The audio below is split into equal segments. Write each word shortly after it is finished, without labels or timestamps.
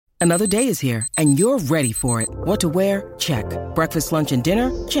Another day is here, and you're ready for it. What to wear? Check. Breakfast, lunch, and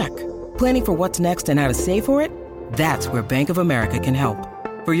dinner? Check. Planning for what's next and how to save for it? That's where Bank of America can help.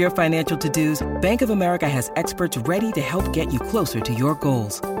 For your financial to-dos, Bank of America has experts ready to help get you closer to your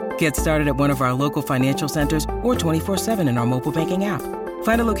goals. Get started at one of our local financial centers or 24/7 in our mobile banking app.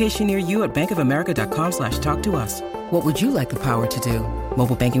 Find a location near you at bankofamerica.com/talktous. What would you like the power to do?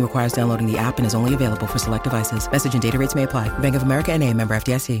 Mobile banking requires downloading the app and is only available for select devices. Message and data rates may apply. Bank of America N.A., member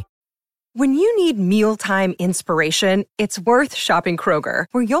FDIC. When you need mealtime inspiration, it's worth shopping Kroger,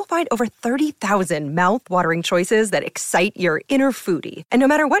 where you'll find over 30,000 mouth-watering choices that excite your inner foodie. And no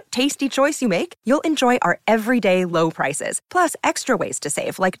matter what tasty choice you make, you'll enjoy our everyday low prices, plus extra ways to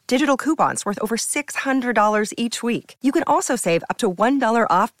save, like digital coupons worth over $600 each week. You can also save up to $1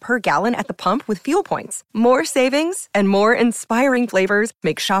 off per gallon at the pump with fuel points. More savings and more inspiring flavors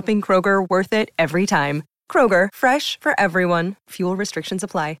make shopping Kroger worth it every time. Kroger, fresh for everyone. Fuel restrictions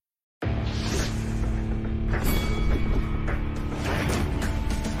apply.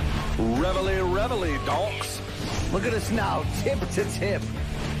 Reveille, donks. Look at us now, tip to tip.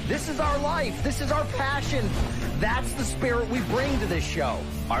 This is our life. This is our passion. That's the spirit we bring to this show.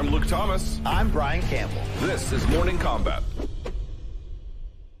 I'm Luke Thomas. I'm Brian Campbell. This is Morning Combat.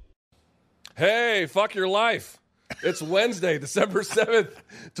 Hey, fuck your life. It's Wednesday, December 7th,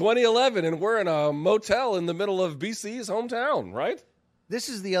 2011, and we're in a motel in the middle of BC's hometown, right? This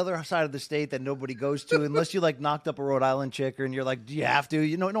is the other side of the state that nobody goes to unless you, like, knocked up a Rhode Island chick and you're like, do you have to?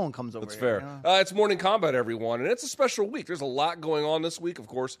 You know, no one comes over That's here. fair. You know? It's Morning Combat, everyone, and it's a special week. There's a lot going on this week. Of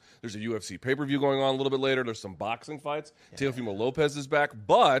course, there's a UFC pay-per-view going on a little bit later. There's some boxing fights. Yeah. Teofimo Lopez is back,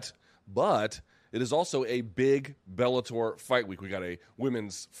 but it is also a big Bellator fight week. We got a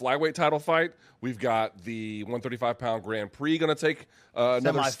women's flyweight title fight. We've got the 135-pound Grand Prix going to take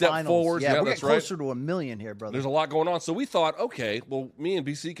another step forward. Yeah, we're that's getting closer to 1 million here, brother. There's a lot going on. So we thought, okay, well, me and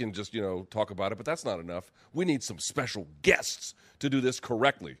BC can just, talk about it, but that's not enough. We need some special guests to do this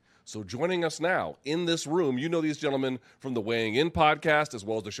correctly. So joining us now in this room, you know these gentlemen from the Weighing In podcast as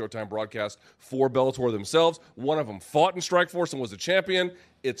well as the Showtime broadcast for Bellator themselves. One of them fought in Strikeforce and was a champion.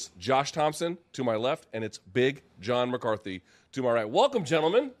 It's Josh Thompson to my left, and it's Big John McCarthy to my right. Welcome,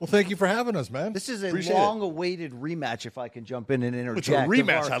 gentlemen. Well, thank you for having us, man. This is a Appreciate long-awaited rematch, if I can jump in and interject. It's a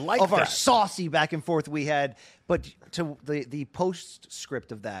rematch. I like of that. Our saucy back and forth we had. But to the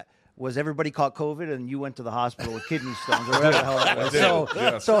postscript of that was everybody caught COVID and you went to the hospital with kidney stones or whatever the hell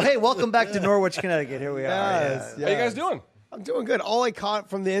it was. So, hey, welcome back to Norwich, Connecticut. Here we are. Yes, How you guys doing? I'm doing good. All I caught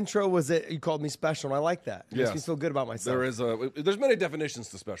from the intro was that you called me special, and I like that. It Yes. makes me feel good about myself. There's many definitions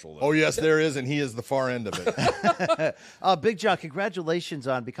to special, though. Oh, yes, there is, and he is the far end of it. Big John, congratulations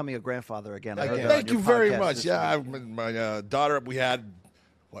on becoming a grandfather again. I heard that on Thank your you very podcast much. this Yeah, week. my daughter, we had,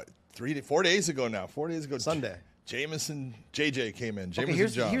 4 days ago now. 4 days ago. Sunday. Jameson, JJ came in. Okay,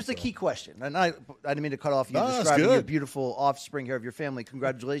 Jameson here's the key question. And I didn't mean to cut off you No, that's describing your good. beautiful offspring here of your family.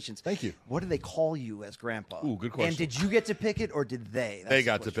 Congratulations. Thank you. What do they call you as grandpa? Ooh, good question. And did you get to pick it or did they? They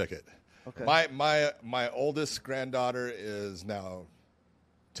got to pick it. Okay. My oldest granddaughter is now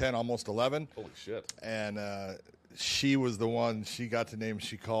 10, almost 11. Holy shit. And she was the one, she got to name,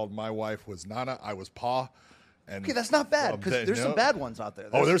 she called, my wife was Nana, I was Pa. And Okay, that's not bad because there's some bad ones out there.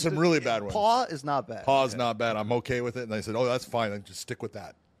 There's some really bad ones. Paw is not bad. Paw's not bad. I'm okay with it. And I said, oh, that's fine. Then just stick with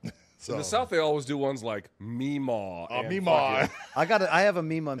that. So In the South, they always do ones like Meemaw. and Meemaw. fucking- I have a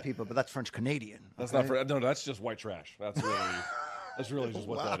meme on people, but that's French Canadian. That's not for, no, that's just white trash. That's really just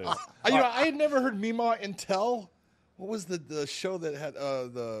what that is. I had never heard Meemaw until, what was the show that had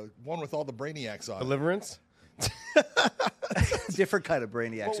the one with all the brainiacs on it? Deliverance? Different kind of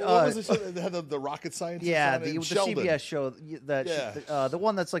brainiacs. What was the show that had the rocket scientists Yeah, on it? the Sheldon. CBS show, the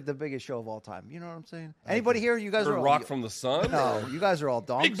one that's like the biggest show of all time. You know what I'm saying? Anybody here? You guys Or are all, Rock from the Sun? No, you guys are all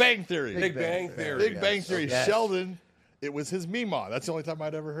donks. Big Bang Theory. Big Bang Theory. Big Bang Theory. Yes. Sheldon, it was his Meemaw. That's the only time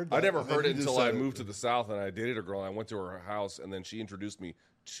I'd ever heard that. I never And then heard it he just until I said moved to the South and I dated a girl and I went to her house and then she introduced me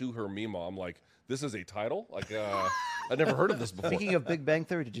to her Meemaw. I'm like, this is a title? Like, I'd never heard of this before. Speaking of Big Bang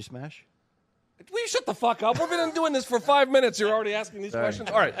Theory, did you smash? Will you shut the fuck up? We've been doing this for 5 minutes. You're already asking these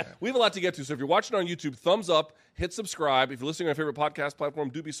questions? All right. We have a lot to get to. So if you're watching on YouTube, thumbs up, hit subscribe. If you're listening on your favorite podcast platform,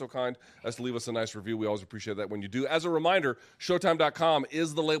 do be so kind as to leave us a nice review. We always appreciate that when you do. As a reminder, Showtime.com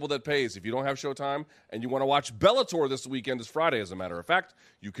is the label that pays. If you don't have Showtime and you want to watch Bellator this weekend, is Friday, as a matter of fact,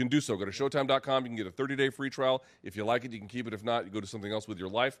 you can do so. Go to Showtime.com. You can get a 30-day free trial. If you like it, you can keep it. If not, you go to something else with your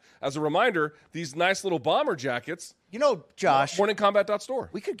life. As a reminder, these nice little bomber jackets, You know, Josh, morningcombat.store.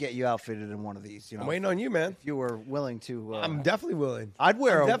 we could get you outfitted in one of these. You know, I'm waiting on you, man. if you were willing to. I'm definitely willing. I'd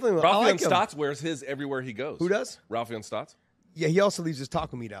wear I'm a. definitely willing. I Ralphie like him. Stotts wears his everywhere he goes. Who does? Ralphie Stotts. Yeah, he also leaves his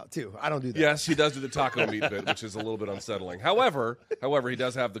taco meat out, too. I don't do that. Yes, he does do the taco meat bit, which is a little bit unsettling. However, he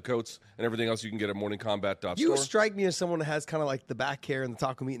does have the coats and everything else you can get at morningcombat.store. You strike me as someone that has kind of like the back hair and the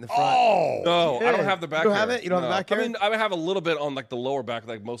taco meat in the front. Oh! No, I don't have the back You don't hair. have it? You don't have the back hair? I mean, I have a little bit on like the lower back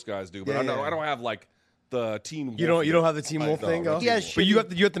like most guys do, but Yeah, I yeah. don't have like the Teen Wolf. You don't bit. have the Team Wolf No, thing? no, Oh. He has But you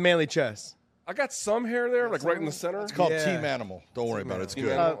have the manly chest. I got some hair there, like right in the center. It's called Yeah. Team Animal. Don't worry about it. It's Team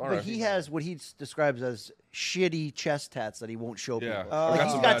good. Animal. All but right. he has what he describes as shitty chest tats that he won't show Yeah. people. I Like got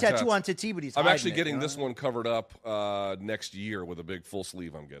he's some got bad tattoo tats. on Titi, but he's I'm hiding actually it, getting you know? this one covered up next year with a big full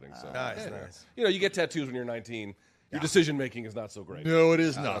sleeve I'm getting. So Nice. You know, you get tattoos when you're 19. Your decision making is not so great. No, it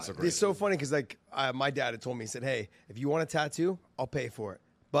is not. Not so great. It's so funny because like my dad had told me, he said, hey, if you want a tattoo, I'll pay for it.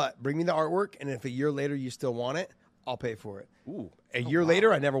 But bring me the artwork, and if a year later you still want it, I'll pay for it. Ooh. A year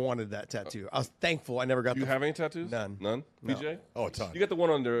later, I never wanted that tattoo. I was thankful I never got Do you the have any tattoos? None. None? PJ? Oh, a ton. You got the one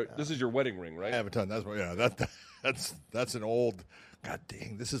under, this is your wedding ring, right? I have a ton. That's an old. God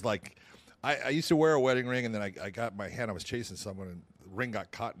dang, this is like. I used to wear a wedding ring, and then I got my hand. I was chasing someone, and the ring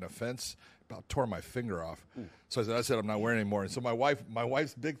got caught in a fence. About tore my finger off. So I said I'm not wearing it anymore. And so my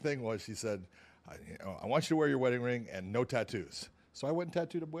wife's big thing was she said, I want you to wear your wedding ring and no tattoos. So I went and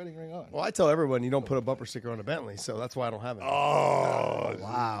tattooed a wedding ring on. Well, I tell everyone you don't put a bumper sticker on a Bentley, so that's why I don't have it. Oh,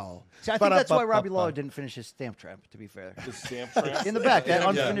 Wow. See, I think that's why Robbie Lawler didn't finish his stamp trap, to be fair. The stamp trap? In the back, that Yeah.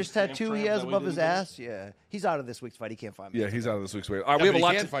 unfinished Stamp tattoo trap, he is has that what above he his didn't do? ass. Yeah. He's out of this week's fight. He can't find me. Yeah, he's out of this week's weight. All right, yeah, we have a but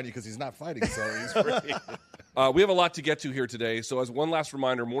lot he to can't find you because he's not fighting, so he's free. We have a lot to get to here today. So, as one last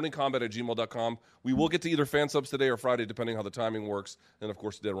reminder, morningcombat@gmail.com. We will get to either fan subs today or Friday, depending how the timing works. And, of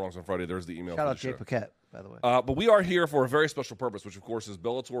course, Dead Wrongs on Friday. There's the email. Shout for out the Jay show. Paquette, by the way. But we are here for a very special purpose, which, of course, is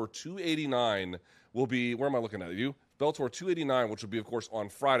Bellator 289 will be, where am I looking at? You? Bellator 289, which will be, of course, on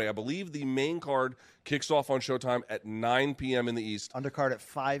Friday. I believe the main card kicks off on Showtime at 9 p.m. in the East. Undercard at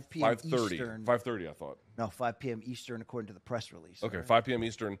 5 p.m. 5:30. Eastern. 5:30, I thought. No, 5 p.m. Eastern, according to the press release. Okay, 5 p.m.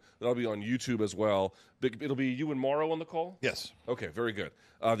 Eastern. That'll be on YouTube as well. It'll be you and Morrow on the call? Yes. Okay, very good.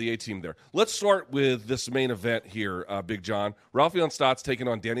 The A-team there. Let's start with this main event here, Big John. Raufeon Stots taking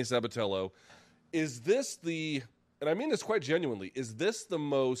on Danny Sabatello. Is this the, and I mean this quite genuinely, is this the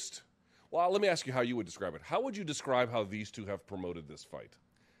most, well, let me ask you how you would describe it. How would you describe how these two have promoted this fight?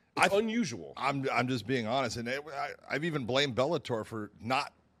 It's unusual. I'm just being honest, and I've even blamed Bellator for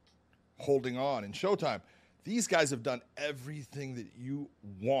not holding on in Showtime. These guys have done everything that you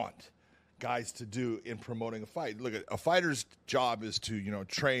want guys to do in promoting a fight. Look, a fighter's job is to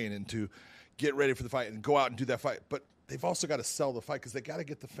train and to get ready for the fight and go out and do that fight, but they've also got to sell the fight because they got to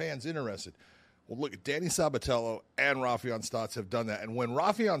get the fans interested. Well, look, Danny Sabatello and Raufeon Stots have done that, and when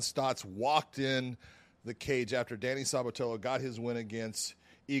Raufeon Stots walked in the cage after Danny Sabatello got his win against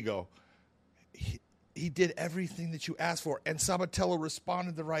Ego, he did everything that you asked for, and Sabatello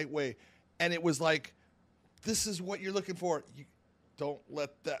responded the right way. And it was like, this is what you're looking for. You don't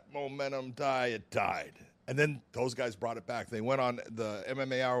let that momentum die. It died. And then those guys brought it back. They went on the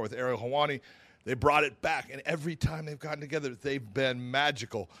MMA Hour with Ariel Helwani. They brought it back. And every time they've gotten together, they've been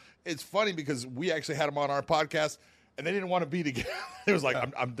magical. It's funny because we actually had them on our podcast, and they didn't want to be together. It was like,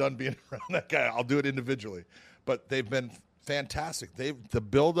 I'm done being around that guy. I'll do it individually. But they've been fantastic. The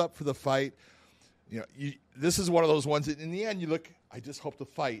build-up for the fight, this is one of those ones that in the end you look, I just hope the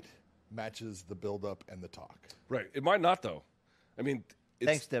fight matches the build-up and the talk. Right. It might not, though. I mean,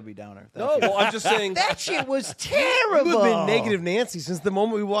 Thanks, Debbie Downer. No, well, I'm just saying. That shit was terrible. You've been negative Nancy since the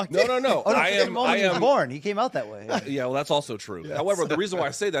moment we walked in. No. Oh, no, I the moment he was am. born. He came out that way. Yeah, well, that's also true. However, the reason why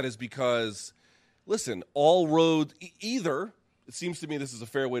I say that is because, listen, all roads, either, it seems to me this is a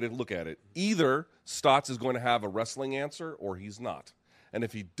fair way to look at it, either Stots is going to have a wrestling answer or he's not. And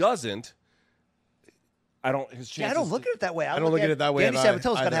if he doesn't, his chances. I don't look at it that way. I don't look at it that way Danny either.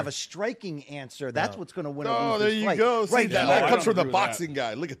 Sabatello's got to have a striking answer. That's what's going to win. Oh, or lose there this you fight. go. See, Right. that, No, that I comes don't from the agree with boxing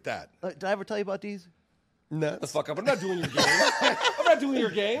guy. Look at that. Did I ever tell you about these? No. the fuck up. I'm not doing your game. I'm not doing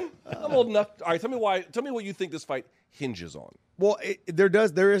your game. I'm old enough. All right, tell me why. Tell me what you think this fight hinges on. Well,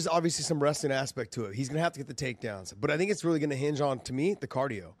 there is obviously some wrestling aspect to it. He's going to have to get the takedowns. But I think it's really going to hinge on, to me, the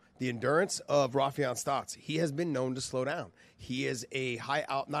cardio, the endurance of Raufeon Stots. He has been known to slow down. He is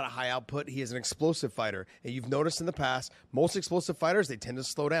not a high output. He is an explosive fighter. And you've noticed in the past, most explosive fighters, they tend to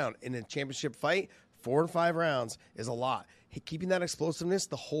slow down. In a championship fight, 4 and 5 rounds is a lot. Keeping that explosiveness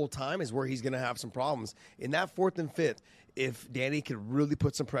the whole time is where he's going to have some problems. In that 4th and 5th, if Danny could really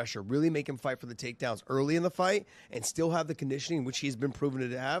put some pressure, really make him fight for the takedowns early in the fight and still have the conditioning, which he's been proven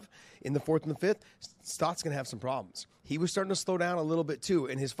to have in the 4th and the 5th, Stott's going to have some problems. He was starting to slow down a little bit, too,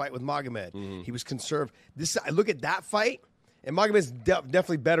 in his fight with Magomed. Mm-hmm. He was conserved. I look at that fight, and Magomed's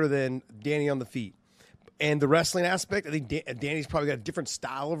definitely better than Danny on the feet. And the wrestling aspect, I think Danny's probably got a different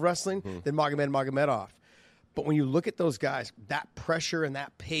style of wrestling than Magomedov. But when you look at those guys, that pressure and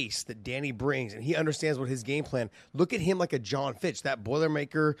that pace that Danny brings, and he understands what his game plan, look at him like a John Fitch, that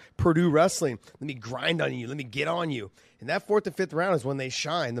Boilermaker Purdue wrestling. Let me grind on you. Let me get on you. And that 4th and 5th round is when they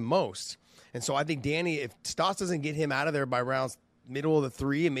shine the most. And so I think Danny, if Stotts doesn't get him out of there by rounds middle of the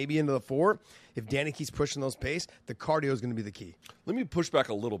 3 and maybe into the 4, if Danny keeps pushing those pace, the cardio is going to be the key. Let me push back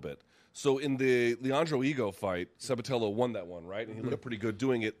a little bit. So in the Leandro Ego fight, Sabatello won that one, right? And he looked pretty good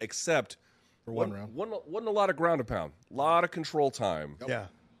doing it, except for one round. Wasn't a lot of ground and pound, a lot of control time. Yeah.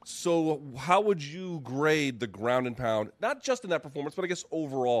 So how would you grade the ground and pound, not just in that performance, but I guess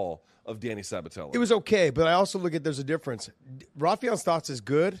overall of Danny Sabatello? It was okay, but I also look at there's a difference. Rafael Stotts is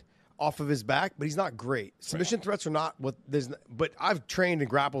good off of his back, but he's not great. Submission threats are not what there's. But I've trained and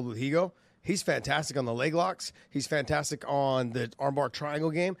grappled with Higo. He's fantastic on the leg locks. He's fantastic on the armbar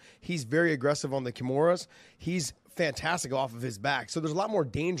triangle game. He's very aggressive on the Kimuras. He's fantastic off of his back. So there's a lot more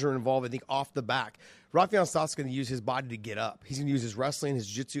danger involved, I think, off the back. Rafael Stotts is going to use his body to get up. He's going to use his wrestling, his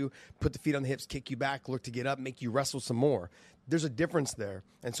jiu-jitsu, put the feet on the hips, kick you back, look to get up, make you wrestle some more. There's a difference there.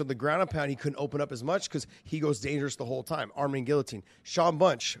 And so the ground and pound, he couldn't open up as much because he goes dangerous the whole time. Arm and guillotine. Sean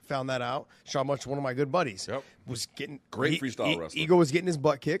Bunch found that out. Sean Bunch, one of my good buddies, was getting great freestyle wrestler. Ego was getting his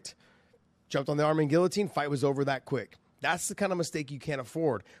butt kicked, jumped on the arm and guillotine, fight was over that quick. That's the kind of mistake you can't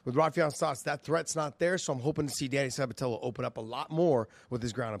afford. With Rafael Stotts, that threat's not there, so I'm hoping to see Danny Sabatello open up a lot more with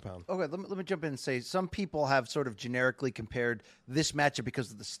his ground and pound. Okay, let me jump in and say some people have sort of generically compared this matchup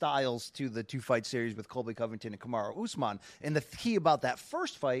because of the styles to the 2-fight series with Colby Covington and Kamaru Usman. And the key about that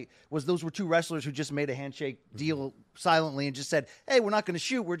first fight was those were two wrestlers who just made a handshake deal silently and just said, hey, we're not going to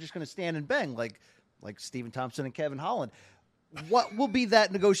shoot. We're just going to stand and bang like Stephen Thompson and Kevin Holland. What will be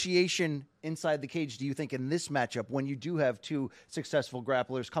that negotiation inside the cage, do you think, in this matchup when you do have two successful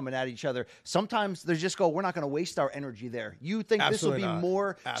grapplers coming at each other? Sometimes they just go, we're not going to waste our energy there. You think Absolutely this will be not.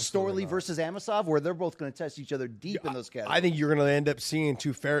 more Absolutely Storley versus Amosov, where they're both going to test each other deep in those categories? I think you're going to end up seeing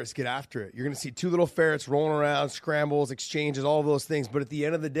two ferrets get after it. You're going to see two little ferrets rolling around, scrambles, exchanges, all of those things. But at the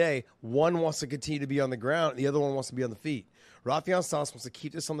end of the day, one wants to continue to be on the ground, and the other one wants to be on the feet. Rafael Stotts wants to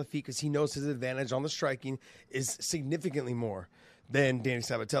keep this on the feet because he knows his advantage on the striking is significantly more than Danny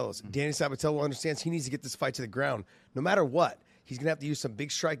Sabatello's. Danny Sabatello understands he needs to get this fight to the ground. No matter what, he's going to have to use some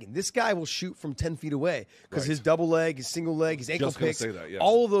big striking. This guy will shoot from 10 feet away because his double leg, his single leg, his ankle picks,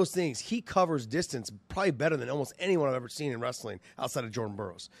 all of those things, he covers distance probably better than almost anyone I've ever seen in wrestling outside of Jordan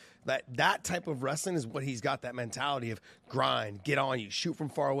Burroughs. That type of wrestling is what he's got, that mentality of grind, get on you, shoot from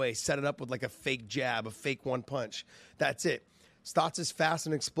far away, set it up with like a fake jab, a fake one punch. That's it. Stotts is fast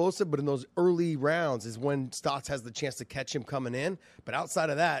and explosive, but in those early rounds is when Stotts has the chance to catch him coming in. But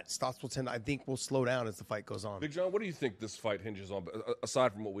outside of that, Stotts will slow down as the fight goes on. Big John, what do you think this fight hinges on,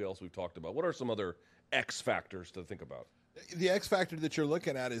 aside from what else we've talked about? What are some other X factors to think about? The X factor that you're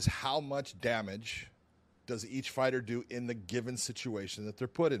looking at is how much damage does each fighter do in the given situation that they're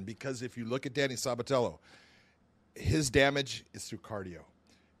put in. Because if you look at Danny Sabatello, his damage is through cardio.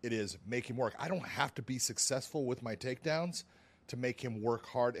 It is make him work. I don't have to be successful with my takedowns to make him work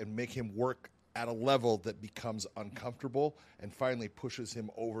hard and make him work at a level that becomes uncomfortable and finally pushes him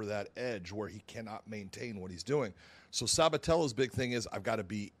over that edge where he cannot maintain what he's doing. So Sabatello's big thing is I've got to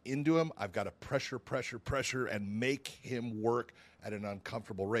be into him. I've got to pressure, and make him work at an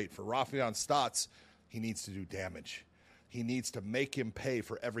uncomfortable rate. For Rafael Stotts, he needs to do damage. He needs to make him pay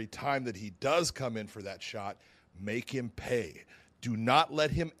for every time that he does come in for that shot. Make him pay. Do not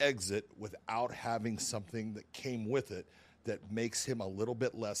let him exit without having something that came with it that makes him a little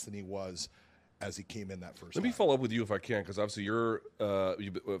bit less than he was as he came in that first Let me follow up with you if I can, because obviously you're a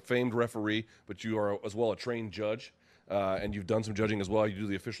famed referee, but you are as well a trained judge, and you've done some judging as well. You do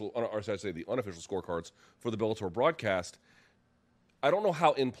the official, or should I say the unofficial scorecards for the Bellator broadcast. I don't know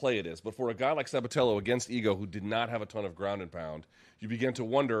how in play it is, but for a guy like Sabatello against Ego, who did not have a ton of ground and pound, you begin to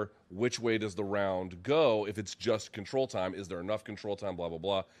wonder which way does the round go if it's just control time. Is there enough control time, blah, blah,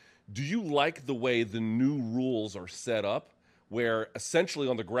 blah. Do you like the way the new rules are set up, where essentially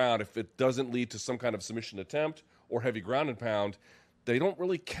on the ground, if it doesn't lead to some kind of submission attempt or heavy ground and pound, they don't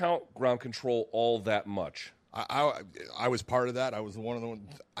really count ground control all that much? I was part of that. I was one of the ones.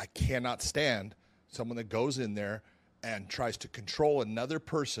 I cannot stand someone that goes in there and tries to control another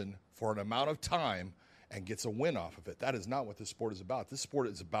person for an amount of time and gets a win off of it. That is not what this sport is about. This sport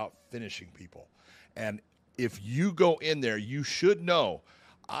is about finishing people. And if you go in there, you should know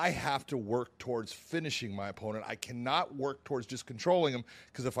I have to work towards finishing my opponent. I cannot work towards just controlling him,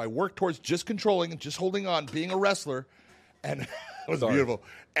 because if I work towards just controlling and just holding on, being a wrestler, and it was beautiful,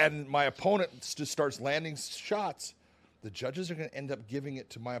 and my opponent just starts landing shots, the judges are going to end up giving it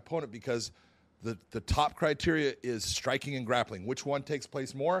to my opponent because the top criteria is striking and grappling. Which one takes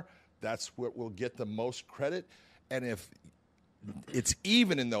place more? that's what will get the most credit. And if it's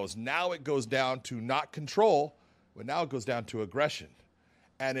even in those, now it goes down to not control, but now it goes down to aggression.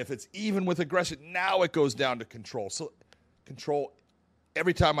 And if it's even with aggression, now it goes down to control. So control,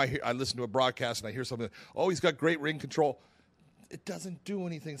 every time I listen to a broadcast and I hear something, oh, he's got great ring control. It doesn't do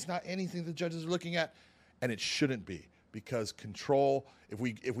anything. It's not anything the judges are looking at, and it shouldn't be, because control, if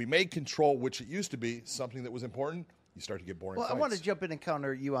we made control, which it used to be, something that was important, you start to get boring fights. I want to jump in and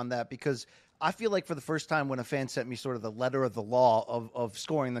counter you on that, because I feel like for the first time when a fan sent me sort of the letter of the law of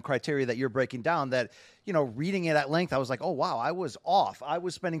scoring, the criteria that you're breaking down, that, reading it at length, I was like, oh, wow, I was off. I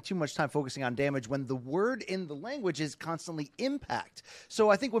was spending too much time focusing on damage when the word in the language is constantly impact. So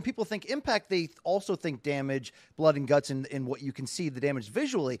I think when people think impact, they also think damage, blood and guts, in what you can see, the damage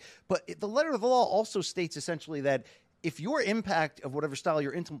visually. But the letter of the law also states essentially that if your impact of whatever style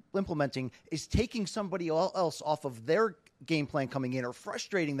you're implementing is taking somebody else off of their game plan coming in or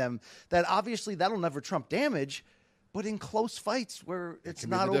frustrating them, that obviously that'll never trump damage. But in close fights where it's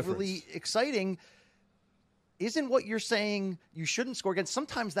not overly exciting, isn't what you're saying you shouldn't score against?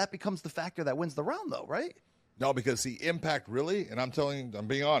 Sometimes that becomes the factor that wins the round, though, right? No, because the impact really, and I'm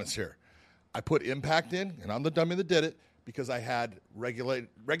being honest here, I put impact in, and I'm the dummy that did it, because I had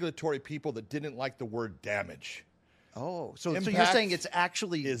regulatory people that didn't like the word damage. Oh, so you're saying it's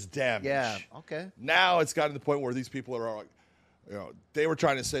actually is damage. Yeah, okay. Now it's gotten to the point where these people are like, they were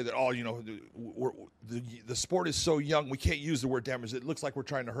trying to say that, the sport is so young, we can't use the word damage. It looks like we're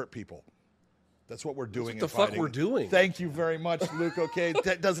trying to hurt people. That's what we're doing. That's what the fuck we're doing. Thank you very much, Luke. Okay,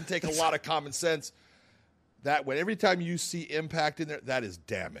 that doesn't take a lot of common sense. That when every time you see impact in there, that is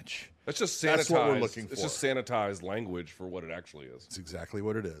damage. That's just sanitized. That's what we're looking for. It's just sanitized language for what it actually is. It's exactly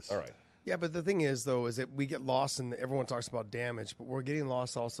what it is. All right. Yeah, but the thing is, though, is that we get lost, and everyone talks about damage, but we're getting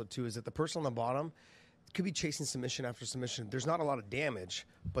lost also, too, is that the person on the bottom could be chasing submission after submission. There's not a lot of damage,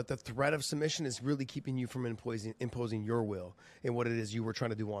 but the threat of submission is really keeping you from imposing your will in what it is you were trying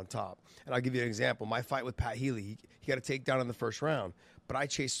to do on top. And I'll give you an example. My fight with Pat Healy, he got a takedown in the first round, but I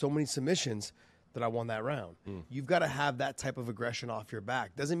chased so many submissions that I won that round. You've got to have that type of aggression off your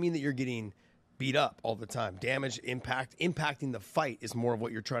back. Doesn't mean that you're getting beat up all the time. Damage, impacting the fight is more of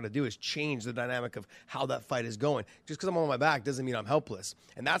what you're trying to do, is change the dynamic of how that fight is going. Just because I'm on my back doesn't mean I'm helpless.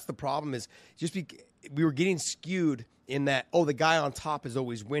 And that's the problem, is we were getting skewed in that, the guy on top is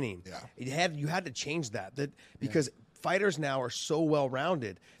always winning. Yeah. You had to change that because fighters now are so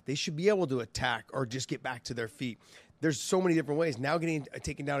well-rounded, they should be able to attack or just get back to their feet. There's so many different ways. Now getting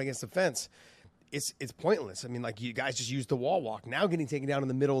taken down against the fence, it's pointless. I mean, like, you guys just use the wall walk. Now getting taken down in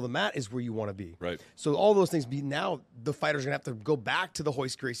the middle of the mat is where you want to be. Right. So all those things now the fighters are going to have to go back to the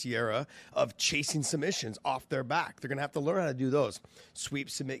Royce Gracie era of chasing submissions off their back. They're going to have to learn how to do those. Sweep,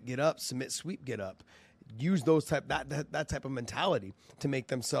 submit, get up. Submit, sweep, get up. Use those that type of mentality to make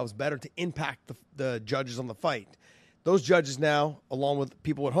themselves better, to impact the judges on the fight. Those judges now, along with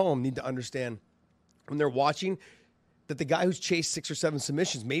people at home, need to understand when they're watching that the guy who's chased 6 or 7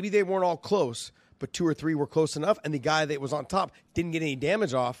 submissions, maybe they weren't all close, but 2 or 3 were close enough, and the guy that was on top didn't get any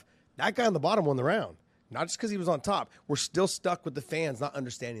damage off, that guy on the bottom won the round. Not just because he was on top. We're still stuck with the fans not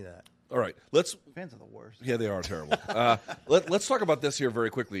understanding that. All right. Fans are the worst. Yeah, they are terrible. Let's talk about this here very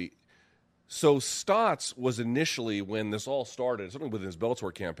quickly. So Stotts was initially, when this all started, something within his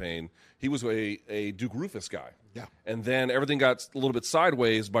Bellator campaign, he was a Duke Roufus guy. Yeah. And then everything got a little bit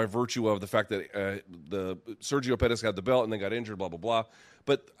sideways by virtue of the fact that the Sergio Pettis had the belt and then got injured, blah, blah, blah.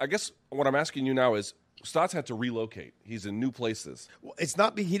 But I guess what I'm asking you now is, Stotts had to relocate. He's in new places. Well,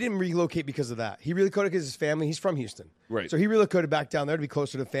 he didn't relocate because of that. He relocated because his family. He's from Houston, right? So he relocated back down there to be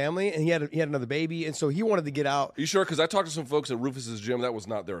closer to family, and he had another baby, and so he wanted to get out. Are you sure? Because I talked to some folks at Rufus's gym. That was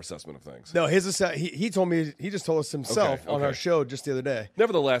not their assessment of things. No, he told me, he just told us himself on our show just the other day.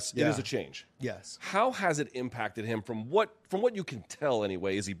 Nevertheless, it is a change. Yes. How has it impacted him from what you can tell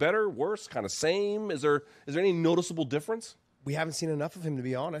anyway? Is he better, worse, kind of same? Is there any noticeable difference? We haven't seen enough of him, to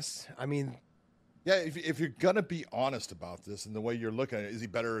be honest. I mean, yeah, if you're going to be honest about this and the way you're looking at it, is he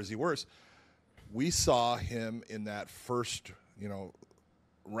better or is he worse? We saw him in that first,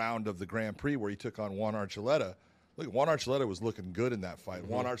 round of the Grand Prix where he took on Juan Archuleta. Look, Juan Archuleta was looking good in that fight.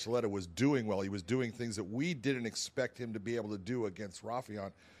 Juan Archuleta was doing well. He was doing things that we didn't expect him to be able to do against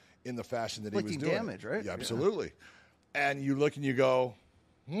Rafion in the fashion that he was doing. Damage, right? Yeah, absolutely. Yeah. And you look and you go,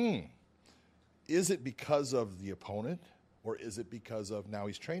 is it because of the opponent? Or is it because of now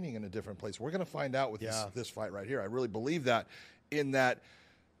he's training in a different place? We're going to find out with this fight right here. I really believe that, in that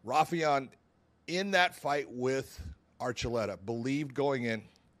Rafion, in that fight with Archuleta, believed going in,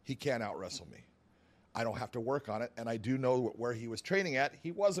 he can't out-wrestle me. I don't have to work on it, and I do know where he was training at.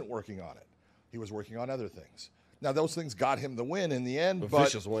 He wasn't working on it. He was working on other things. Now, those things got him the win in the end. A but,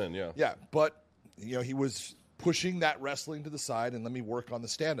 vicious win, yeah. Yeah, but he was pushing that wrestling to the side and let me work on the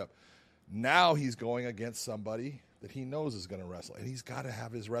stand-up. Now he's going against somebody that he knows is going to wrestle, and he's got to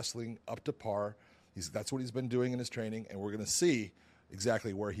have his wrestling up to par. That's what he's been doing in his training, and we're going to see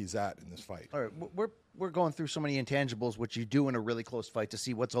exactly where he's at in this fight. All right, we're going through so many intangibles, which you do in a really close fight, to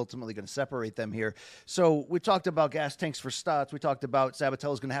see what's ultimately going to separate them here. So we talked about gas tanks for Stotts. We talked about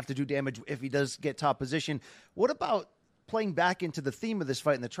Sabatello's going to have to do damage if he does get top position. What about playing back into the theme of this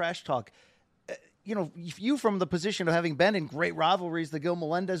fight and the trash talk? You from the position of having been in great rivalries, the Gil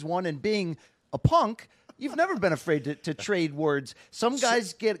Melendez one, and being a punk, you've never been afraid to trade words. Some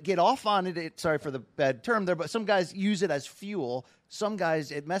guys get off on it. Sorry for the bad term there, but some guys use it as fuel. Some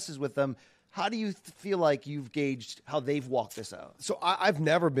guys, it messes with them. How do you feel like you've gauged how they've walked this out? So I've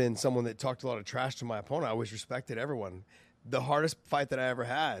never been someone that talked a lot of trash to my opponent. I always respected everyone. The hardest fight that I ever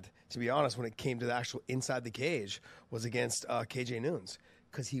had, to be honest, when it came to the actual inside the cage, was against KJ Noons.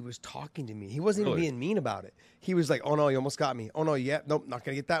 Because he was talking to me. He wasn't even being mean about it. He was like, oh, no, you almost got me. Oh, no, yeah, nope, not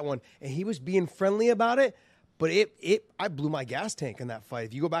going to get that one. And he was being friendly about it, but I blew my gas tank in that fight.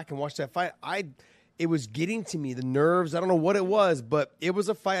 If you go back and watch that fight, it was getting to me, the nerves. I don't know what it was, but it was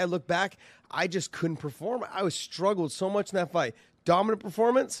a fight. I look back, I just couldn't perform. I was struggled so much in that fight. Dominant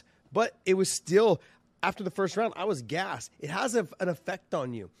performance, but it was still, after the first round, I was gassed. It has an effect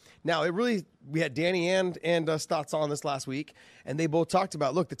on you. Now, we had Danny and Stotts on this last week, and they both talked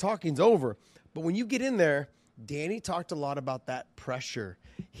about, look, the talking's over. But when you get in there, Danny talked a lot about that pressure.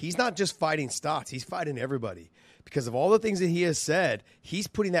 He's not just fighting Stotts. He's fighting everybody. Because of all the things that he has said, he's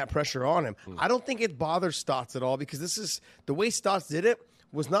putting that pressure on him. I don't think it bothers Stotts at all, because this is the way Stotts did it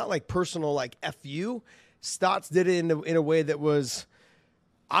was not like personal, like F you. Stotts did it in a way that was,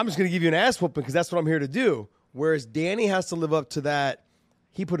 I'm just going to give you an ass whooping because that's what I'm here to do. Whereas Danny has to live up to that.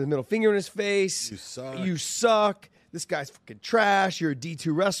 He put his middle finger in his face. You suck. This guy's fucking trash. You're a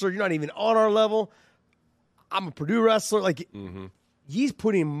D2 wrestler. You're not even on our level. I'm a Purdue wrestler. Like, he's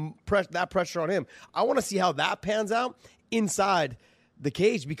putting that pressure on him. I want to see how that pans out inside the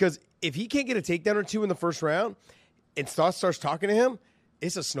cage, because if he can't get a takedown or two in the first round and starts talking to him,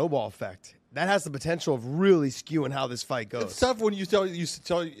 it's a snowball effect. That has the potential of really skewing how this fight goes. It's tough when you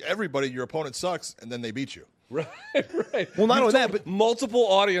tell everybody your opponent sucks and then they beat you. Right. Well, not only that, but multiple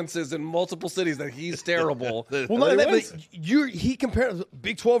audiences in multiple cities that he's terrible. well, not only that, but he compares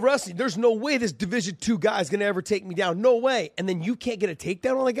Big 12 wrestling. There's no way this Division II guy is going to ever take me down. No way. And then you can't get a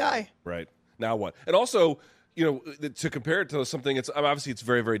takedown on the guy. Right. Now what? And also, to compare it to something, obviously it's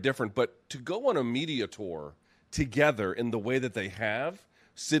very, very different. But to go on a media tour together in the way that they have,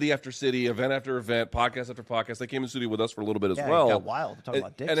 city after city, event after event, podcast after podcast. They came in the studio with us for a little bit as well. It got wild. Talking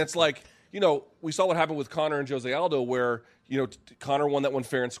about dicks. And it's like, we saw what happened with Conor and Jose Aldo, where, Conor won that one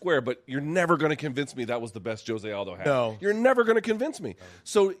fair and square, but you're never going to convince me that was the best Jose Aldo had. No. You're never going to convince me.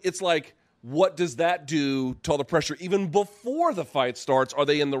 So it's like, what does that do to all the pressure? Even before the fight starts, are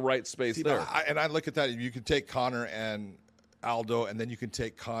they in the right space there? I look at that. You can take Conor and Aldo, and then you can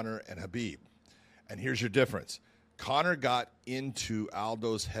take Conor and Khabib. And here's your difference. Conor got into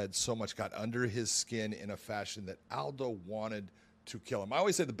Aldo's head so much, got under his skin in a fashion that Aldo wanted to kill him. I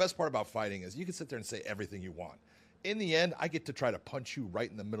always say the best part about fighting is you can sit there and say everything you want. In the end, I get to try to punch you right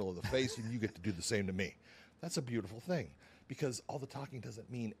in the middle of the face, and you get to do the same to me. That's a beautiful thing, because all the talking doesn't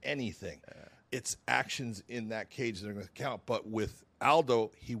mean anything. It's actions in that cage that are going to count. But with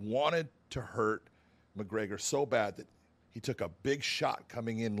Aldo, he wanted to hurt McGregor so bad that he took a big shot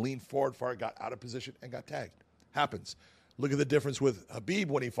coming in, leaned forward far, got out of position, and got tagged. Happens. Look at the difference with Khabib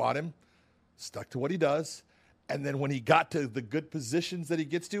when he fought him. Stuck to what he does. And then when he got to the good positions that he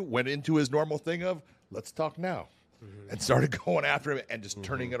gets to, went into his normal thing of, let's talk now. And started going after him and just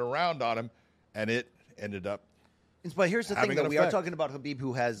turning it around on him. And it ended up But here's the thing, having though. an We are effect. talking about Khabib,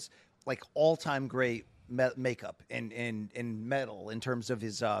 who has, like, all-time great makeup and metal in terms of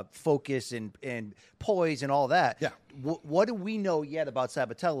his focus and poise and all that. Yeah. What do we know yet about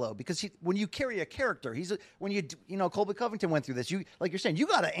Sabatello? Because when you carry a character, Colby Covington went through this. Like you're saying, you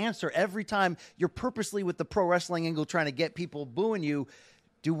got to answer every time you're purposely with the pro wrestling angle trying to get people booing you.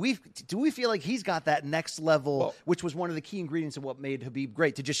 Do we feel like he's got that next level, which was one of the key ingredients of what made Khabib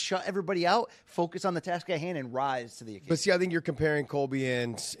great, to just shut everybody out, focus on the task at hand, and rise to the occasion? But see, I think you're comparing Colby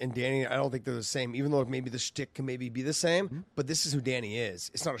and Danny. I don't think they're the same, even though maybe the shtick can maybe be the same. Mm-hmm. But this is who Danny is.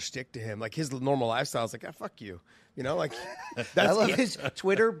 It's not a shtick to him. Like, his normal lifestyle is like, fuck you. Like that's I love his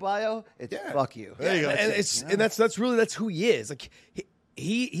Twitter bio. It's fuck you. There you go. And that's who he is. Like,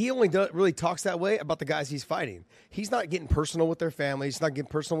 he only really talks that way about the guys he's fighting. He's not getting personal with their families. He's not getting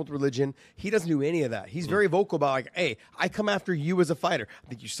personal with religion. He doesn't do any of that. He's very vocal about, like, hey, I come after you as a fighter. I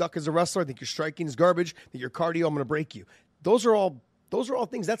think you suck as a wrestler. I think your striking is garbage. I think your cardio, I'm going to break you. Those are all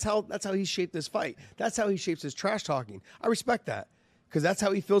things. That's how he shaped this fight. That's how he shapes his trash talking. I respect that because that's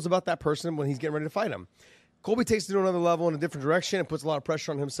how he feels about that person when he's getting ready to fight him. Colby takes it to another level in a different direction and puts a lot of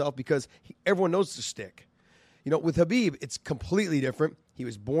pressure on himself because everyone knows the stick. With Khabib, it's completely different. He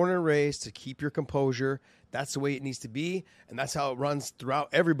was born and raised to keep your composure. That's the way it needs to be, and that's how it runs throughout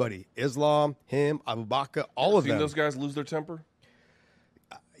everybody. Islam, him, Abu Bakr, all of them. Seen those guys lose their temper?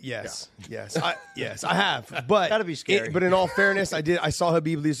 Yes, I have. But Gotta be scary. But in all fairness, I saw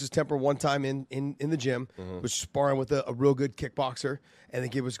Khabib lose his temper one time in the gym, was sparring with a real good kickboxer, and the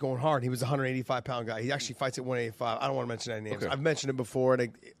kid was going hard. He was a 185-pound guy. He actually fights at 185. I don't want to mention any names. Okay. I've mentioned it before,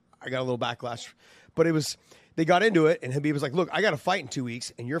 and I got a little backlash. But they got into it, and Khabib was like, look, I got to fight in 2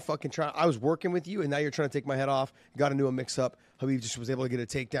 weeks, and you're fucking trying. I was working with you, and now you're trying to take my head off. Got into a mix-up. Khabib just was able to get a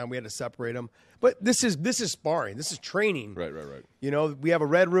takedown. We had to separate him. But this is sparring. This is training. Right. We have a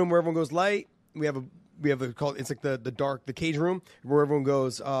red room where everyone goes light. We have it's like the cage room where everyone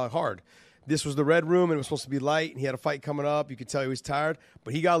goes hard. This was the red room, and it was supposed to be light, and he had a fight coming up. You could tell he was tired,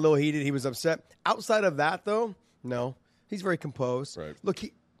 but he got a little heated. He was upset. Outside of that, though, no. He's very composed. Right. Look,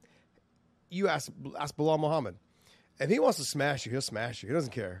 you ask Bilal Muhammad. If he wants to smash you, he'll smash you. He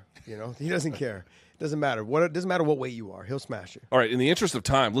doesn't care. He doesn't care. It doesn't matter. It doesn't matter what weight you are. He'll smash you. All right, in the interest of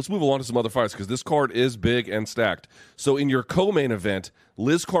time, let's move along to some other fights because this card is big and stacked. So in your co-main event,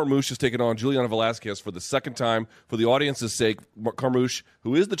 Liz Carmouche is taking on Juliana Velasquez for the second time. For the audience's sake, Carmouche,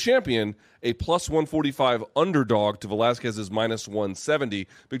 who is the champion, a plus 145 underdog to Velasquez's minus 170.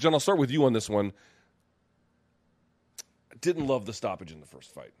 Big John, I'll start with you on this one. Didn't love the stoppage in the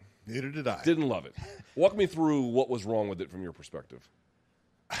first fight. Neither did I. Didn't love it. Walk me through what was wrong with it from your perspective.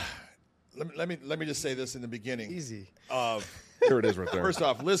 Let me just say this in the beginning. Easy. Here it is right there. First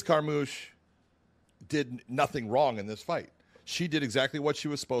off, Liz Carmouche did nothing wrong in this fight. She did exactly what she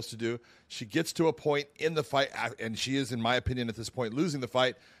was supposed to do. She gets to a point in the fight, and she is, in my opinion, at this point, losing the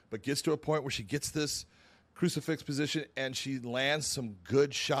fight, but gets to a point where she gets this crucifix position, and she lands some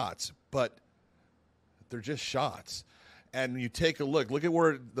good shots, but they're just shots. And you take a look at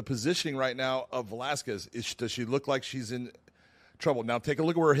where the positioning right now of Velasquez is. Does she look like she's in trouble? Now take a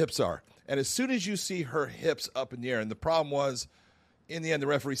look at where her hips are. And as soon as you see her hips up in the air, and the problem was, in the end, the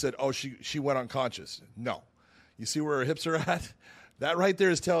referee said, oh, she went unconscious. No. You see where her hips are at? That right there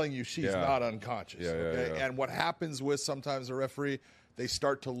is telling you she's not unconscious. Yeah. And what happens with sometimes the referee, they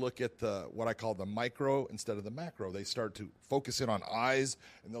start to look at what I call the micro instead of the macro. They start to focus in on eyes,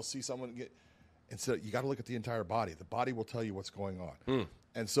 and they'll see someone get – and so you got to look at the entire body. The body will tell you what's going on.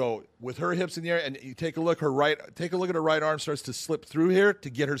 And so with her hips in the air, and you take a look at her right arm starts to slip through here to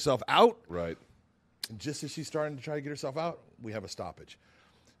get herself out. Right. And just as she's starting to try to get herself out, we have a stoppage.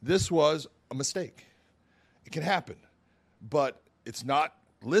 This was a mistake. It can happen. But it's not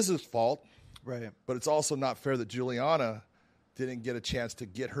Liz's fault. Right. But it's also not fair that Juliana didn't get a chance to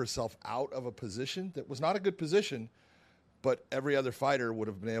get herself out of a position that was not a good position. But every other fighter would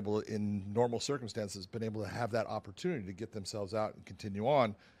have been able, in normal circumstances, been able to have that opportunity to get themselves out and continue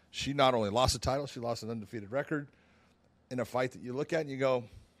on. She not only lost a title, she lost an undefeated record in a fight that you look at and you go,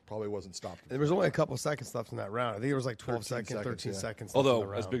 probably wasn't stopped. There was only a couple seconds left in that round. I think it was like 12 seconds, 13 seconds.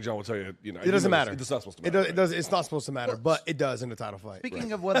 Although, as Big John will tell you, it doesn't matter. It's not supposed to matter. It's not supposed to matter, but it does in a title fight.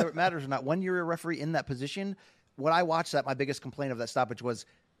 Speaking of whether it matters or not, when you're a referee in that position, when I watched that, my biggest complaint of that stoppage was,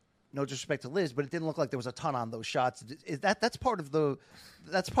 no disrespect to Liz, but it didn't look like there was a ton on those shots. That's part of the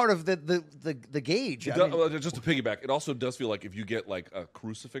gauge. Just to piggyback, it also does feel like if you get like a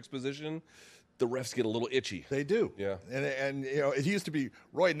crucifix position, the refs get a little itchy. They do. Yeah. And you know, it used to be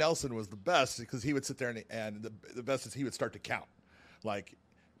Roy Nelson was the best because he would sit there and the best is he would start to count.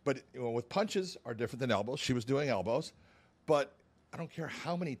 But with punches are different than elbows. She was doing elbows, but I don't care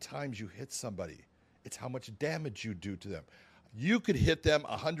how many times you hit somebody. It's how much damage you do to them. You could hit them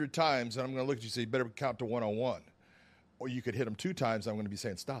 100 times, and I'm going to look at you and say, you better count to 101. Or you could hit them 2 times, and I'm going to be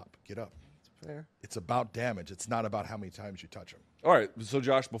saying, stop, get up. That's fair. It's about damage. It's not about how many times you touch them. All right, so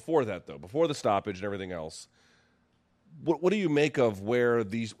Josh, before that, though, before the stoppage and everything else, what do you make of where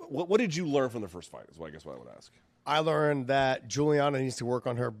these – what did you learn from the first fight is what I guess what I would ask. I learned that Juliana needs to work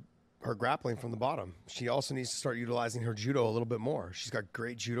on her grappling from the bottom. She also needs to start utilizing her judo a little bit more. She's got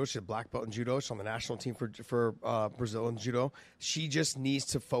great judo. She's a black belt in judo. She's on the national team for Brazil in judo. She just needs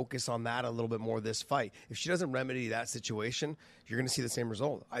to focus on that a little bit more this fight. If she doesn't remedy that situation, you're going to see the same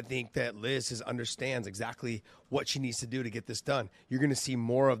result. I think that Liz understands exactly what she needs to do to get this done. You're going to see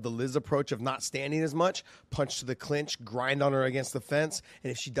more of the Liz approach of not standing as much, punch to the clinch, grind on her against the fence.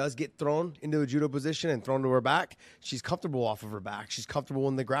 And if she does get thrown into a judo position and thrown to her back, she's comfortable off of her back. She's comfortable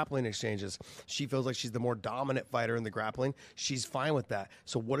in the grappling exchanges. She feels like she's the more dominant fighter in the grappling. She's fine with that.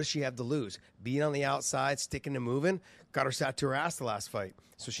 So what does she have to lose? Being on the outside, sticking and moving, got her sat to her ass the last fight.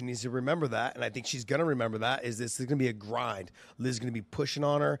 So she needs to remember that, and I think she's going to remember that, is this is going to be a grind. Liz is going to be pushing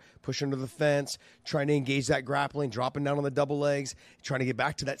on her, pushing her to the fence, trying to engage that grappling, dropping down on the double legs, trying to get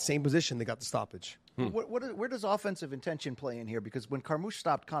back to that same position they got the stoppage. Where does offensive intention play in here? Because when Carmouche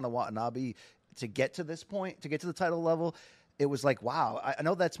stopped Kana Watanabe to get to this point, to get to the title level, it was like, wow, I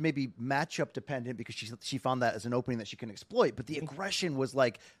know that's maybe matchup dependent because she found that as an opening that she can exploit. But the aggression was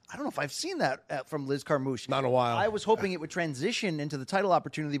like, I don't know if I've seen that from Liz Carmouche. Not in a while. I was hoping it would transition into the title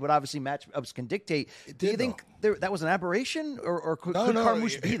opportunity, but obviously matchups can dictate. Do you think that was an aberration, or could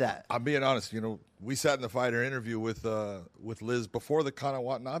Carmouche be that? I'm being honest. We sat in the fighter interview with Liz before the Kana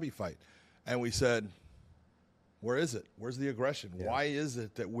Watanabe fight, and we said, where is it? Where's the aggression? Yeah. Why is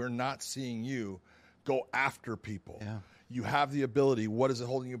it that we're not seeing you go after people? Yeah. You have the ability. What is it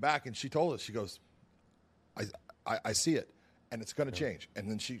holding you back? And she told us, she goes, I see it, and it's going to change.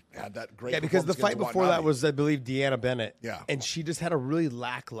 And then she had that great because the fight before that was, I believe, Deanna Bennett. Yeah. And she just had a really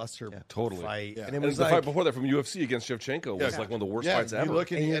lackluster fight. Yeah. And it was the like, fight before that from UFC against Shevchenko was like one of the worst fights ever.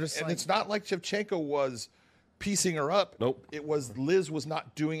 And it's not like Shevchenko was piecing her up. Nope. It was Liz was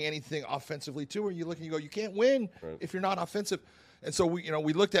not doing anything offensively to her. You look and you go, you can't win if you're not offensive. And so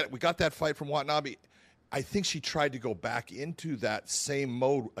we looked at it. We got that fight from Watanabe. I think she tried to go back into that same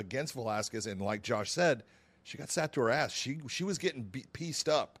mode against Velasquez, and like Josh said, she got sat to her ass. She was getting pieced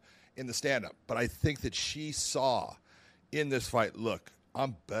up in the stand-up, but I think that she saw in this fight, look,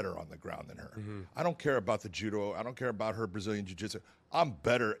 I'm better on the ground than her. Mm-hmm. I don't care about the judo. I don't care about her Brazilian jiu-jitsu. I'm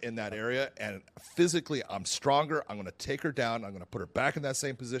better in that area, and physically I'm stronger. I'm going to take her down. I'm going to put her back in that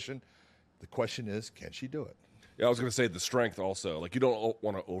same position. The question is, can she do it? Yeah, I was going to say the strength also. Like, you don't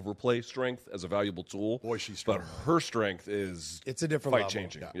want to overplay strength as a valuable tool. Boy, she's strong. But her strength is it's a different fight level.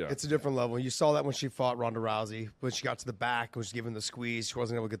 Changing. Yeah. It's a different level. You saw that when she fought Ronda Rousey. When she got to the back, was given the squeeze. She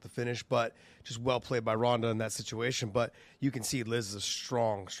wasn't able to get the finish, but just well played by Ronda in that situation. But you can see Liz is a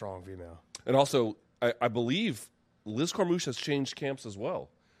strong, strong female. And also, I believe Liz Carmouche has changed camps as well.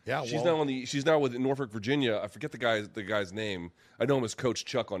 Yeah, she's now with Norfolk, Virginia. I forget the guy's name. I know him as Coach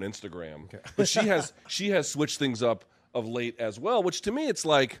Chuck on Instagram. Okay. But she has switched things up of late as well, which to me it's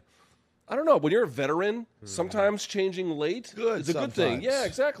like, I don't know, when you're a veteran, sometimes changing late is a good thing. Yeah,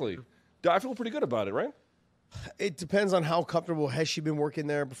 exactly. I feel pretty good about it, right? It depends on how comfortable. Has she been working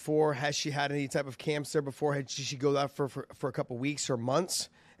there before? Has she had any type of camps there before? Had she go there for a couple weeks or months,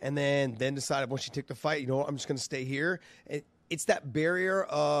 and then decided when she took the fight, I'm just going to stay here? It's that barrier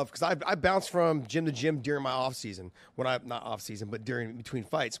of, because I bounced from gym to gym during my off season, not off season, but between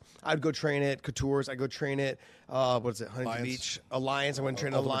fights. I'd go train at Couture's. I'd go train at Huntington Beach Alliance. I went and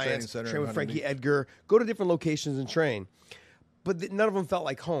train at Alliance. Train with Frankie Edgar. Go to different locations and train, but none of them felt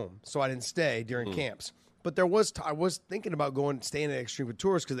like home, so I didn't stay during camps. But I was thinking about staying at Extreme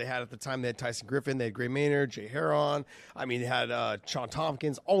Couture's because they had Tyson Griffin, they had Gray Maynard, Jay Heron. I mean, they had Sean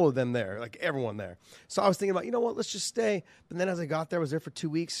Tompkins, all of them there, like everyone there. So I was thinking about, you know what, let's just stay. But then as I got there, I was there for 2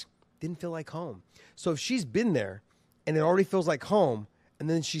 weeks, didn't feel like home. So if she's been there and it already feels like home, and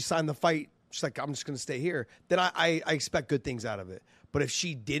then she signed the fight, she's like, I'm just going to stay here, then I expect good things out of it. But if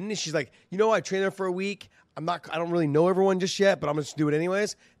she didn't, and she's like, I trained there for a week, I don't really know everyone just yet, but I'm going to do it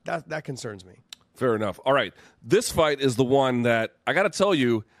anyways, that concerns me. Fair enough. All right. This fight is the one that I got to tell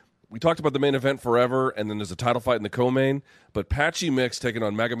you, we talked about the main event forever, and then there's a title fight in the co-main, but Patchy Mix taking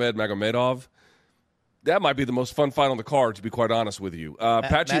on Magomed Magomedov, that might be the most fun fight on the card, to be quite honest with you.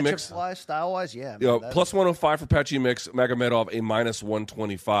 Patchy Mix, style-wise, yeah. Plus 105 for Patchy Mix, Magomedov a minus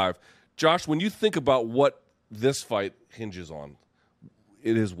 125. Josh, when you think about what this fight hinges on,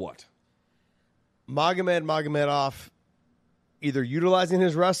 it is what? Magomedov either utilizing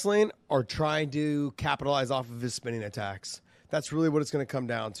his wrestling or trying to capitalize off of his spinning attacks. That's really what it's going to come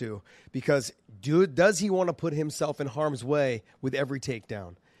down to. Because does he want to put himself in harm's way with every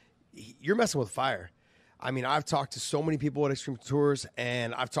takedown? You're messing with fire. I mean, I've talked to so many people at Extreme Tours,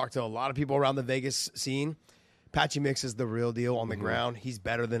 and I've talked to a lot of people around the Vegas scene. Patchy Mix is the real deal on the ground. He's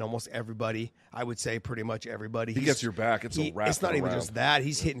better than almost everybody. I would say pretty much everybody. He gets your back. It's a wrap. It's not even just that.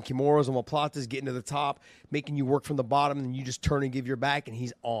 He's hitting Kimuras and Omoplatas, getting to the top, making you work from the bottom, and you just turn and give your back, and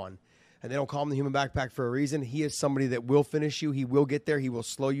he's on. And they don't call him the human backpack for a reason. He is somebody that will finish you. He will get there. He will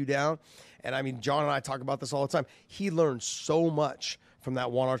slow you down. And, I mean, John and I talk about this all the time. He learned so much from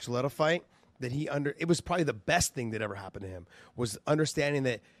that Juan Archuleta fight that it was probably the best thing that ever happened to him, was understanding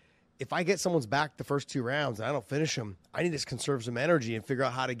that if I get someone's back the first 2 rounds and I don't finish them, I need to conserve some energy and figure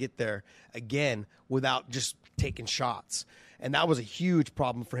out how to get there again without just taking shots. And that was a huge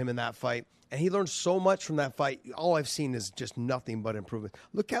problem for him in that fight. And he learned so much from that fight. All I've seen is just nothing but improvement.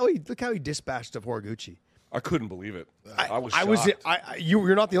 Look how he dispatched of Horiguchi. I couldn't believe it. I was shocked.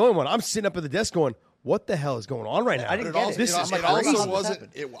 You're not the only one. I'm sitting up at the desk going, what the hell is going on right now? I didn't get it.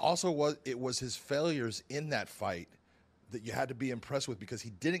 It was his failures in that fight that you had to be impressed with because he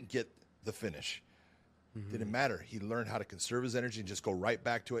didn't get the finish. Didn't matter. He learned how to conserve his energy and just go right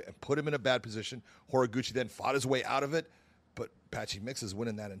back to it and put him in a bad position. Horiguchi then fought his way out of it, but Patchy Mix is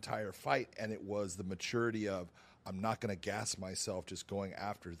winning that entire fight, and it was the maturity of, I'm not going to gas myself just going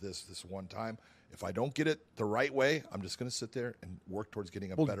after this one time. If I don't get it the right way, I'm just going to sit there and work towards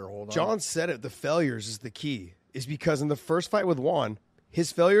getting a better hold on. John said it. The failures is the key. Is because in the first fight with Juan,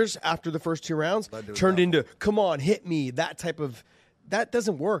 his failures after the first 2 rounds turned into, come on, hit me, that type of – that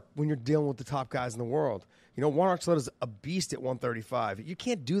doesn't work when you're dealing with the top guys in the world. You know, Juan Archuleta's a beast at 135. You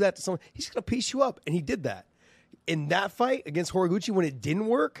can't do that to someone. He's going to piece you up, and he did that. In that fight against Horiguchi, when it didn't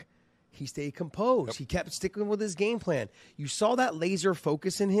work, he stayed composed. Yep. He kept sticking with his game plan. You saw that laser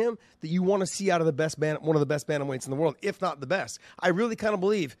focus in him that you want to see out of one of the best bantamweights in the world, if not the best. I really kind of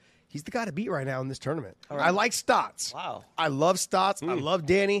believe he's the guy to beat right now in this tournament. Right. I like Stotts. Wow. I love Stotts. I love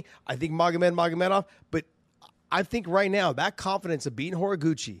Danny. I think Magomedov. But I think right now that confidence of beating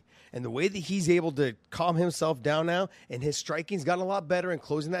Horiguchi and the way that he's able to calm himself down now and his striking's gotten a lot better and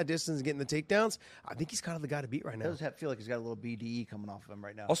closing that distance and getting the takedowns, I think he's kind of the guy to beat right now. It does feel like he's got a little BDE coming off of him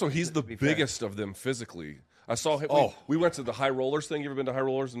right now. Also, he's the biggest of them physically. I saw him. We went to the High Rollers thing. You ever been to High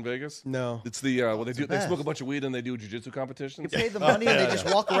Rollers in Vegas? No. It's the they smoke a bunch of weed and they do jiu-jitsu competitions. You pay the money and they just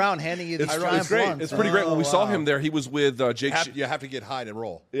walk around handing you these It's great. It's pretty great. When we saw him there, he was with Jake. You have to get high to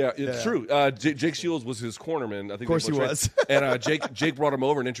roll. Yeah, it's true. Jake Shields was his cornerman. I think of course he was. And Jake brought him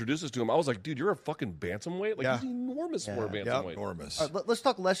over and introduced us to him. I was like, dude, you're a fucking bantamweight? Like, he's enormous for a bantamweight. Enormous. Let's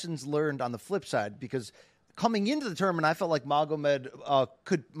talk lessons learned on the flip side, because coming into the tournament, I felt like Magomedov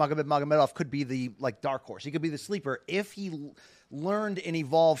could be the dark horse. He could be the sleeper if he learned and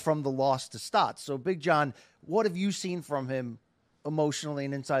evolved from the loss to Stotts. So, Big John, what have you seen from him emotionally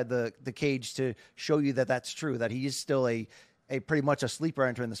and inside the cage to show you that that's true, that he is still a pretty much a sleeper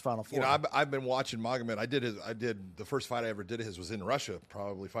entering this Final Four? You know, I've been watching Magomed. I did the first fight I ever did his was in Russia,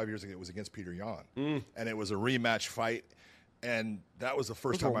 probably 5 years ago. It was against Peter Yan, and it was a rematch fight, and that was the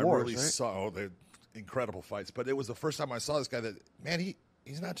first time I really saw the incredible fights. But it was the first time I saw this guy that, man,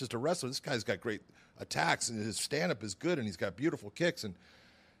 he's not just a wrestler. This guy's got great attacks, and his stand-up is good, and he's got beautiful kicks, and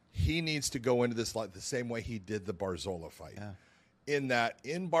he needs to go into this like the same way he did the Barzola fight. Yeah. In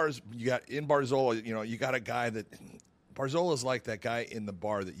Barzola, you know, you got a guy that Barzola's like that guy in the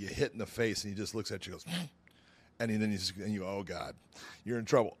bar that you hit in the face, and he just looks at you and goes, and then you oh God, you're in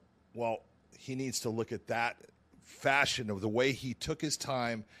trouble. Well, he needs to look at that fashion of the way he took his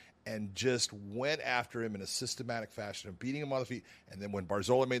time and just went after him in a systematic fashion of beating him on the feet. And then when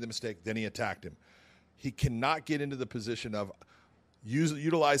Barzola made the mistake, then he attacked him. He cannot get into the position of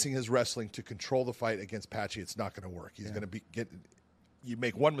utilizing his wrestling to control the fight against Patchy. It's not going to work. He's going to you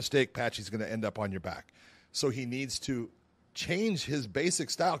make one mistake, Patchy's going to end up on your back. So he needs to change his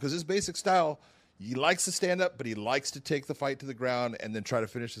basic style, because his basic style, he likes to stand up, but he likes to take the fight to the ground and then try to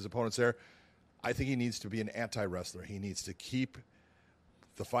finish his opponents there. I think he needs to be an anti-wrestler. He needs to keep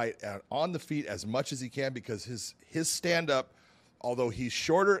the fight on the feet as much as he can, because his stand-up, although he's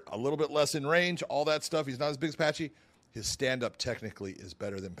shorter, a little bit less in range, all that stuff, he's not as big as Patchy, his stand-up technically is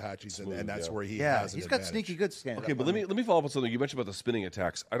better than Patchy's, and that's where he has an he's got advantage. sneaky good stand-up. Okay, but let me follow up on something. You mentioned about the spinning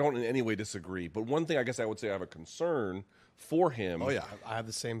attacks. I don't in any way disagree, but one thing I guess I would say I have a concern for him. Oh, yeah. I have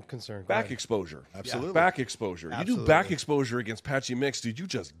the same concern. Back exposure. Absolutely. Yeah. Back exposure. Absolutely. You do back exposure against Patchy Mix, dude, you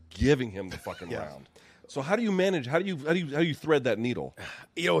just giving him the fucking round. So how do you manage? How do you thread that needle?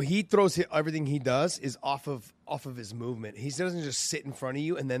 You know, he throws everything he does is off of his movement. He doesn't just sit in front of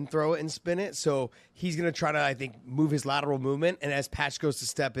you and then throw it and spin it. So he's going to try to, I think, move his lateral movement. And as Patch goes to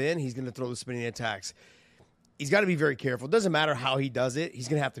step in, he's going to throw the spinning attacks. He's got to be very careful. It doesn't matter how he does it. He's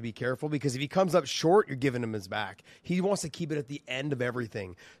going to have to be careful, because if he comes up short, you're giving him his back. He wants to keep it at the end of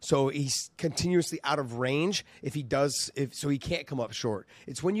everything. So he's continuously out of range so he can't come up short.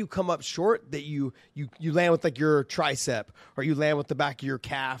 It's when you come up short that you land with like your tricep, or you land with the back of your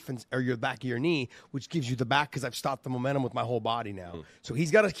calf or your back of your knee, which gives you the back, because I've stopped the momentum with my whole body now. So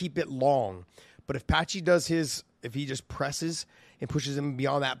he's got to keep it long. But if Patchy if he just presses and pushes him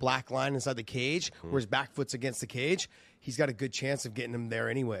beyond that black line inside the cage, where his back foot's against the cage, he's got a good chance of getting him there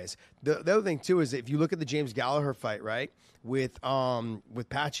anyways. The other thing, too, is if you look at the James Gallagher fight, right, with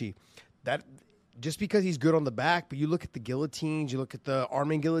Patchy, that just because he's good on the back, but you look at the guillotines, you look at the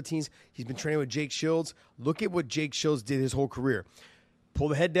arming guillotines. He's been training with Jake Shields. Look at what Jake Shields did his whole career. Pull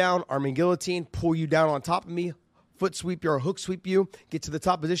the head down, arming guillotine, pull you down on top of me, foot sweep you or hook sweep you, get to the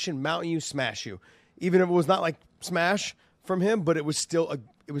top position, mount you, smash you. Even if it was not like smash from him, but it was still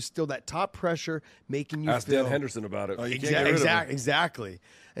that top pressure making you Ask feel. Dan Henderson about it. Exactly.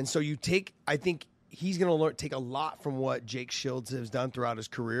 And so I think he's going to take a lot from what Jake Shields has done throughout his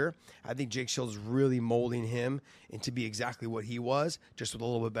career. I think Jake Shields is really molding him into be exactly what he was, just with a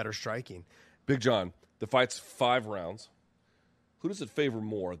little bit better striking. Big John, the fight's 5 rounds. Who does it favor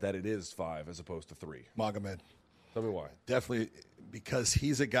more that it is 5 as opposed to 3? Magomed. Tell me why. Definitely because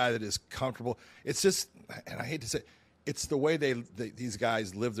he's a guy that is comfortable. It's just, and I hate to say, it's the way these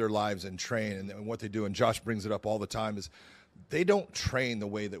guys live their lives and train and what they do. And Josh brings it up all the time is they don't train the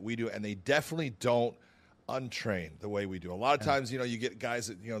way that we do, and they definitely don't untrain the way we do. A lot of times, you get guys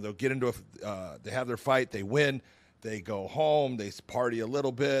that, they'll get into they have their fight, they win, they go home, they party a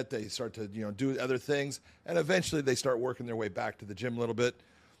little bit, they start to, do other things, and eventually they start working their way back to the gym a little bit.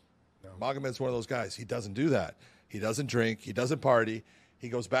 Magomed's one of those guys. He doesn't do that. He doesn't drink. He doesn't party. He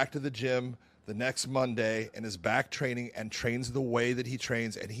goes back to the gym the next Monday and is back training and trains the way that he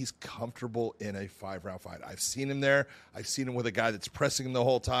trains, and he's comfortable in a 5-round fight. I've seen him there. I've seen him with a guy that's pressing him the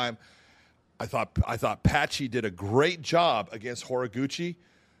whole time. I thought Patchy did a great job against Horiguchi,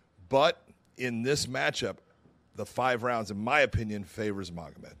 but in this matchup, the 5 rounds, in my opinion, favors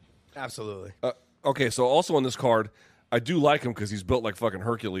Magomed. Absolutely. Okay, so also on this card, I do like him because he's built like fucking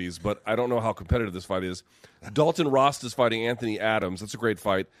Hercules, but I don't know how competitive this fight is. Dalton Rost is fighting Anthony Adams. That's a great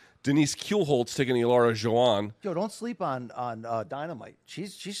fight. Denise Kuhlholtz taking Ilara Joan. Yo, don't sleep on Dynamite.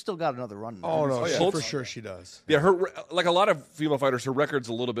 She's still got another run. Oh, no, yeah. for sure she does. Yeah, her like a lot of female fighters, her record's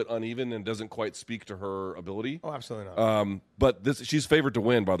a little bit uneven and doesn't quite speak to her ability. Oh, absolutely not. But she's favored to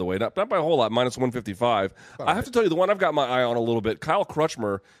win, by the way. Not by a whole lot, minus 155. I have to tell you, the one I've got my eye on a little bit, Kyle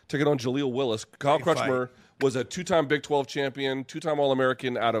Crutchmer taking on Jaleel Willis. Kyle Crutchmer was a 2-time Big 12 champion, 2-time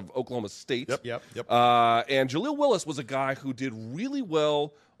All-American out of Oklahoma State. Yep. And Jaleel Willis was a guy who did really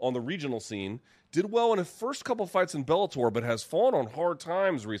well on the regional scene, did well in his first couple fights in Bellator, but has fallen on hard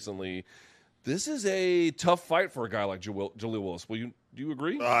times recently. This is a tough fight for a guy like Jaleel Willis. Do you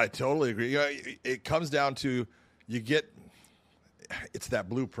agree? I totally agree. It comes down to it's that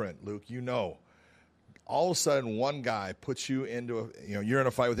blueprint, Luke. All of a sudden one guy puts you into you're in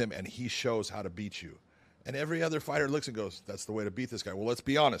a fight with him and he shows how to beat you. And every other fighter looks and goes, that's the way to beat this guy. Well, let's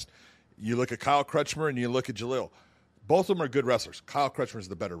be honest. You look at Kyle Crutchmer and you look at Jaleel. Both of them are good wrestlers. Kyle Crutchmer is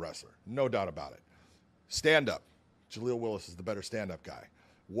the better wrestler. No doubt about it. Stand-up. Jaleel Willis is the better stand-up guy.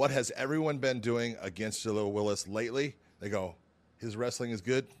 What has everyone been doing against Jaleel Willis lately? They go, his wrestling is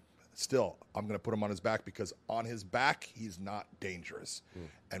good. Still, I'm going to put him on his back because on his back, he's not dangerous.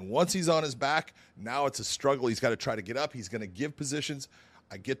 And once he's on his back, now it's a struggle. He's got to try to get up. He's going to give positions.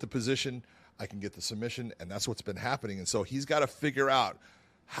 I get the position. I can get the submission, and that's what's been happening. And so he's got to figure out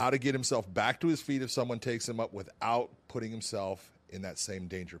how to get himself back to his feet if someone takes him up without putting himself in that same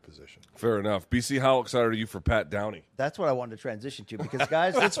danger position. Fair enough. BC, how excited are you for Pat Downey? That's what I wanted to transition to because,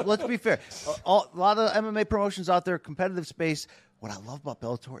 guys, let's be fair. A lot of MMA promotions out there, competitive space. What I love about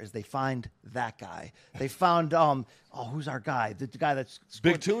Bellator is they find that guy. They found who's our guy? The guy that's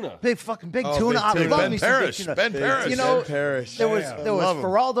Big Tuna. Big Tuna. I love Ben me Parrish. some Big Tuna. Ben Parrish. Ben Parrish. There was love him.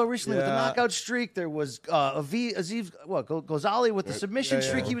 Geraldo recently with the knockout streak. There was Aziz Ghazali with the submission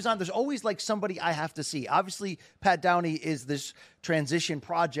streak he was on. There's always like somebody I have to see. Obviously, Pat Downey is this transition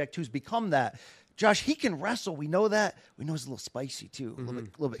project who's become that. Josh, he can wrestle. We know that. We know he's a little spicy, too. A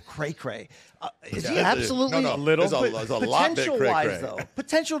little bit cray-cray. Is he absolutely... No, little. There's a lot bit cray-cray. Though,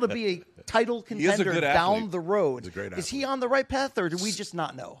 potential to be a title contender down the road. He's a great is he athlete. on the right path, or do we just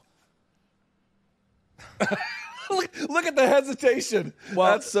not know? Look at the hesitation.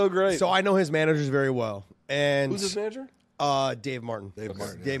 Well, that's so great. So I know his managers very well. And who's his manager? Dave Martin.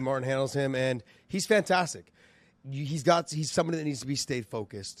 Dave Martin handles him, and he's fantastic. He's somebody that needs to be stayed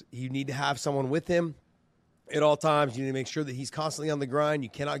focused. You need to have someone with him at all times. You need to make sure that he's constantly on the grind. You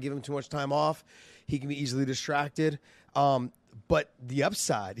cannot give him too much time off. He can be easily distracted. But the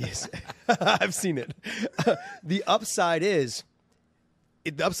upside is, I've seen it. The upside is,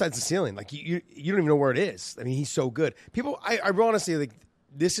 the upside's the ceiling. Like you don't even know where it is. I mean, he's so good. People, I want to say, like,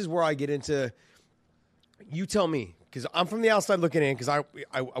 this is where I get into. You tell me. Because I'm from the outside looking in, because I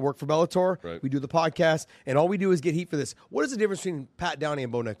work for Bellator. Right. We do the podcast, and all we do is get heat for this. What is the difference between Pat Downey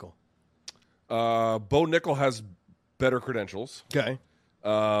and Bo Nickel? Bo Nickel has better credentials. Okay.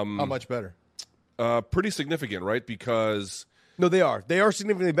 How much better? Pretty significant, right? Because... No, they are. They are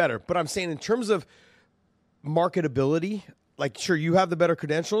significantly better. But I'm saying in terms of marketability, Like, sure, you have the better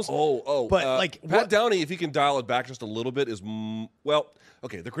credentials. But like Pat Downey, if he can dial it back just a little bit, is well.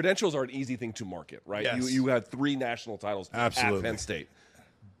 Okay, the credentials are an easy thing to market, right? Yes. You had 3 national titles Absolutely. at Penn State,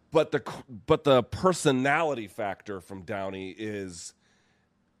 but the personality factor from Downey is.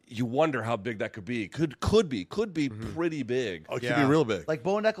 You wonder how big that could be. Could be pretty big. Oh, it could be real big. Like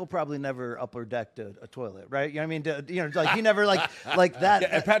Bo Nickel probably never upper decked a toilet, right? You know what I mean? Like he never like that. Yeah,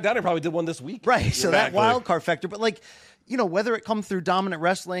 and Pat Downey probably did one this week. Right. So that Exactly. wild card factor, but like, whether it comes through dominant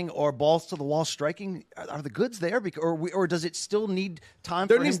wrestling or balls to the wall striking, are the goods there? Or does it still need time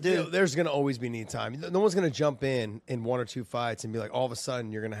for him to? There's going to always be need time. No one's going to jump in 1 or 2 fights and be like, all of a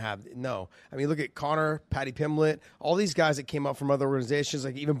sudden you're going to have no. I mean, look at Connor, Patty Pimblett, all these guys that came up from other organizations,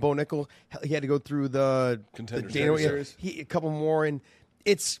 like even Bo Nickel. He had to go through the Contender Series. A couple more, and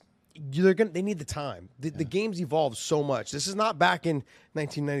they need the time. The game's evolved so much. This is not back in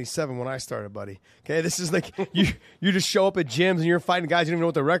 1997 when I started, buddy. Okay, this is like you just show up at gyms and you're fighting guys you don't even know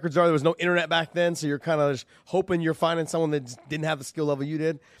what their records are. There was no internet back then, so you're kind of just hoping you're finding someone that didn't have the skill level you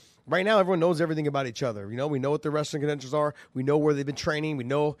did. Right now, everyone knows everything about each other. We know what their wrestling credentials are. We know where they've been training. We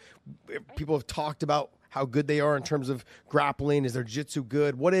know people have talked about how good they are in terms of grappling. Is their jiu-jitsu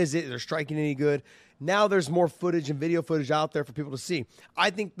good? What is it? Is their striking any good? Now there's more footage and video footage out there for people to see.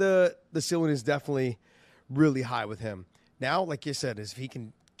 I think the ceiling is definitely really high with him. Now, like you said, if he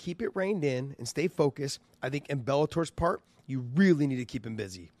can keep it reined in and stay focused, I think in Bellator's part, you really need to keep him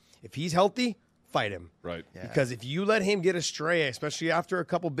busy. If he's healthy, fight him. Right. Yeah. Because if you let him get astray, especially after a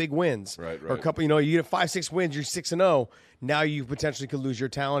couple big wins, Right. or a couple, you get 5-6 wins, you're 6-0. Now you potentially could lose your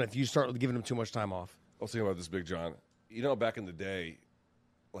talent if you start giving him too much time off. I was thinking about this, Big John. Back in the day,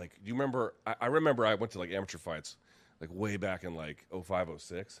 like, do you remember? I remember I went to like amateur fights, like way back in like 05,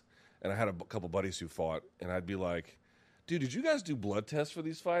 06, and I had a couple buddies who fought, and I'd be like, dude, did you guys do blood tests for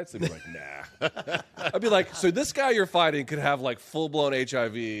these fights? They'd be like, nah. I'd be like, so this guy you're fighting could have like full-blown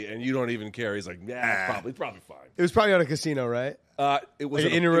HIV and you don't even care. He's like, nah, it's probably fine. It was probably on a casino, right? It was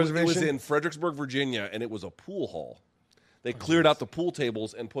Like an inner it was reservation? in Fredericksburg, Virginia, and it was a pool hall. They cleared out the pool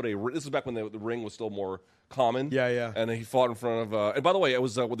tables and put this is back when the ring was still more common. Yeah, yeah. And he fought in front of, and by the way, it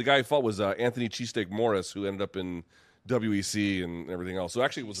was, the guy who fought was Anthony Cheesesteak Morris, who ended up in WEC and everything else. So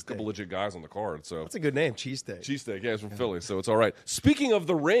actually it was a couple legit guys on the card. So That's a good name, Cheesesteak. Cheesesteak, yeah, he's from Philly, so it's all right. Speaking of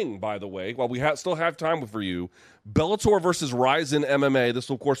the ring, by the way, while we still have time for you, Bellator versus Rizin MMA. This,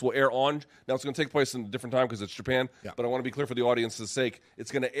 of course, will air on. Now, it's going to take place in a different time because it's Japan, but I want to be clear for the audience's sake.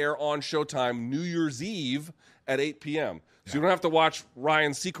 It's going to air on Showtime New Year's Eve at 8 p.m. So you don't have to watch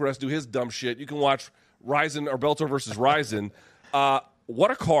Ryan Seacrest do his dumb shit. You can watch Rizin or Bellator versus Rizin.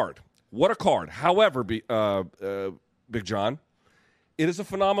 What a card. What a card. However, Big John, it is a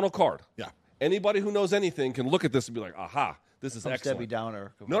phenomenal card. Yeah. Anybody who knows anything can look at this and be like, aha, this is excellent. Debbie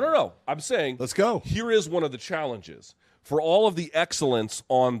Downer. No. I'm saying, Let's go. Here is one of the challenges. For all of the excellence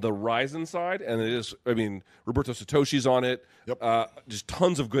on the Rizin side, and it is, Roberto Satoshi's on it, just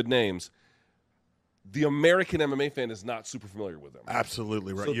tons of good names. The American MMA fan is not super familiar with them.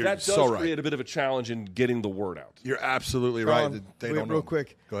 Absolutely right. So You're that does so right. create a bit of a challenge in getting the word out. You're absolutely Ron, right. They wait, don't real know.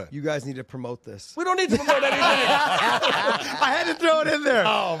 quick. Go ahead. You guys need to promote this. We don't need to promote anything. I had to throw it in there.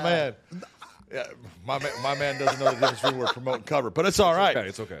 Oh man, yeah, my man doesn't know the difference between we're promote and cover, but it's all right.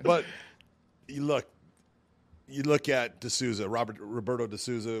 It's okay. But you look at D'Souza, Roberto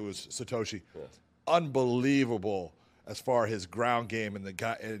D'Souza, was Satoshi, unbelievable as far as his ground game and the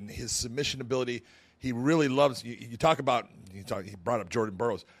guy and his submission ability. He really loves. He brought up Jordan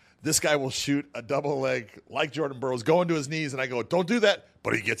Burroughs. This guy will shoot a double leg like Jordan Burroughs, go into his knees, and I go, don't do that,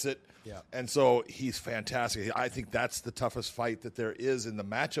 but he gets it. Yeah. And so he's fantastic. I think that's the toughest fight that there is in the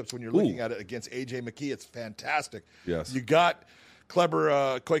matchups when you're looking at it against A.J. McKee. It's fantastic. Yes. You got clever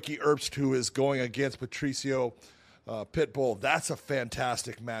Koiki Erbst, who is going against Patricio Pitbull. That's a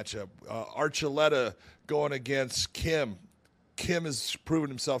fantastic matchup. Archuleta going against Kim. Kim has proven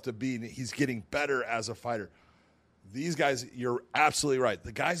himself to be, he's getting better as a fighter. These guys, you're absolutely right.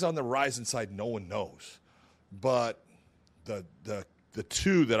 The guys on the Rizin side, no one knows. But the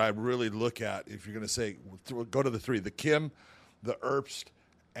two that I really look at, if you're going to say, go to the three, the Kim, the Erbst,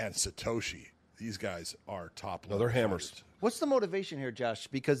 and Satoshi. These guys are top level. They're hammers. fighters. What's the motivation here, Josh?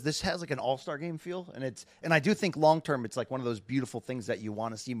 Because this has like an all-star game feel, and I do think long-term it's like one of those beautiful things that you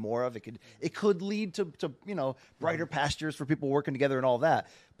want to see more of. It could lead to brighter pastures for people working together and all that.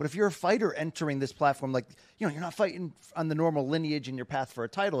 But if you're a fighter entering this platform, like you're not fighting on the normal lineage in your path for a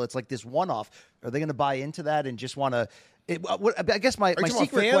title. It's like this one-off. Are they going to buy into that and just want to? I guess my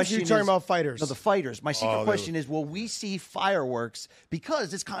secret question You're talking is, about fighters. No, the fighters. My secret question is, will we see fireworks?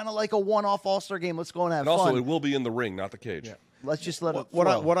 Because it's kind of like a one-off all-star game. Let's go and have And also, fun. it will be in the ring, not the cage. Let's just let it What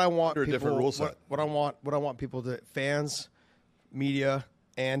flow. I want Under a people, different rule set. what I want people to fans media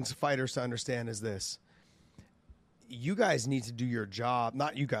and fighters to understand is this. You guys need to do your job.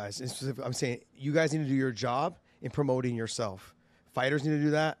 Not you guys. I'm saying you guys need to do your job in promoting yourself. Fighters need to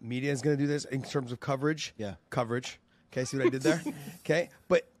do that. Media is going to do this in terms of coverage. Yeah. Coverage. Okay, see what I did there? Okay.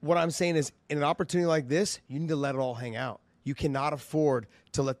 But what I'm saying is, in an opportunity like this, you need to let it all hang out. You cannot afford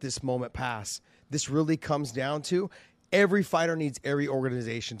to let this moment pass. This really comes down to every fighter needs every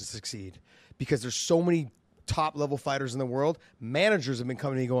organization to succeed because there's so many top-level fighters in the world. Managers have been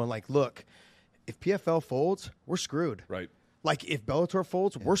coming to me going like, look, if PFL folds, we're screwed. Right. Like if Bellator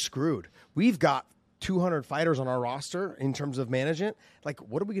folds, we're screwed. We've got 200 fighters on our roster in terms of management. Like,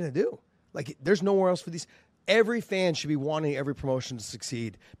 what are we going to do? Like, there's nowhere else for these. Every fan should be wanting every promotion to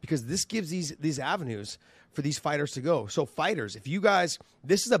succeed because this gives these avenues for these fighters to go. So fighters, if you guys,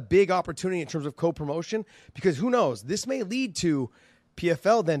 this is a big opportunity in terms of co-promotion because who knows, this may lead to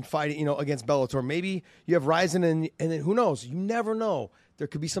PFL then fighting, against Bellator. Maybe you have Rizin and then who knows? You never know. There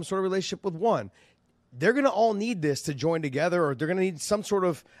could be some sort of relationship with one. They're going to all need this to join together, or they're going to need some sort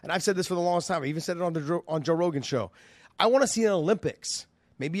of, and I've said this for the longest time. I even said it on Joe Rogan's show. I want to see an Olympics,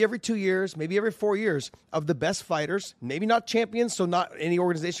 maybe every 2 years, maybe every 4 years, of the best fighters, maybe not champions, so not any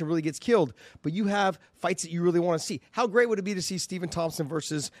organization really gets killed, but you have fights that you really want to see. How great would it be to see Stephen Thompson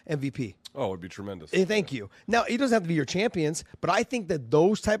versus MVP? Oh, it would be tremendous. Thank you. Now, it doesn't have to be your champions, but I think that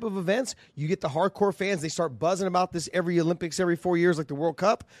those type of events, you get the hardcore fans, they start buzzing about this every Olympics, every 4 years, like the World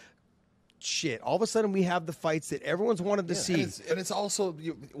Cup. Shit, all of a sudden we have the fights that everyone's wanted to see. And it's also,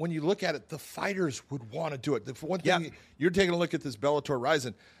 when you look at it, the fighters would want to do it. The one thing, you're taking a look at this Bellator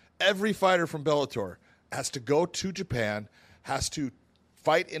Rizin, every fighter from Bellator has to go to Japan, has to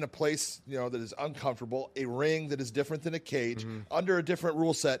fight in a place that is uncomfortable, a ring that is different than a cage, under a different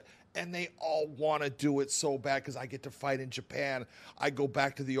rule set, and they all want to do it so bad because I get to fight in Japan. I go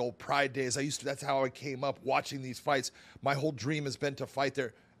back to the old Pride days. That's how I came up watching these fights. My whole dream has been to fight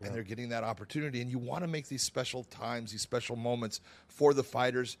there. And they're getting that opportunity. And you want to make these special times, these special moments for the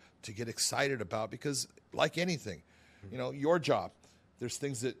fighters to get excited about because, like anything, your job, there's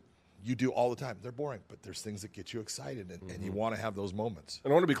things that you do all the time. They're boring, but there's things that get you excited, and you want to have those moments.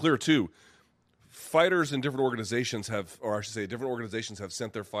 And I want to be clear, too. Fighters in different organizations different organizations have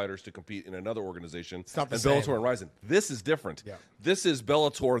sent their fighters to compete in another organization. It's not the and same. Bellator and Rizin. This is different. Yeah. This is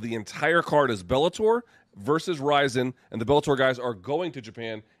Bellator. The entire card is Bellator versus Rizin, and the Bellator guys are going to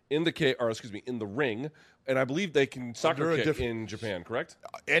Japan in the ring, and I believe they can soccer kick in Japan, correct?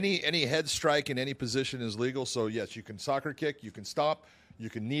 Any head strike in any position is legal, so yes, you can soccer kick, you can stop, you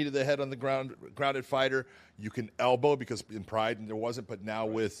can knee to the head on the grounded fighter, you can elbow, because in Pride there wasn't, but now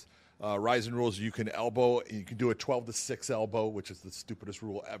with Rizin rules, you can elbow, you can do a 12-6 elbow, which is the stupidest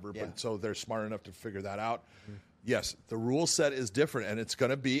rule ever, but so they're smart enough to figure that out. Yes, the rule set is different, and it's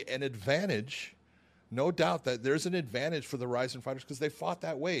going to be an advantage. No doubt that there's an advantage for the Rizin fighters because they fought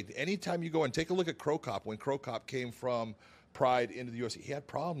that way. Anytime you go and take a look at Cro Cop, when Cro Cop came from Pride into the UFC, he had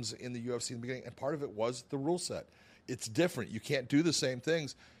problems in the UFC in the beginning, and part of it was the rule set. It's different. You can't do the same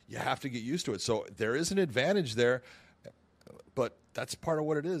things. You have to get used to it. So there is an advantage there, but that's part of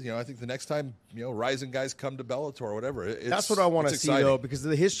what it is. I think the next time, Rizin guys come to Bellator or whatever, that's what I want to see, exciting. though, because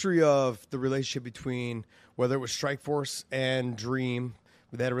of the history of the relationship between whether it was Strikeforce and Dream.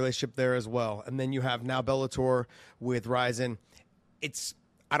 They had a relationship there as well. And then you have now Bellator with Rizin.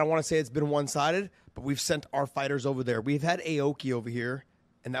 I don't want to say it's been one-sided, but we've sent our fighters over there. We've had Aoki over here,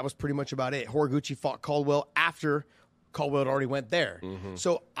 and that was pretty much about it. Horiguchi fought Caldwell after Caldwell had already went there.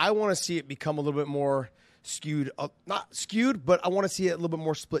 So I want to see it become a little bit more skewed. Not skewed, but I want to see it a little bit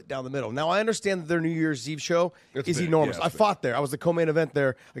more split down the middle. Now, I understand that their New Year's Eve show is big. enormous. Yeah, I fought there. I was the co-main event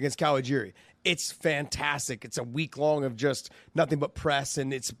there against Kawajiri. It's fantastic. It's a week long of just nothing but press,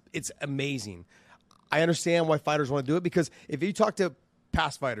 and it's amazing. I understand why fighters want to do it because if you talk to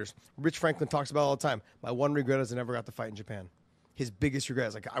past fighters, Rich Franklin talks about it all the time. My one regret is I never got to fight in Japan. His biggest regret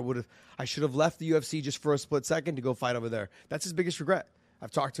is I should have left the UFC just for a split second to go fight over there. That's his biggest regret.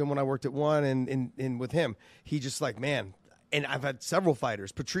 I've talked to him when I worked at One and with him. He just like, man, and I've had several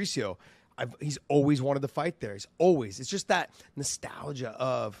fighters. Patricio, he's always wanted to fight there. It's just that nostalgia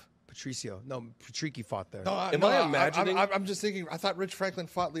of Patricio. No, Patricky fought there. Am I imagining? I'm just thinking, I thought Rich Franklin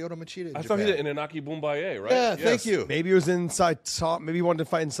fought Lyoto Machida in I Japan. thought he did in Inaki Bumbaye, right? Yeah, Yes. thank you. Maybe it was inside. Maybe he wanted to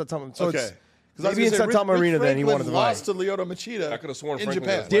fight in Saitama. So Okay. Maybe in Saitama Arena, then he wanted to lost fight. to Lyoto Machida. I could have sworn in Franklin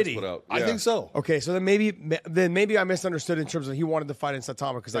Japan. got Did he? put out. I Yeah. think so. Okay, so then maybe I misunderstood in terms of he wanted to fight in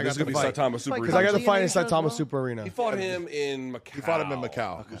Saitama because I This got is the going to be fight. Saitama Super Because I got the Arena fight in as well? Saitama Super Arena. He fought him in Macau. He fought him in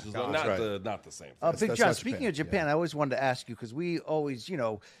Macau. Okay. So That's not right. not the same. Big that's John, not speaking Japan, of Japan, I always wanted to ask you because we always,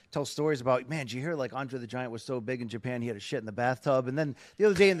 tell stories about, man, did you hear like Andre the Giant was so big in Japan he had a shit in the bathtub? And then the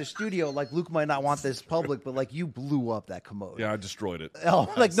other day in the studio, like Luke might not want this public, but like you blew up that commode. Yeah, I destroyed it.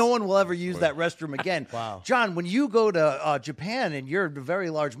 Oh, like no one will ever use that restroom again. Wow. John, when you go to Japan and you're a very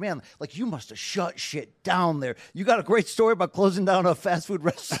large man, like you must have shut shit down there. You got a great story about closing down a fast food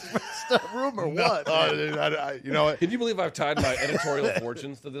room or what? You know what? Can you believe I've tied my editorial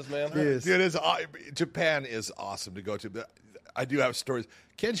fortunes to this man? It is. Japan is awesome to go to. I do have stories.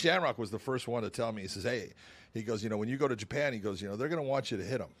 Ken Shamrock was the first one to tell me. He says, "Hey," he goes, when you go to Japan, he goes, they're going to want you to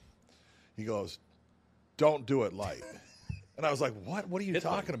hit them. He goes, "Don't do it light." And I was like, "What? What are you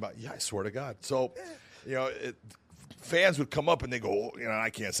talking about?" Yeah, I swear to God. So, fans would come up and they go, I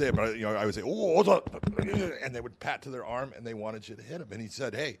can't say it, but I would say, "Oh, what's up?" And they would pat to their arm and they wanted you to hit them. And he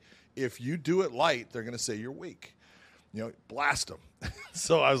said, "Hey, if you do it light, they're going to say you're weak. Blast them."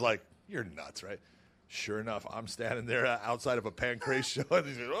 So I was like, "You're nuts, right?" Sure enough, I'm standing there outside of a Pancrase show, and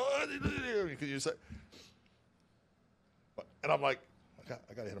he's like, "Oh, can you say?" And I'm like,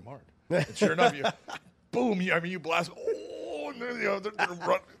 I got to hit him hard. And sure enough, boom! You blast. Oh, and they're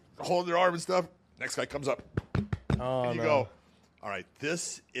holding their arm and stuff. Next guy comes up, and you go, "All right,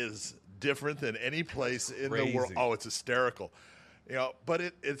 this is different than any place in the world." Oh, it's hysterical, But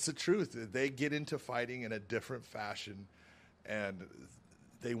it's the truth. They get into fighting in a different fashion, and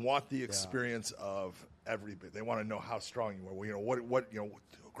they want the experience of every bit. They want to know how strong you are. What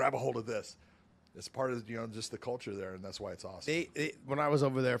grab a hold of this. It's part of just the culture there, and that's why it's awesome. When I was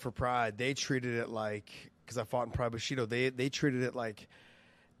over there for Pride, they treated it like, because I fought in Pride Bushido, they treated it like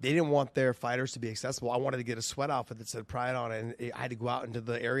they didn't want their fighters to be accessible. I wanted to get a sweat outfit that said Pride on it, and I had to go out into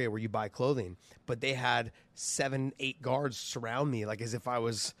the area where you buy clothing. But they had 7-8 guards surround me, like as if I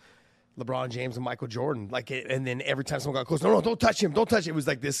was LeBron James and Michael Jordan, and then every time someone got close, no, don't touch him, don't touch him. It was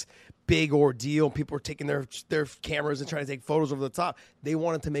like this big ordeal. People were taking their cameras and trying to take photos over the top. They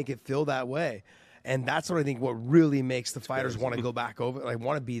wanted to make it feel that way, and that's what I think what really makes the fighters want to go back over, like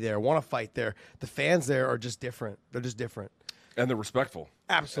want to be there, want to fight there. The fans there are just different. They're just different. And they're respectful.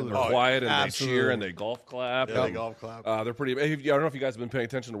 Absolutely. And they're quiet, and Absolutely. they cheer, and they golf clap. Yeah, they golf clap. They're pretty. I don't know if you guys have been paying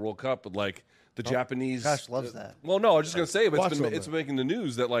attention to World Cup, but like the Japanese. Josh loves that. Well, no, I was just going to say, but Watch a little it's bit. making the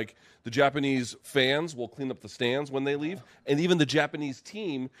news that like the Japanese fans will clean up the stands when they leave, and even the Japanese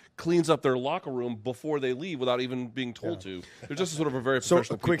team cleans up their locker room before they leave without even being told to. They're just sort of a very So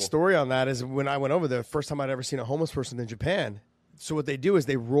professional a quick people. story on that is when I went over there, first time I'd ever seen a homeless person in Japan. So what they do is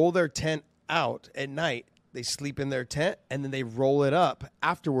they roll their tent out at night. They sleep in their tent, and then they roll it up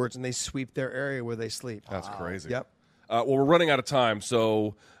afterwards, and they sweep their area where they sleep. That's crazy. Yep. Well, we're running out of time,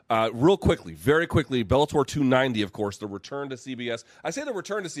 so very quickly, Bellator 290, of course, the return to CBS. I say the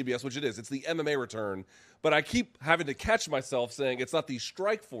return to CBS, which it is. It's the MMA return, but I keep having to catch myself saying it's not the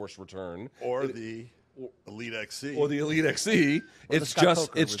Strikeforce return. Or the Elite XC. Or the Elite XC. It's Scott just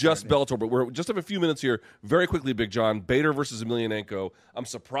Coker it's just Bellator. But we're just have a few minutes here. Very quickly, Big John. Bader versus Emelianenko. I'm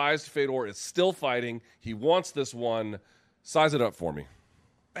surprised Fedor is still fighting. He wants this one. Size it up for me.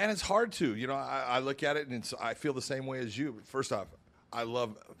 Man, it's hard to. I look at it, and I feel the same way as you. First off, I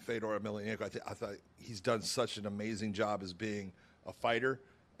love Fedor Emelianenko. I thought he's done such an amazing job as being a fighter,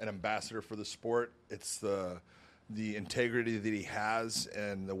 an ambassador for the sport. It's the integrity that he has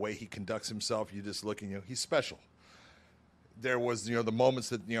and the way he conducts himself. You just look and he's special. There was the moments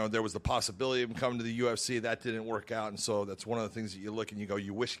that there was the possibility of him coming to the UFC. That didn't work out, and so that's one of the things that you look and you go,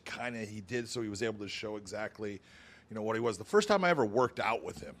 you wish kind of he did, so he was able to show exactly what he was. The first time I ever worked out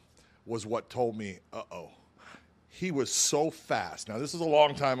with him was what told me, he was so fast. Now, this is a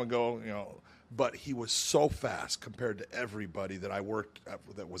long time ago, but he was so fast compared to everybody that I worked at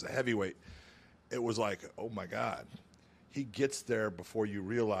that was a heavyweight. It was like, oh, my God. He gets there before you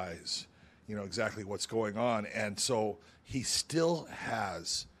realize, exactly what's going on. And so he still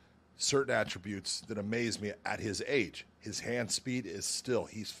has certain attributes that amaze me at his age. His hand speed is still,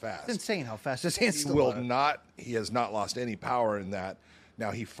 he's fast. It's insane how fast his hands still will are. not. He has not lost any power in that. Now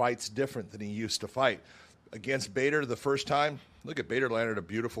he fights different than he used to fight. Against Bader the first time, look at Bader landed a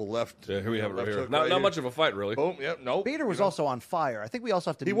beautiful left. Yeah, here we have it right left here. hook Not here. much of a fight, really. Boom. Yep. Nope. Bader was also on fire. I think we also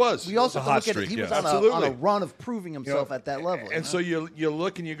have to. He was. We also It was have a to look hot at it. He streak, was yeah. on Absolutely. a run of proving himself at that level. And so you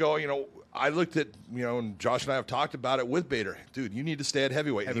look and you go, I looked at, and Josh and I have talked about it with Bader. Dude, you need to stay at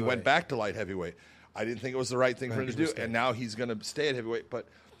heavyweight. And he went back to light heavyweight. I didn't think it was the right thing for him to do, and now he's going to stay at heavyweight. But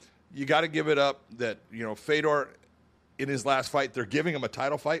you got to give it up that, Fedor, in his last fight. They're giving him a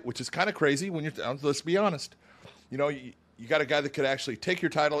title fight, which is kind of crazy when you're. Let's be honest. You know, you got a guy that could actually take your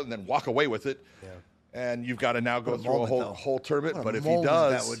title and then walk away with it. Yeah. And you've got to now go through a whole tournament. But if he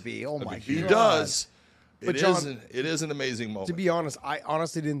does, that would be. Oh my! If he does. But it is an amazing moment. To be honest, I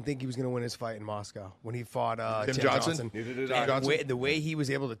honestly didn't think he was going to win his fight in Moscow when he fought Tim Johnson. The way he was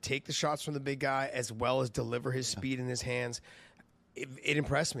able to take the shots from the big guy as well as deliver his speed in his hands, it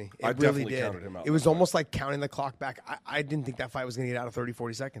impressed me. It really did. Counted him out. It was almost like counting the clock back. I didn't think that fight was going to get out of 30,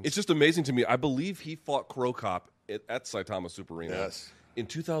 40 seconds. It's just amazing to me. I believe he fought Crow Cop at Saitama Super Arena. Yes. In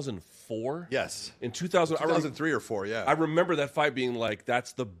 2004? Yes. In 2003 or 4, yeah. I remember that fight being like,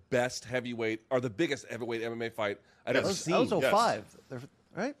 that's the best heavyweight, or the biggest heavyweight MMA fight I'd ever seen. That was 05,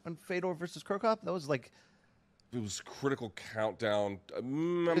 right? When Fedor versus Crow Cop? That was like... It was Critical Countdown.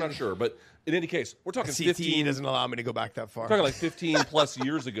 I'm not sure. But in any case, we're talking CTE 15... doesn't allow me to go back that far. We're talking like 15-plus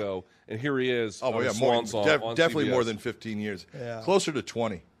years ago, and here he is. Definitely CBS. more than 15 years. Yeah. Closer to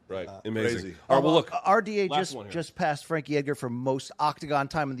 20. Right. Amazing. Crazy. All right, well, look. RDA just passed Frankie Edgar for most octagon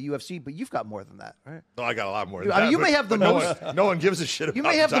time in the UFC, but you've got more than that, right? No, I got a lot more. I mean, you may have the most. No one gives a shit about You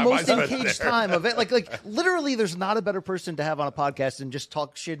may have the time I most spent engaged there. time of it. Like literally, there's not a better person to have on a podcast and just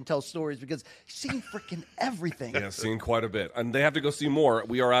talk shit and tell stories because he's seen freaking everything. Yeah, seen quite a bit. And they have to go see more.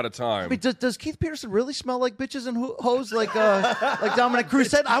 We are out of time. I mean, does Keith Peterson really smell like bitches and hoes like Dominic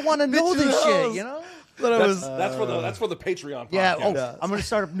Cruz said? I want to know this shit, you know? That's for the Patreon podcast. Yeah. I'm going to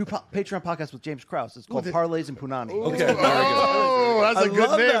start a new Patreon podcast with James Krause. It's called Parlays and Punani. Okay, very good. Oh, that's a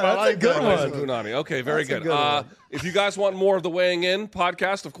good name. I like good that. one. Punani. Okay, very That's a good. good one. If you guys want more of the Weighing In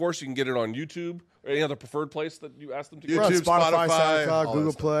podcast, of course, you can get it on YouTube or any other preferred place that you ask them to get. We're on YouTube, Spotify, Spotify, all SoundCloud,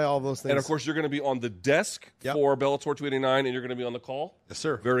 Google that Play, all those things. And, of course, you're going to be on the desk for Bellator 289, and you're going to be on the call? Yes,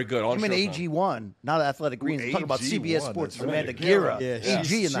 sir. Very good. On I'm in Showtime. AG1, not Athletic Greens. I'm talking about AG1. CBS Sports. That's Amanda right. Guerra. Yeah,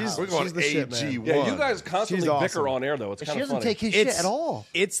 AG in the house. We're going She's the shit, man. AG1. Yeah, you guys constantly She's awesome. bicker on air, though. It's She kind of doesn't funny. take his shit at all.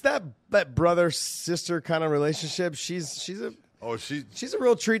 It's that brother-sister kind of relationship. She's a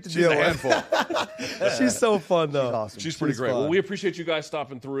real treat to She's deal a with. handful. She's so fun, though. Awesome. She's pretty great. fun. Well, we appreciate you guys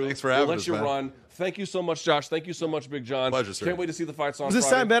stopping through. Thanks for having we'll let us, you man. run. Thank you so much, Josh. Thank you so much, Big John. Pleasure, sir. Can't wait to see the fights on Was this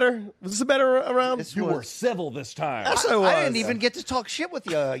Friday. time better? Was this a better round? You were civil this time. Actually, I was. I didn't even get to talk shit with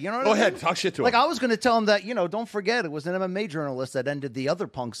you. You know what Go I mean? ahead, talk shit to him. Like I was going to tell him that, don't forget it was an MMA journalist that ended the other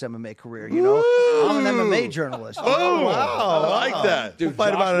punk's MMA career. I'm an MMA journalist. Oh, wow. I like that. We'll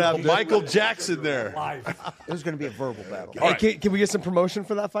fight about it after. Michael Jackson there. It was going to be a verbal battle. All right. Can we get some promotion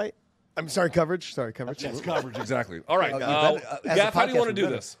for that fight? I'm sorry, coverage. Yes, coverage, exactly. All right. as a Gaff, how do you want to podcast, do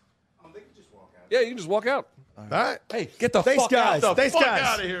we this? Yeah, you can just walk out. All right. Hey, get the Thanks, fuck guys. out. Thanks, fuck guys.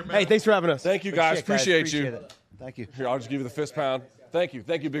 outta here, man. Hey, thanks for having us. Thank you, guys. Shit, guys, Appreciate you. it. Thank you. Here, I'll just give you the fist pound. Thank you.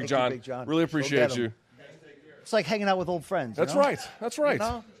 Thank you, Big John. Big John. Really Go appreciate get 'em. you. It's like hanging out with old friends. That's you know? right. That's right. You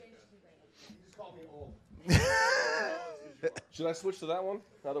know? Should I switch to that one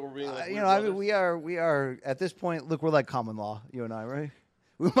now that we're being like weird I mean, brothers? we are at this point. Look, we're like common law, you and I, right?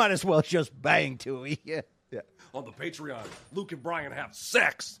 We might as well just bang to it. Yeah. On the Patreon, Luke and Brian have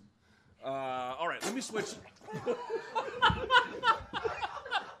sex. All right, let me switch.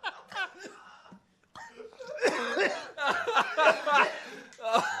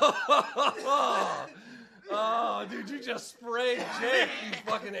 Oh, dude, you just sprayed Jake, you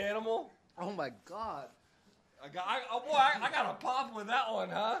fucking animal. Oh my God. I got a pop with that one,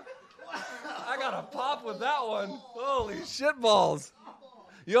 huh? I got a pop with that one. Holy shit balls.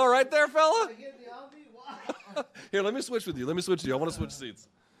 You all right there, fella? Here, let me switch with you. I want to switch seats.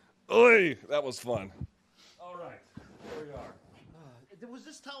 Oy, that was fun. All right, here we are. Was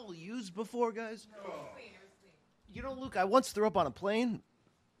this towel used before, guys? Luke, I once threw up on a plane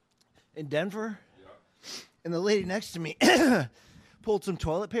in Denver, and the lady next to me pulled some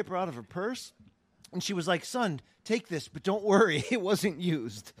toilet paper out of her purse, and she was like, "Son, take this, but don't worry, it wasn't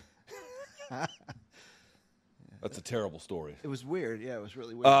used." That's a terrible story. It was weird. Yeah, it was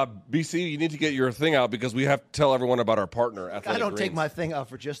really weird. BC, you need to get your thing out because we have to tell everyone about our partner, Athletic I don't Greens. take my thing out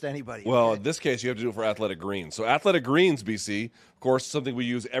for just anybody. Well, okay? in this case, you have to do it for Athletic Greens. So Athletic Greens, BC, of course, something we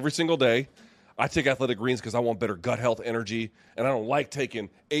use every single day. I take Athletic Greens because I want better gut health, energy, and I don't like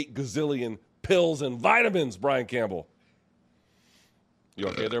taking 8 gazillion pills and vitamins, Brian Campbell. You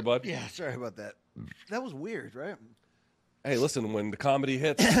okay there, bud? Yeah, sorry about that. That was weird, right? Hey, listen, when the comedy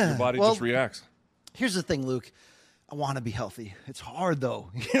hits, your body Well, just reacts. Here's the thing, Luke. I want to be healthy. It's hard, though.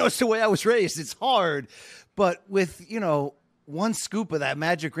 It's the way I was raised. It's hard. But with, 1 scoop of that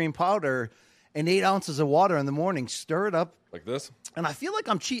magic green powder and 8 ounces of water in the morning, stir it up. Like this? And I feel like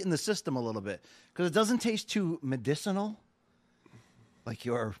I'm cheating the system a little bit because it doesn't taste too medicinal, like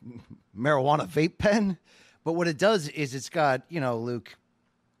your marijuana vape pen. But what it does is it's got, Luke,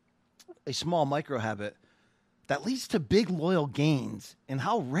 a small micro habit that leads to big loyal gains. And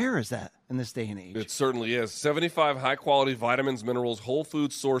how rare is that in this day and age? It certainly is. 75 high-quality vitamins, minerals, whole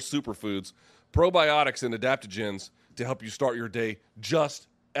food source superfoods, probiotics, and adaptogens to help you start your day just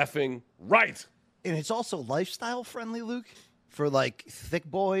effing right. And it's also lifestyle friendly, Luke, for like thick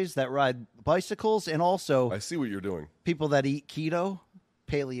boys that ride bicycles, and also I see what you're doing. People that eat keto,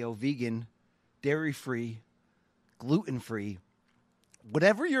 paleo, vegan, dairy-free, gluten-free,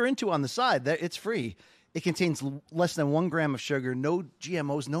 whatever you're into on the side, that it's free. It contains less than 1 gram of sugar, no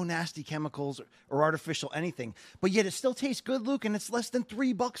GMOs, no nasty chemicals or artificial anything. But yet it still tastes good, Luke, and it's less than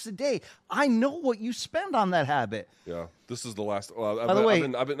 $3 a day. I know what you spend on that habit. Yeah, this is the last. By the way,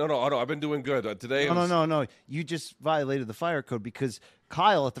 I've been doing good today. No. You just violated the fire code because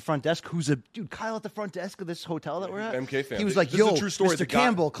Kyle at the front desk, Kyle at the front desk of this hotel that we're at, MK fan. He was like, this is "Yo, a true story. Mr.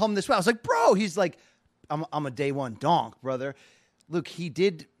 Campbell, come this way." I was like, "Bro," he's like, "I'm a day one donk, brother." Luke, he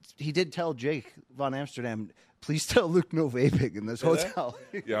did tell Jake Von Amsterdam, please tell Luke no vaping in this hotel.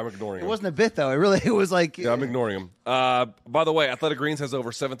 Yeah, I'm ignoring him. It wasn't a bit, though. It was like... Yeah, I'm ignoring him. By the way, Athletic Greens has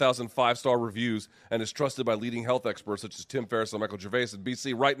over 7,000 five-star reviews and is trusted by leading health experts such as Tim Ferriss and Michael Gervais at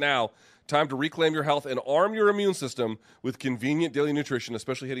BC. Right now, time to reclaim your health and arm your immune system with convenient daily nutrition,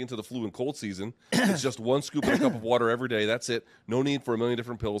 especially heading into the flu and cold season. It's just 1 scoop in a cup of water every day. That's it. No need for a million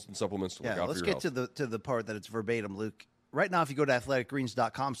different pills and supplements to look out for your health. Let's get to the part that it's verbatim, Luke. Right now, if you go to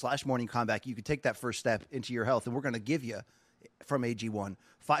athleticgreens.com/morningcombat, you can take that first step into your health, and we're going to give you, from AG1,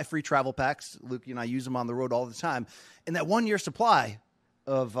 5 free travel packs. Luke, I use them on the road all the time. And that 1-year supply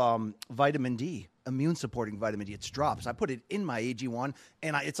of vitamin D, immune-supporting vitamin D, it's drops. I put it in my AG1,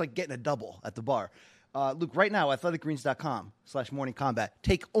 and it's like getting a double at the bar. Luke, right now, athleticgreens.com/morningcombat.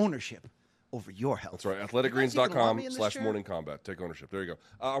 Take ownership over your health. That's right, athleticgreens.com/morningcombat. Take ownership. There you go.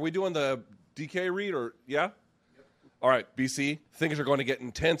 Are we doing the DK read, or, yeah? All right, BC, things are going to get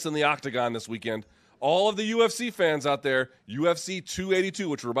intense in the octagon this weekend. All of the UFC fans out there, UFC 282,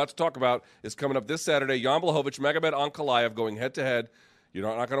 which we're about to talk about, is coming up this Saturday. Jan Blachowicz, Magomed Ankalaev going head-to-head. You're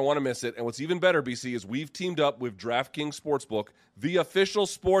not going to want to miss it. And what's even better, BC, is we've teamed up with DraftKings Sportsbook, the official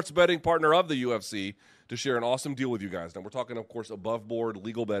sports betting partner of the UFC, to share an awesome deal with you guys. Now, we're talking, of course, above-board,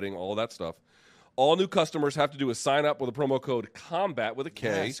 legal betting, all of that stuff. All new customers have to do is sign up with a promo code COMBAT with a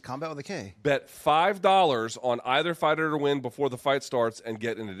K. Yes, COMBAT with a K. Bet $5 on either fighter to win before the fight starts and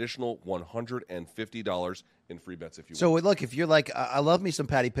get an additional $150 in free bets if you So, win. look, if you're like, I love me some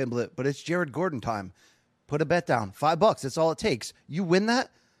Patty Pimblett, but it's Jared Gordon time, put a bet down. $5. That's all it takes. You win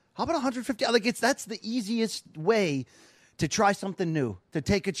that? How about $150? Like, that's the easiest way to try something new, to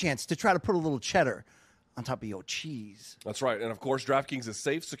take a chance, to try to put a little cheddar on top of your cheese. That's right. And, of course, DraftKings is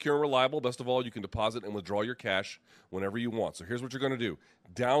safe, secure, and reliable. Best of all, you can deposit and withdraw your cash whenever you want. So here's what you're going to do.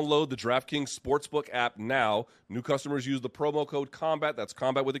 Download the DraftKings Sportsbook app now. New customers use the promo code COMBAT. That's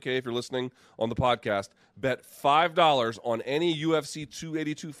COMBAT with a K if you're listening on the podcast. Bet $5 on any UFC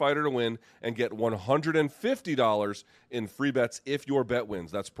 282 fighter to win and get $150 in free bets if your bet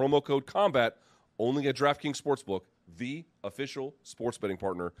wins. That's promo code COMBAT only at DraftKings Sportsbook, the official sports betting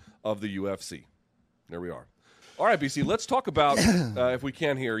partner of the UFC. There we are. All right, BC, let's talk about, if we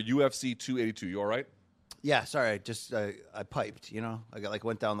can here, UFC 282. You all right? Yeah, sorry. I piped, I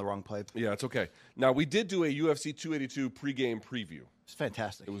went down the wrong pipe. Yeah, it's okay. Now, we did do a UFC 282 pregame preview. It's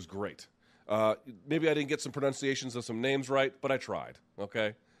fantastic. It was great. Maybe I didn't get some pronunciations of some names right, but I tried,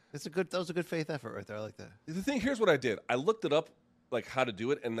 okay? That was a good faith effort right there. I like that. The thing, here's what I did. I looked it up, how to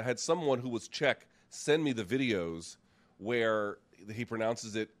do it, and I had someone who was Czech send me the videos where he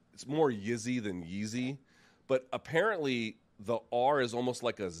pronounces it. It's more Yizzy than Yeezy, but apparently the R is almost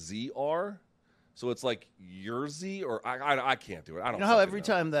like a ZR, so it's like Yerzy, or I can't do it. I don't. You know how every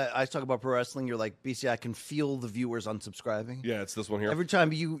time that I talk about pro wrestling, you're like, BC, I can feel the viewers unsubscribing. Yeah, it's this one here. Every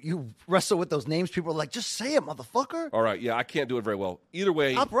time you wrestle with those names, people are like, just say it, motherfucker. All right, yeah, I can't do it very well. Either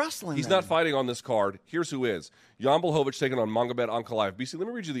way, stop wrestling. He's not fighting on this card. Here's who is: Jan Blachowicz taking on Magomed Ankalaev. BC, let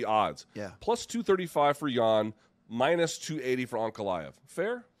me read you the odds. Yeah, plus 235 for Jan, minus 280 for Ankalaev.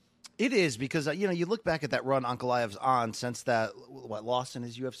 Fair. It is, because you look back at that run Ankalaev's on since that loss in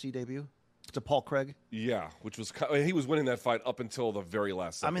his UFC debut to Paul Craig. Yeah, which was he was winning that fight up until the very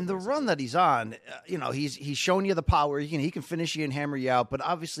last second. I mean, the run that he's on, he's shown you the power. He can finish you and hammer you out, but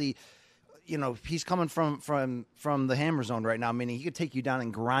obviously, he's coming from the hammer zone right now, meaning he could take you down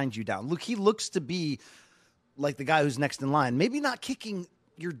and grind you down. Look, he looks to be like the guy who's next in line. Maybe not kicking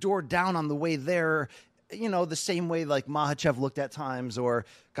your door down on the way there, the same way like Makhachev looked at times, or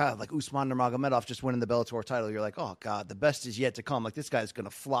God, like Usman Nurmagomedov just winning the Bellator title. You're like, oh God, the best is yet to come. Like, this guy's going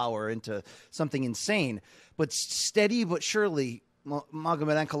to flower into something insane. But steady but surely,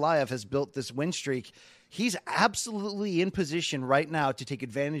 Magomed Ankalaev has built this win streak. He's absolutely in position right now to take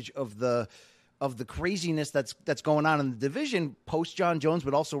advantage of the of the craziness that's going on in the division post John Jones,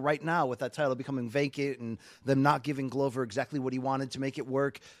 but also right now with that title becoming vacant and them not giving Glover exactly what he wanted to make it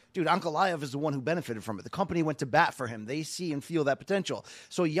work. Dude, Ankalaev is the one who benefited from it. The company went to bat for him. They see and feel that potential.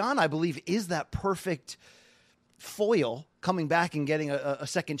 So Jan, I believe, is that perfect foil coming back and getting a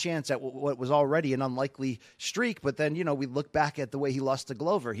second chance at what was already an unlikely streak. But then, we look back at the way he lost to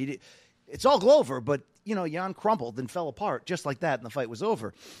Glover. It's all Glover, but, Jan crumpled and fell apart just like that, and the fight was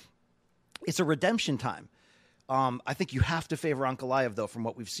over. It's a redemption time. I think you have to favor Ankalaev, though, from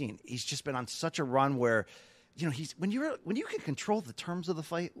what we've seen. He's just been on such a run where, when you can control the terms of the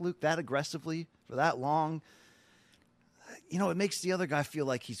fight, Luke, that aggressively for that long, it makes the other guy feel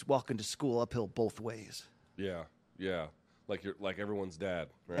like he's walking to school uphill both ways. Yeah. Like everyone's dad,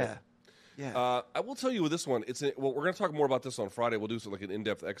 right? Yeah. I will tell you with this one, we're going to talk more about this on Friday. We'll do like an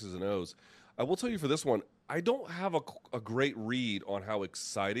in-depth X's and O's. I will tell you for this one, I don't have a great read on how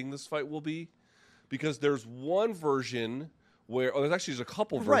exciting this fight will be, because there's one version where there's a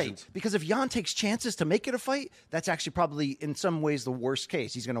couple versions. Right, because if Jan takes chances to make it a fight, that's actually probably in some ways the worst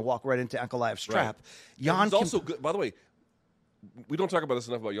case. He's going to walk right into Ankalaev's trap. Right. Jan's also good. By the way, we don't talk about this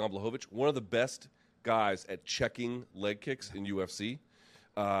enough about Jan Blachowicz. One of the best guys at checking leg kicks in UFC.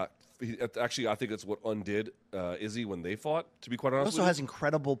 Actually, I think that's what undid Izzy when they fought, to be quite honest with you. He also has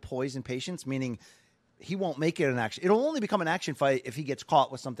incredible poise and patience, meaning he won't make it an action. It'll only become an action fight if he gets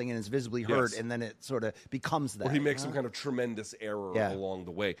caught with something and is visibly hurt, and then it sort of becomes that. Or he makes some kind of tremendous error along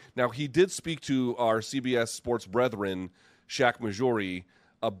the way. Now, he did speak to our CBS Sports brethren, Shaq Majori,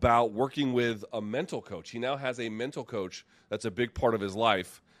 about working with a mental coach. He now has a mental coach that's a big part of his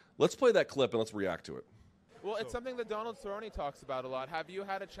life. Let's play that clip and let's react to it. Well, it's something that Donald Cerrone talks about a lot. Have you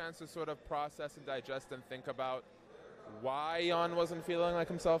had a chance to sort of process and digest and think about why Jan wasn't feeling like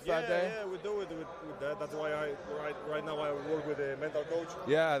himself that day? Yeah, we do it with that. That's why right now I work with a mental coach.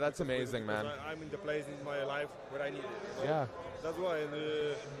 Yeah, that's amazing, man. I'm in the place in my life where I need it. Yeah. That's why, and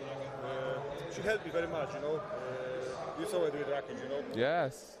she helped me very much, you saw it with Rakic,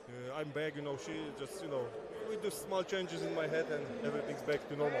 Yes. I'm back, she just, we do small changes in my head and everything's back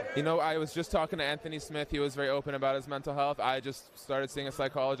to normal. I was just talking to Anthony Smith. He was very open about his mental health. I just started seeing a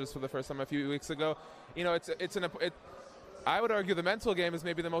psychologist for the first time a few weeks ago. I would argue the mental game is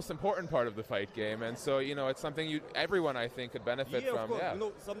maybe the most important part of the fight game, and so it's something everyone I think could benefit from. Of course. Yeah,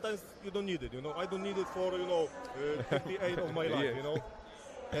 sometimes you don't need it. I don't need it for 38 of my life.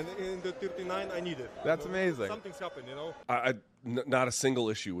 And in the 39, I need it. That's amazing. Something's happened, Not a single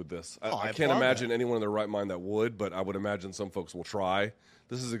issue with this. I can't imagine anyone in their right mind that would, but I would imagine some folks will try.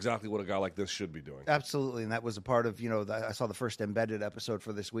 This is exactly what a guy like this should be doing. Absolutely, and that was a part of, I saw the first Embedded episode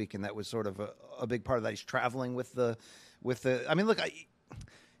for this week, and that was sort of a big part of that. He's traveling with the. I mean, look,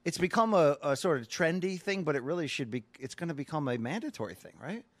 it's become a sort of trendy thing, but it really should be. It's going to become a mandatory thing,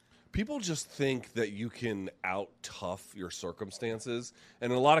 right? People just think that you can out-tough your circumstances,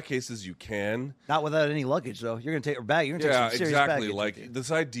 and in a lot of cases you can. Not without any luggage, though. You're going to take your bag. You're going to take some serious exactly. baggage. Like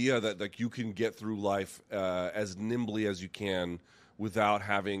this idea that you can get through life as nimbly as you can without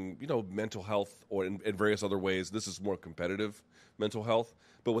having mental health or in various other ways. This is more competitive mental health,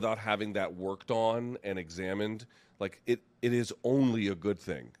 but without having that worked on and examined, like it is only a good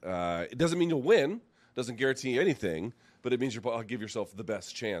thing. It doesn't mean you'll win. Doesn't guarantee anything. But it means you'll give yourself the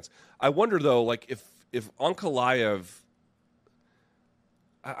best chance. I wonder, though, like if Ankalaev,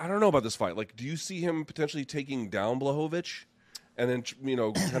 I don't know about this fight. Like, do you see him potentially taking down Blachowicz and then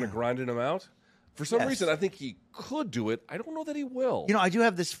kind of grinding him out? For some reason, I think he could do it. I don't know that he will. I do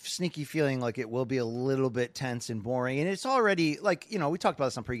have this sneaky feeling like it will be a little bit tense and boring. And it's already, like, we talked about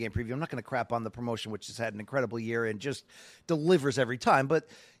this on pregame preview. I'm not going to crap on the promotion, which has had an incredible year and just delivers every time. But,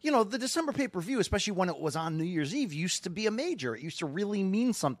 the December pay-per-view, especially when it was on New Year's Eve, used to be a major. It used to really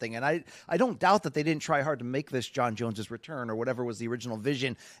mean something. And I don't doubt that they didn't try hard to make this John Jones's return or whatever was the original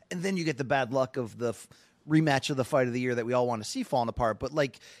vision. And then you get the bad luck of the rematch of the fight of the year that we all want to see falling apart. But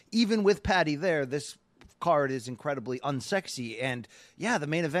like, even with Patty there, this card is incredibly unsexy. And yeah, the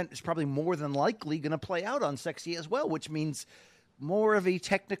main event is probably more than likely going to play out unsexy as well, which means more of a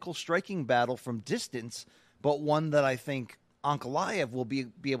technical striking battle from distance, but one that I think Ankalaev will be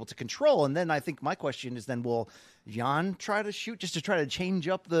able to control. And then I think my question is then, will Jan try to shoot just to try to change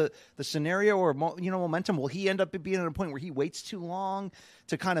up the scenario or momentum? Will he end up being at a point where he waits too long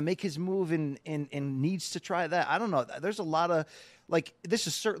to kind of make his move and needs to try that? I don't know. There's a lot of this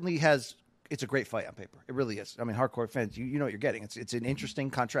is certainly it's a great fight on paper. It really is. I mean, hardcore fans, you know what you're getting. It's an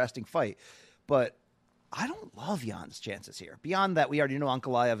interesting, contrasting fight, but I don't love Jan's chances here. Beyond that, we already know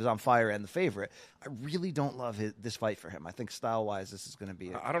Ankalaev is on fire and the favorite. I really don't love this fight for him. I think style-wise, this is going to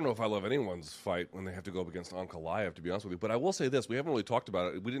be I don't know if I love anyone's fight when they have to go up against Ankalaev, to be honest with you. But I will say this. We haven't really talked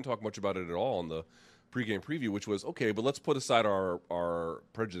about it. We didn't talk much about it at all in the pregame preview, which was, okay, but let's put aside our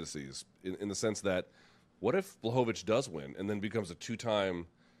prejudices in the sense that what if Blachowicz does win and then becomes a 2-time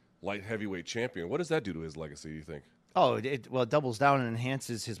light heavyweight champion? What does that do to his legacy, do you think? Oh, it doubles down and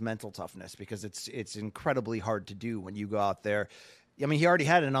enhances his mental toughness because it's incredibly hard to do when you go out there. I mean, he already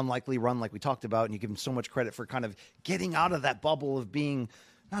had an unlikely run like we talked about, and you give him so much credit for kind of getting out of that bubble of being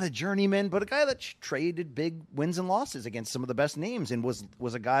not a journeyman, but a guy that traded big wins and losses against some of the best names and was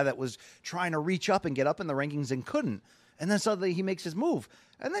a guy that was trying to reach up and get up in the rankings and couldn't. And then suddenly he makes his move.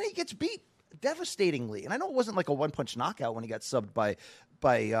 And then he gets beat devastatingly. And I know it wasn't like a one-punch knockout when he got subbed by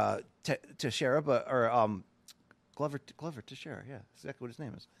Teixeira, Glover Teixeira, yeah, that's exactly what his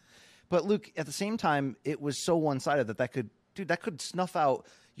name is. But Luke, at the same time, it was so one-sided that could snuff out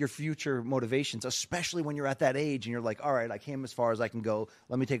your future motivations, especially when you're at that age and you're like, all right, I came as far as I can go.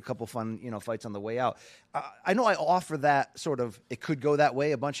 Let me take a couple fun, fights on the way out. I know I offer that sort of, it could go that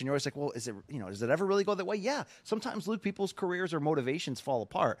way a bunch, and you're always like, well, does it ever really go that way? Yeah. Sometimes, Luke, people's careers or motivations fall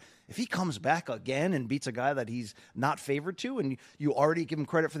apart. If he comes back again and beats a guy that he's not favored to, and you already give him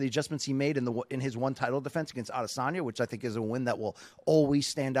credit for the adjustments he made in his one title defense against Adesanya, which I think is a win that will always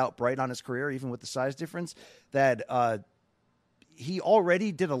stand out bright on his career, even with the size difference, that he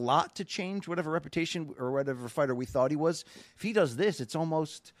already did a lot to change whatever reputation or whatever fighter we thought he was. If he does this, it's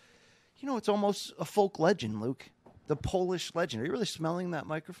almost a folk legend, Luke. The Polish legend. Are you really smelling that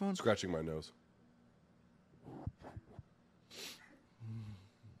microphone? Scratching my nose.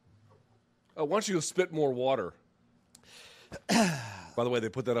 Oh, why don't you go spit more water? By the way, they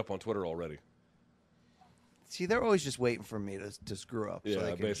put that up on Twitter already. See, they're always just waiting for me to screw up so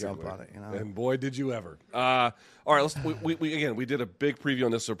they can jump on it. And boy, did you ever. All right, we did a big preview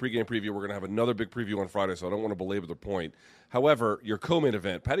on this, so pregame preview. We're going to have another big preview on Friday, so I don't want to belabor the point. However, your co-main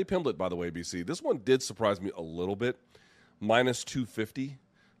event, Paddy Pimblett, by the way, BC, this one did surprise me a little bit. Minus 250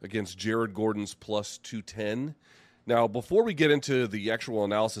 against Jared Gordon's plus 210. Now, before we get into the actual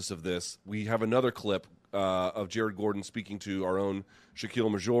analysis of this, we have another clip of Jared Gordon speaking to our own Shaquille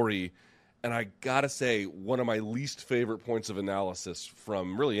Majori. And I got to say, one of my least favorite points of analysis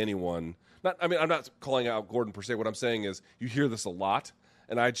from really anyone. I'm not calling out Gordon per se. What I'm saying is you hear this a lot,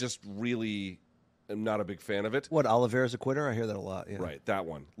 and I just really am not a big fan of it. What, Oliveira's a quitter? I hear that a lot. Yeah. Right, that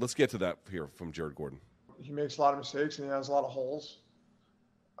one. Let's get to that here from Jared Gordon. He makes a lot of mistakes, and he has a lot of holes,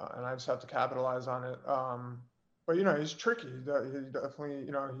 and I just have to capitalize on it. But, he's tricky. He definitely,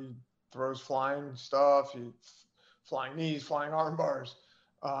 he throws flying stuff, flying knees, flying arm bars.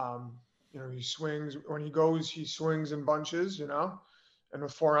 He swings when he swings in bunches, and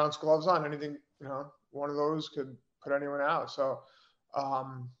with 4-ounce gloves on, anything, one of those could put anyone out. So,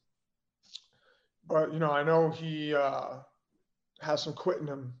 but, I know he has some quit in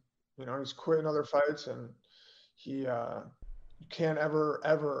him. He's quitting other fights, and you can't ever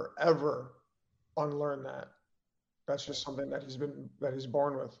unlearn that. That's just something that he's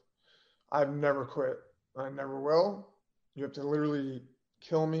born with. I've never quit. I never will. You have to literally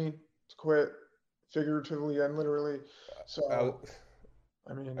kill me to quit, figuratively and literally. So,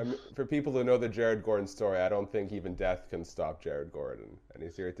 for people who know the Jared Gordon story, I don't think even death can stop Jared Gordon, and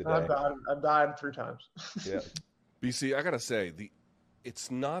he's here today. I've died 3 times. Yeah, BC, I gotta say, it's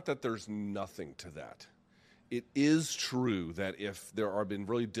not that there's nothing to that. It is true that if there have been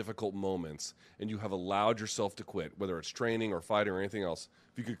really difficult moments and you have allowed yourself to quit, whether it's training or fighting or anything else,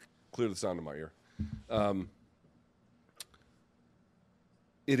 if you could clear the sound in my ear.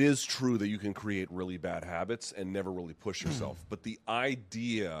 It is true that you can create really bad habits and never really push yourself. But the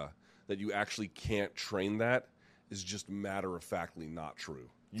idea that you actually can't train that is just matter-of-factly not true.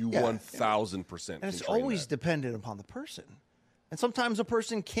 You 1,000% And it's always dependent upon the person. And sometimes a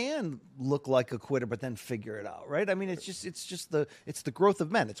person can look like a quitter, but then figure it out, right? I mean, it's just the growth of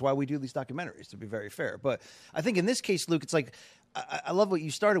men. It's why we do these documentaries, to be very fair. But I think in this case, Luke, it's like I love what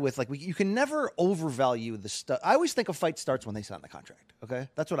you started with. Like you can never overvalue the stuff. I always think a fight starts when they sign the contract. Okay,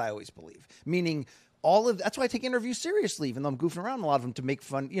 that's what I always believe. Meaning that's why I take interviews seriously, even though I'm goofing around a lot of them to make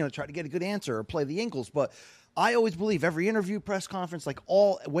fun, try to get a good answer or play the angles. But I always believe every interview, press conference, like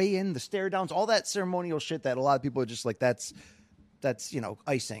all weigh in, the stare downs, all that ceremonial shit that a lot of people are just like that's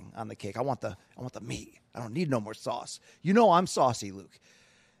icing on the cake. I want the meat. I don't need no more sauce. I'm saucy, Luke.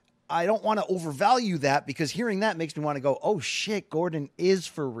 I don't want to overvalue that because hearing that makes me want to go, oh shit, Gordon is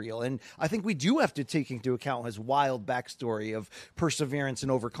for real. And I think we do have to take into account his wild backstory of perseverance and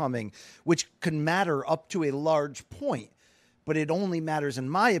overcoming, which can matter up to a large point. But it only matters, in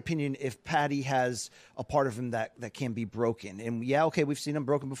my opinion, if Paddy has a part of him that can be broken. And yeah, okay, we've seen him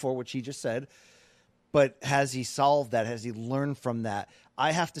broken before, which he just said. But has he solved that? Has he learned from that?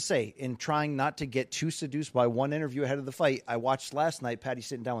 I have to say, in trying not to get too seduced by one interview ahead of the fight, I watched last night Paddy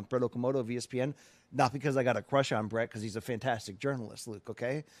sitting down with Brett Okamoto of ESPN, not because I got a crush on Brett, because he's a fantastic journalist, Luke,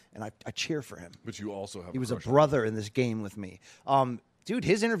 okay? And I cheer for him. But you also have He was a brother in this game with me. Dude,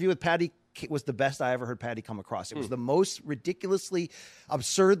 his interview with Paddy was the best I ever heard Paddy come across. It was the most ridiculously,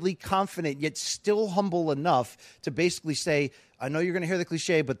 absurdly confident, yet still humble enough to basically say, I know you're going to hear the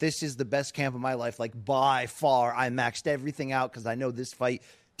cliche, but this is the best camp of my life. Like, by far, I maxed everything out because I know this fight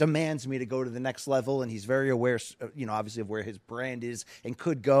demands me to go to the next level. And he's very aware, obviously, of where his brand is and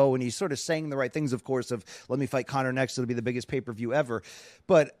could go. And he's sort of saying the right things, of course, of let me fight Conor next. It'll be the biggest pay-per-view ever.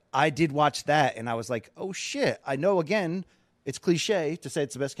 But I did watch that, and I was like, oh, shit. I know, again, it's cliche to say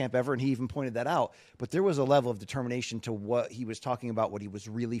it's the best camp ever, and he even pointed that out. But there was a level of determination to what he was talking about, what he was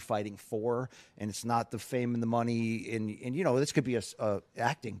really fighting for, and it's not the fame and the money. And this could be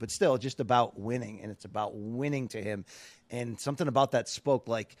acting, but still just about winning, and it's about winning to him. And something about that spoke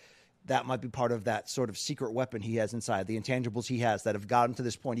like that might be part of that sort of secret weapon he has inside, the intangibles he has that have gotten to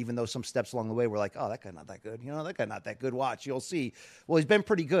this point, even though some steps along the way were like, oh, that guy not that good. That guy not that good. Watch, you'll see. Well, he's been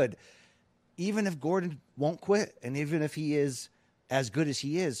pretty good. Even if Gordon won't quit, and even if he is as good as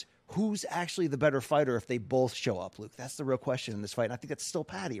he is, who's actually the better fighter if they both show up, Luke? That's the real question in this fight. And I think that's still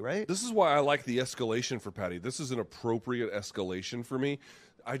Paddy, right? This is why I like the escalation for Paddy. This is an appropriate escalation for me.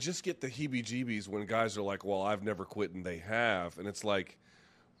 I just get the heebie-jeebies when guys are like, well, I've never quit, and they have. And it's like,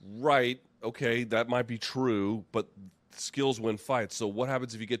 right, okay, that might be true, but skills win fights. So what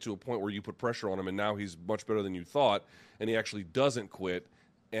happens if you get to a point where you put pressure on him, and now he's much better than you thought, and he actually doesn't quit,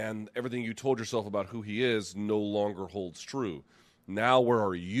 and everything you told yourself about who he is no longer holds true? Now where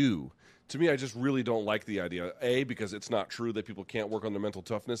are you? To me, I just really don't like the idea. A, because it's not true that people can't work on their mental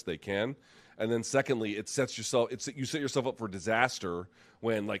toughness. They can. And then secondly, you set yourself up for disaster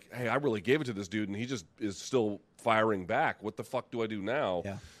when, like, hey, I really gave it to this dude, and he just is still firing back. What the fuck do I do now?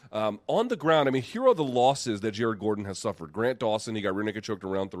 Yeah. On the ground, I mean, here are the losses that Jared Gordon has suffered. Grant Dawson, he got rear naked choked in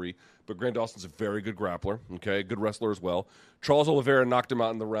round 3, but Grant Dawson's a very good grappler, okay, good wrestler as well. Charles Oliveira knocked him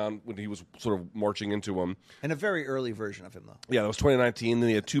out in the round when he was sort of marching into him. And a very early version of him, though. Yeah, that was 2019. Then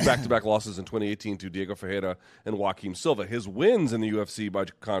he had 2 back-to-back losses in 2018 to Diego Ferreira and Joaquim Silva. His wins in the UFC, by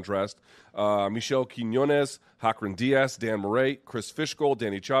contrast, Michel Quinones, Hakron Diaz, Dan Murray, Chris Fishgold,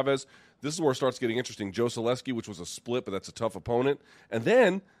 Danny Chavez. This is where it starts getting interesting. Joe Selesky, which was a split, but that's a tough opponent. And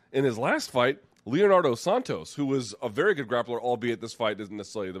then, in his last fight, Leonardo Santos, who was a very good grappler, albeit this fight isn't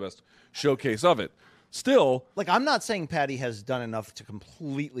necessarily the best showcase of it. Still, like, I'm not saying Paddy has done enough to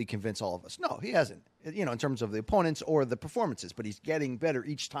completely convince all of us. No, he hasn't, in terms of the opponents or the performances, but he's getting better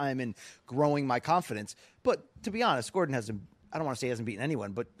each time and growing my confidence. But to be honest, Gordon hasn't, I don't want to say he hasn't beaten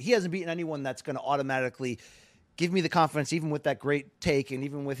anyone, but he hasn't beaten anyone that's going to automatically give me the confidence, even with that great take and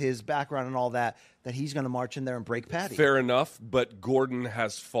even with his background and all that, that he's going to march in there and break Paddy. Fair enough, but Gordon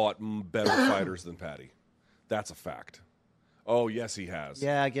has fought better fighters than Paddy. That's a fact. Oh, yes, he has.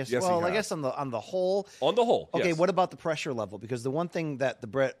 Yeah, I guess. Yes, well, I guess on the whole. On the whole, okay. Yes. What about the pressure level? Because the one thing that the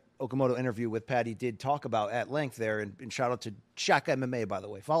Brett Okamoto interview with Paddy did talk about at length there, and shout out to Shaq MMA, by the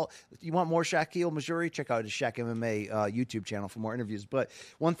way. Follow. If you want more Shaquille Missouri, check out his Shaq MMA YouTube channel for more interviews. But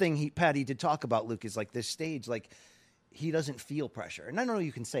one thing Paddy did talk about, Luke, is like this stage, like, he doesn't feel pressure. And I know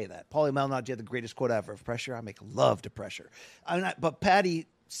you can say that. Paulie Malignaggi had the greatest quote ever of pressure. I make love to pressure. But Paddy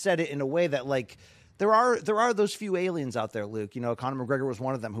said it in a way that, like, there are those few aliens out there, Luke. Conor McGregor was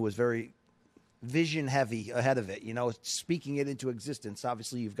one of them who was very vision heavy ahead of it, speaking it into existence.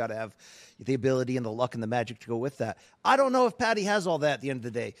 Obviously, you've got to have the ability and the luck and the magic to go with that. I don't know if Paddy has all that at the end of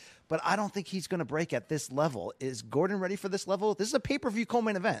the day, but I don't think he's going to break at this level. Is Gordon ready for this level? This is a pay-per-view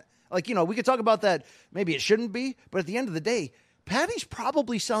co-main event. Like, we could talk about that. Maybe it shouldn't be, but at the end of the day, Paddy's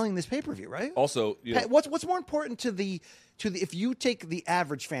probably selling this pay-per-view, right? Also, what's more important to the if you take the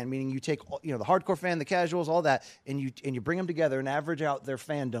average fan, meaning you take the hardcore fan, the casuals, all that, and you bring them together and average out their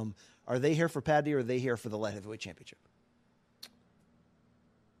fandom, are they here for Paddy or are they here for the light heavyweight championship?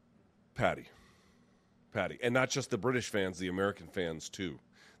 Paddy, and not just the British fans, the American fans too.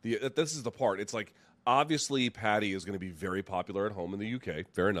 This is the part. It's like, obviously Paddy is going to be very popular at home in the UK.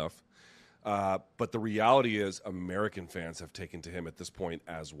 Fair enough. But the reality is American fans have taken to him at this point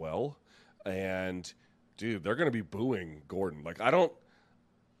as well. And, dude, they're going to be booing Gordon. Like, let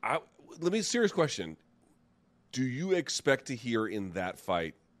me, serious question. Do you expect to hear in that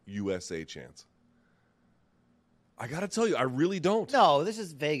fight USA chants? I got to tell you, I really don't. No, this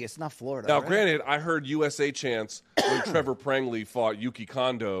is Vegas, not Florida. Now, right? Granted, I heard USA chants when Trevor Prangley fought Yuki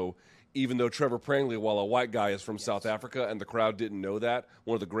Kondo even though Trevor Prangley, while a white guy, is from South Africa, and the crowd didn't know that.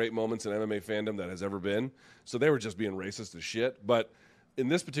 One of the great moments in MMA fandom that has ever been. So they were just being racist as shit. But in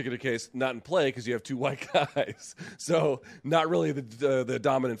this particular case, not in play because you have two white guys. So not really the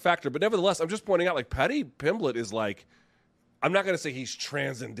dominant factor. But nevertheless, I'm just pointing out, like, Paddy Pimblett is like, I'm not going to say he's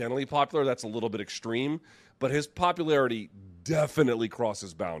transcendentally popular. That's a little bit extreme. But his popularity definitely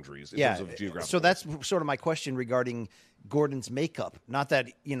crosses boundaries in terms of geographic. So that's sort of my question regarding Gordon's makeup. Not that,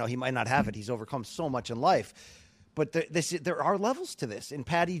 he might not have it. He's overcome so much in life. But there are levels to this. And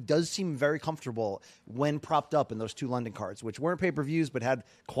Paddy does seem very comfortable when propped up in those two London cards, which weren't pay-per-views but had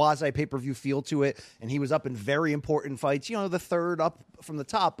quasi-pay-per-view feel to it. And he was up in very important fights, the third up from the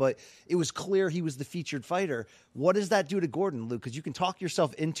top. But it was clear he was the featured fighter. What does that do to Gordon, Luke? Because you can talk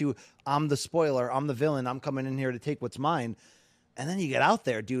yourself into, I'm the spoiler, I'm the villain, I'm coming in here to take what's mine. And then you get out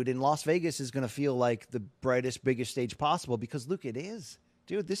there, dude, and Las Vegas is going to feel like the brightest, biggest stage possible because, Luke, it is.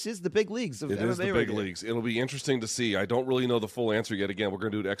 Dude, this is the big leagues of MMA. It is the big leagues. It'll be interesting to see. I don't really know the full answer yet. Again, we're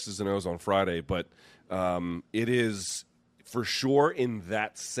going to do X's and O's on Friday, but it is for sure in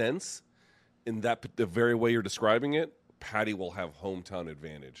that sense, in that the very way you're describing it, Paddy will have hometown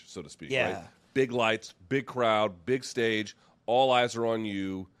advantage, so to speak. Yeah. Right? Big lights, big crowd, big stage, all eyes are on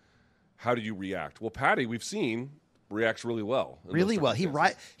you. How do you react? Well, Paddy, we've seen, reacts really well. Really well. He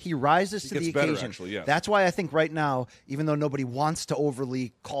rises to the occasion. Actually, yes. That's why I think right now, even though nobody wants to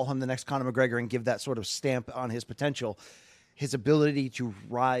overly call him the next Conor McGregor and give that sort of stamp on his potential, his ability to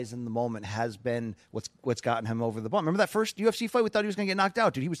rise in the moment has been what's gotten him over the bump. Remember that first UFC fight? We thought he was going to get knocked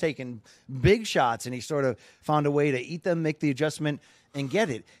out. Dude, he was taking big shots, and he sort of found a way to eat them, make the adjustment, and get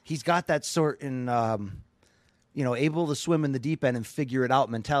it. He's got that certain, able to swim in the deep end and figure it out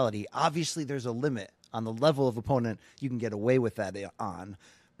mentality. Obviously, there's a limit on the level of opponent you can get away with that on.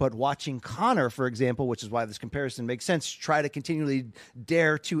 But watching Conor, for example, which is why this comparison makes sense, try to continually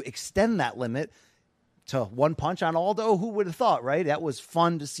dare to extend that limit to one punch on Aldo, who would have thought, right? That was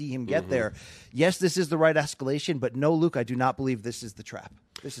fun to see him get there. Yes, this is the right escalation, but no, Luke, I do not believe this is the trap.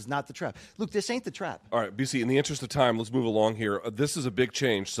 This is not the trap. Luke, this ain't the trap. All right, BC, in the interest of time, let's move along here. This is a big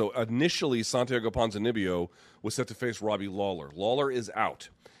change. So initially, Santiago Ponzinibbio was set to face Robbie Lawler. Lawler is out.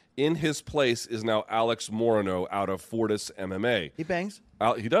 In his place is now Alex Moreno out of Fortis MMA. He bangs.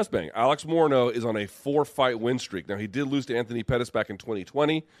 He does bang. Alex Moreno is on a 4-fight win streak. Now, he did lose to Anthony Pettis back in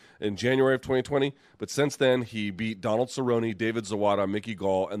 2020, in January of 2020, but since then, he beat Donald Cerrone, David Zawada, Mickey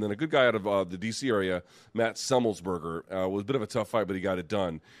Gall, and then a good guy out of the D.C. area, Matt Semmelsberger. It was a bit of a tough fight, but he got it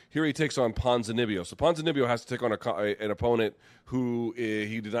done. Here he takes on Ponzinibbio. So Ponzinibbio has to take on an opponent who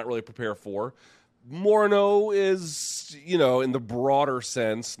he did not really prepare for. Moreno is, in the broader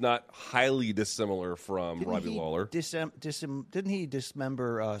sense, not highly dissimilar from Robbie Lawler. Didn't he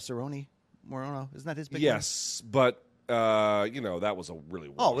dismember Cerrone, Moreno? Isn't that his big Yes, but, that was a really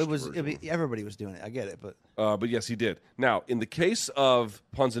everybody was doing it. I get it, but... But yes, he did. Now, in the case of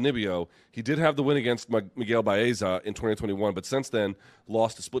Ponzinibbio, he did have the win against Miguel Baeza in 2021, but since then,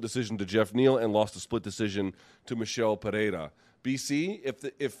 lost a split decision to Jeff Neal and lost a split decision to Michel Pereira. BC,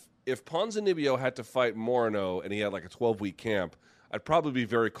 if Ponzinibbio had to fight Moreno and he had like a 12-week camp, I'd probably be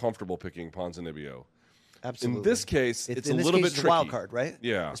very comfortable picking Ponzinibbio. Absolutely. In this case, it's a little bit tricky. Wild card, right?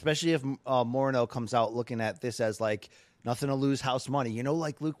 Yeah. Especially if Moreno comes out looking at this as like nothing to lose, house money.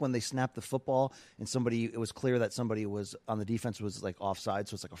 Like Luke, when they snapped the football and it was clear that somebody was on the defense was like offside,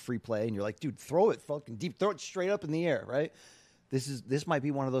 so it's like a free play, and you're like, dude, throw it fucking deep, throw it straight up in the air, right? This might be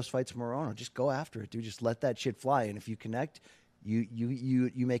one of those fights for Moreno. Just go after it, dude. Just let that shit fly, and if you connect, you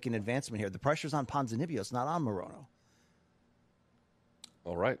make an advancement here. The pressure's on Ponzinibbio. It's not on Moreno.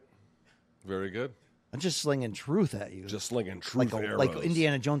 All right. Very good. I'm just slinging truth at you. Just slinging truth arrows. Like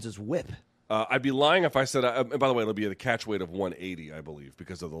Indiana Jones's whip. I'd be lying if I said, and by the way, it'll be at a catch weight of 180, I believe,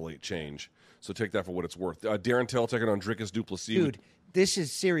 because of the late change. So take that for what it's worth. Darren Till taking on Dricus du Plessis. Dude, this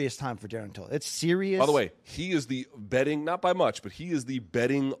is serious time for Darren Till. It's serious. By the way, he is the betting, not by much, but he is the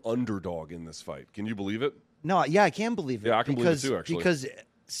betting underdog in this fight. Can you believe it? No, yeah, I can believe it. Yeah, I can believe it too, actually. Because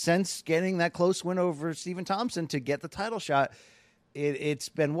since getting that close win over Stephen Thompson to get the title shot, it's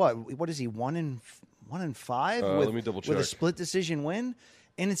been what? What is he, 1-5? Let me double check. With a split decision win?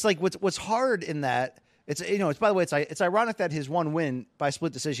 And it's like what's hard in that, it's by the way, it's ironic that his one win by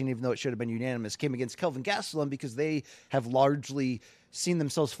split decision, even though it should have been unanimous, came against Kelvin Gastelum because they have largely seen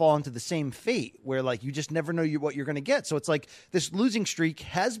themselves fall into the same fate where like you just never know what you're going to get. So it's like this losing streak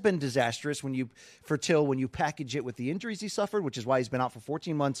has been disastrous for Till when you package it with the injuries he suffered, which is why he's been out for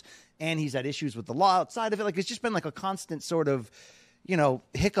 14 months and he's had issues with the law outside of it. Like it's just been like a constant sort of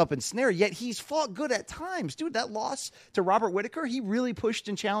hiccup and snare, yet he's fought good at times. Dude, that loss to Robert Whittaker, he really pushed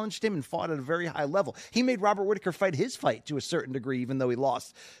and challenged him and fought at a very high level. He made Robert Whittaker fight his fight to a certain degree, even though he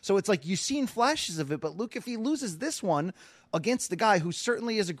lost. So it's like you've seen flashes of it, but Luke, if he loses this one against the guy who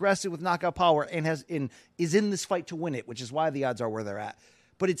certainly is aggressive with knockout power and is in this fight to win it, which is why the odds are where they're at.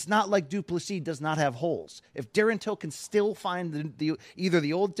 But it's not like Duplessis does not have holes. If Darren Till can still find either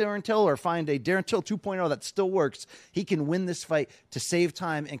the old Darren Till or find a Darren Till 2.0 that still works, he can win this fight to save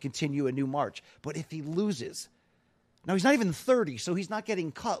time and continue a new march. But if he loses, now he's not even 30, so he's not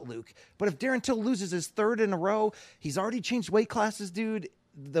getting cut, Luke. But if Darren Till loses his third in a row, he's already changed weight classes, dude.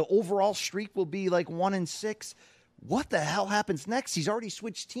 The overall streak will be like 1-6. What the hell happens next? He's already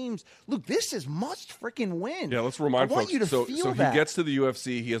switched teams. Luke, this is must freaking win. Yeah, let's remind folks. You to so feel he gets to the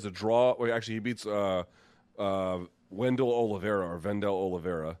UFC. He has a draw. Well, actually, he beats Vendel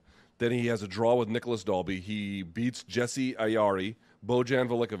Oliveira. Then he has a draw with Nicholas Dalby. He beats Jesse Ayari, Bojan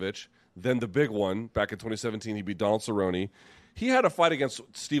Velikovic. Then the big one, back in 2017, he beat Donald Cerrone. He had a fight against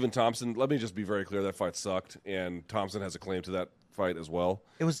Stephen Thompson. Let me just be very clear. That fight sucked, and Thompson has a claim to that fight as well.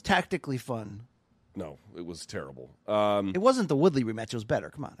 It was tactically fun. No, it was terrible. It wasn't the Woodley rematch. It was better.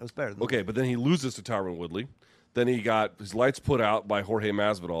 Come on. It was better than Okay, but then he loses to Tyron Woodley. Then he got his lights put out by Jorge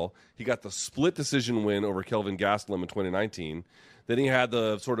Masvidal. He got the split decision win over Kelvin Gastelum in 2019. Then he had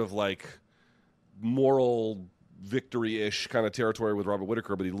the sort of like moral victory-ish kind of territory with Robert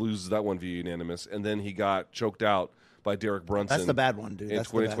Whittaker, but he loses that one via unanimous. And then he got choked out by Derek Brunson. That's the bad one, dude. In That's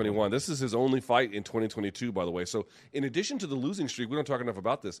 2021. This is his only fight in 2022, by the way. So in addition to the losing streak, we don't talk enough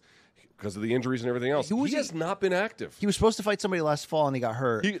about this because of the injuries and everything else. He has not been active. He was supposed to fight somebody last fall, and he got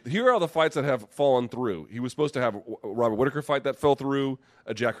hurt. Here are the fights that have fallen through. He was supposed to have a Robert Whittaker fight that fell through,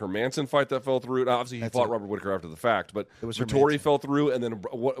 a Jack Hermanson fight that fell through. Now, obviously, he fought Robert Whittaker after the fact, but Vittori fell through, and then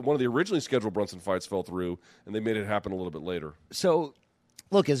one of the originally scheduled Brunson fights fell through, and they made it happen a little bit later. So,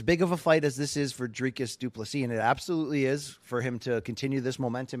 look, as big of a fight as this is for Dricus du Plessis, and it absolutely is for him to continue this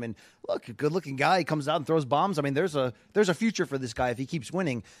momentum. And look, a good-looking guy, he comes out and throws bombs. I mean, there's a future for this guy if he keeps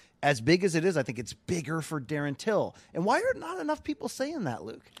winning. As big as it is, I think it's bigger for Darren Till. And why are not enough people saying that,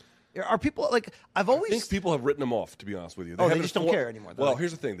 Luke? Are people like I think people have written him off, to be honest with you. They just don't care anymore. Well,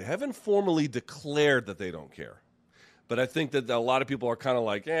 here's the thing: they haven't formally declared that they don't care. But I think that a lot of people are kind of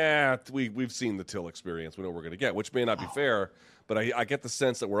like, we've seen the Till experience. We know what we're going to get, which may not be fair. But I get the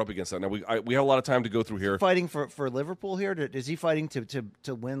sense that we're up against that. Now, we have a lot of time to go through here. Fighting for Liverpool here? Is he fighting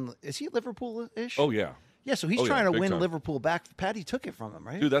to win? Is he Liverpool-ish? Oh, yeah. Yeah, so he's trying to win time. Liverpool back. Patty took it from him,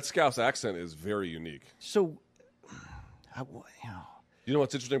 right? Dude, that Scouse accent is very unique. So, you know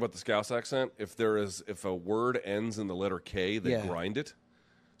what's interesting about the Scouse accent? If a word ends in the letter K, they grind it.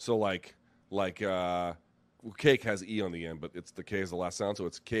 So like cake has E on the end, but the K is the last sound, so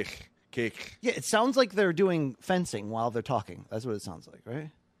it's cake. Cake. Yeah, it sounds like they're doing fencing while they're talking. That's what it sounds like,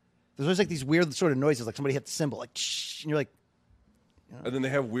 right? There's always like these weird sort of noises, like somebody hit the cymbal, like shh, and you're like. And then they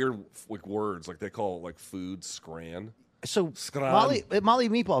have weird like words, like they call like food scran. So Scran. Molly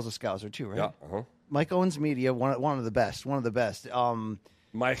Meatball's a Scouser too, right? Yeah. Uh-huh. Mike Owens Media, one of the best.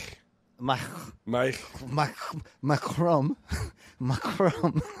 Mike. Macrum.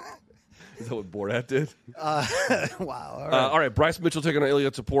 Is that what Borat did? Wow. All right. Bryce Mitchell taking on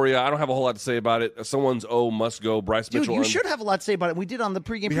Ilia Topuria. I don't have a whole lot to say about it. Someone's must go. Bryce Mitchell. You should have a lot to say about it. We did on the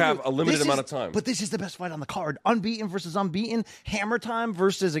pregame. We have a limited amount of time. But this is the best fight on the card. Unbeaten versus unbeaten. Hammer time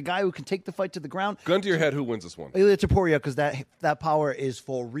versus a guy who can take the fight to the ground. Gun to your head, who wins this one? Ilia Topuria, because that power is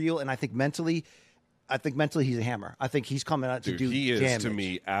for real, and I think mentally he's a hammer. I think he's coming out to do he is damage. To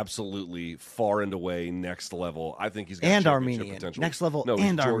me absolutely far and away next level. I think he's got and championship Armenian potential. Next level no, and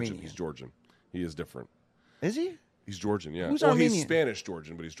he's Georgian. Armenian. He's Georgian. He is different. Is he? He's Georgian, yeah. Who's well, Armenian? He's Spanish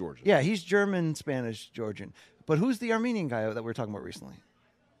Georgian, but he's Georgian. Yeah, he's German, Spanish, Georgian. But who's the Armenian guy that we were talking about recently?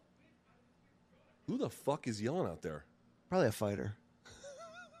 Who the fuck is yelling out there? Probably a fighter.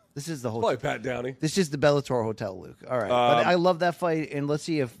 This is the whole. Probably Pat Downey. This is the Bellator Hotel, Luke. All right, but I love that fight, and let's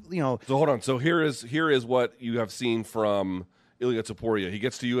see if So hold on. So here is what you have seen from Ilia Topuria. He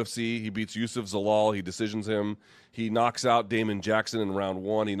gets to UFC. He beats Yusuf Zalal. He decisions him. He knocks out Damon Jackson in round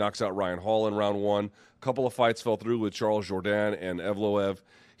 1. He knocks out Ryan Hall in round 1. A couple of fights fell through with Charles Jourdain and Evloev.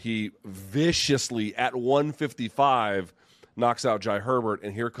 He viciously, at 155, knocks out Jai Herbert,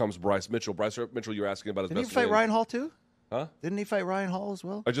 and here comes Bryce Mitchell. Bryce Mitchell, you're asking about his Didn't best he fight win. Ryan Hall too? Huh? Didn't he fight Ryan Hall as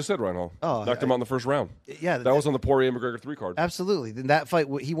well? I just said Ryan Hall. Oh, knocked him out in the first round. Yeah, that was on the Poirier-McGregor 3 card. Absolutely. Then that fight,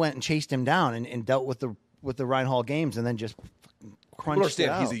 he went and chased him down and dealt with the Ryan Hall games, and then just crunched understand,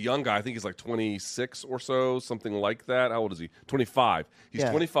 it out. he's a young guy. I think he's like 26 or so, something like that. How old is he? 25. He's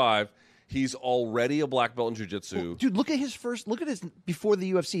Yeah. 25. He's already a black belt in jiu-jitsu. Well, dude, look at his before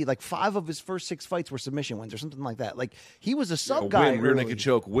the UFC. Like 5 of his first 6 fights were submission wins or something like that. Like he was a sub guy. Win rear naked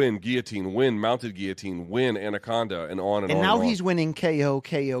choke, win guillotine, win mounted guillotine, win anaconda, and on and on. And now and on. he's winning KO.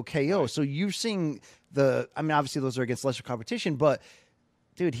 So you're seeing obviously those are against lesser competition, but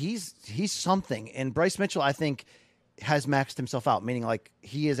dude, he's something. And Bryce Mitchell, I think, has maxed himself out, meaning like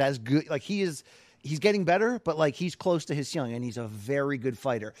he is as good. Like he's getting better, but like he's close to his ceiling, and he's a very good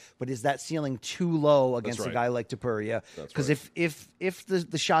fighter. But is that ceiling too low against a guy like Topuria? Because if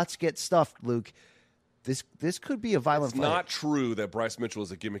the shots get stuffed, Luke, this could be a violent fight. It's not true that Bryce Mitchell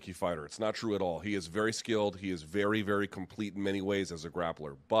is a gimmicky fighter. It's not true at all. He is very skilled. He is very, very complete in many ways as a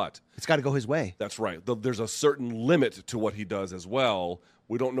grappler. But it's got to go his way. That's right. There's a certain limit to what he does as well.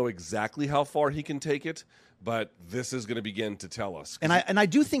 We don't know exactly how far he can take it, but this is going to begin to tell us. And I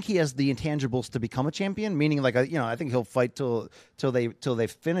do think he has the intangibles to become a champion. Meaning, like I think he'll fight till they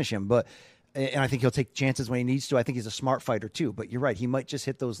finish him. But and I think he'll take chances when he needs to. I think he's a smart fighter too. But you're right, he might just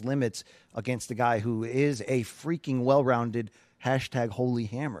hit those limits against a guy who is a freaking well-rounded #holy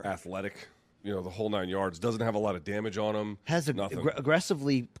hammer, athletic. The whole 9 yards. Doesn't have a lot of damage on him. Has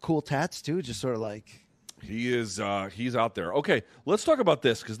aggressively cool tats too. Just sort of like. He is he's out there. Okay, let's talk about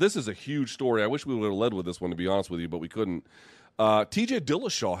this because this is a huge story. I wish we would have led with this one, to be honest with you, but we couldn't. TJ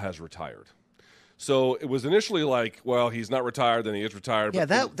Dillashaw has retired. So it was initially like, well, he's not retired, then he is retired. Yeah,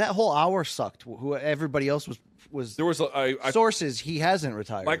 that whole hour sucked. Who everybody else was there was sources he hasn't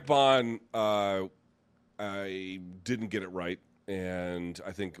retired. Mike Bond I didn't get it right, and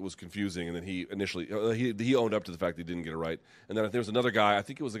I think it was confusing. And then he initially he owned up to the fact that he didn't get it right. And then there was another guy. I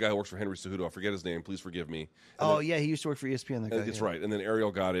think it was the guy who works for Henry Cejudo. I forget his name. Please forgive me. And he used to work for ESPN. That's right. And then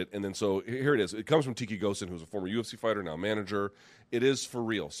Ariel got it. And then so here it is. It comes from Tiki Gosen, who's a former UFC fighter, now manager. It is for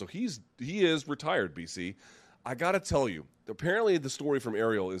real. So he is retired. BC. I got to tell you. Apparently, the story from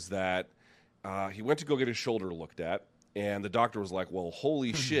Ariel is that he went to go get his shoulder looked at. And the doctor was like, well,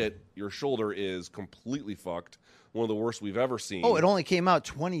 holy shit, your shoulder is completely fucked. One of the worst we've ever seen. Oh, it only came out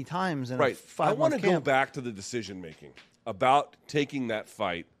 20 times in a 5-month camp. I want to go back to the decision-making about taking that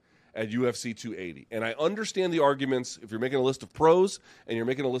fight at UFC 280. And I understand the arguments if you're making a list of pros and you're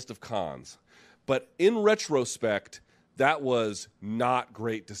making a list of cons. But in retrospect, that was not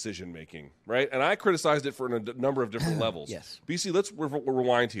great decision-making, right? And I criticized it for a number of different levels. Yes. BC, let's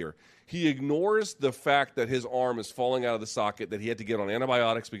rewind here. He ignores the fact that his arm is falling out of the socket, that he had to get on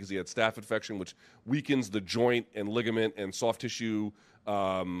antibiotics because he had staph infection, which weakens the joint and ligament and soft tissue,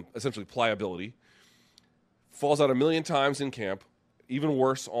 essentially pliability. Falls out 1 million times in camp, even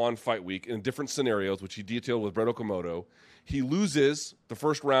worse on fight week in different scenarios, which he detailed with Brett Okamoto. He loses the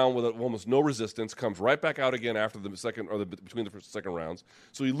first round with almost no resistance, comes right back out again after the second or between the first and second rounds.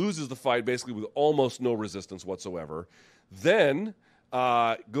 So he loses the fight basically with almost no resistance whatsoever. Then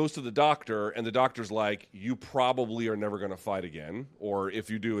goes to the doctor, and the doctor's like, you probably are never going to fight again, or if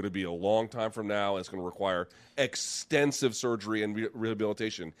you do, it'll be a long time from now, and it's going to require extensive surgery and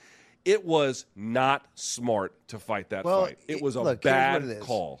rehabilitation. It was not smart to fight that fight. It was a bad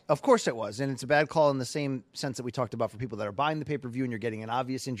call. Of course it was, and it's a bad call in the same sense that we talked about for people that are buying the pay-per-view and you're getting an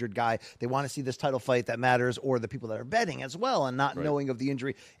obvious injured guy. They want to see this title fight that matters, or the people that are betting as well and not knowing of the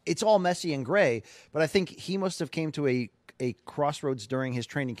injury. It's all messy and gray, but I think he must have came to a crossroads during his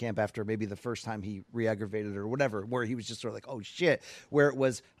training camp after maybe the first time he re-aggravated or whatever, where he was just sort of like, oh shit, where it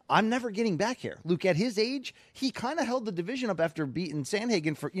was, I'm never getting back here. Luke, at his age, he kind of held the division up after beating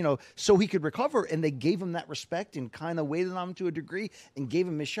Sandhagen for, so he could recover, and they gave him that respect and kind of waited on him to a degree and gave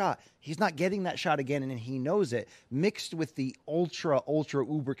him his shot. He's not getting that shot again, and he knows it, mixed with the ultra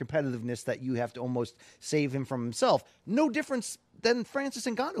uber competitiveness that you have to almost save him from himself. No difference than Francis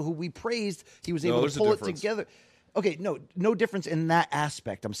Ngannou, who we praised. He was able to pull it together. Okay, no difference in that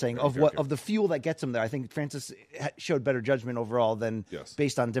aspect. I'm saying of the fuel that gets him there. I think Francis showed better judgment overall than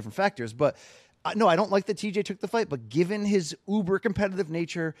based on different factors. But no, I don't like that TJ took the fight. But given his uber competitive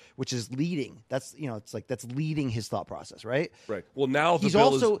nature, which is leading, that's that's leading his thought process, right? Right. Well, now the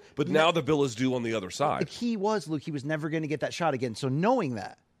bill is due on the other side. The key was, Luke, he was never going to get that shot again. So knowing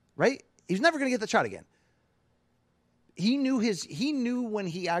that, right, he was never going to get that shot again. He knew when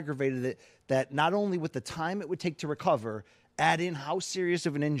he aggravated it that not only with the time it would take to recover, add in how serious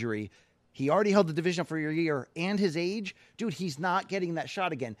of an injury, he already held the division for a year, and his age, dude, he's not getting that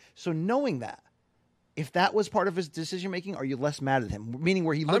shot again. So knowing that, if that was part of his decision-making, are you less mad at him? Meaning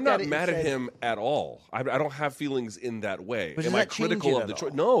where he looked at it and I'm not mad at him at all. I don't have feelings in that way. Am I critical of the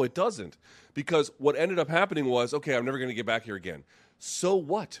choice? No, it doesn't. Because what ended up happening was, okay, I'm never going to get back here again. So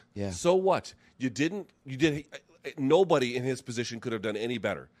what? Yeah. So what? You did. Nobody in his position could have done any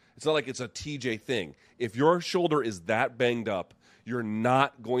better. It's not like it's a TJ thing. If your shoulder is that banged up, You're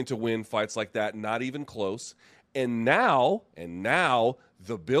not going to win fights like that, not even close. And now,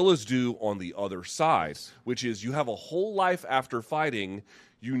 the bill is due on the other side, which is you have a whole life after fighting.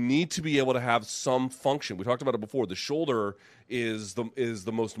 You need to be able to have some function. We talked about it before. The shoulder is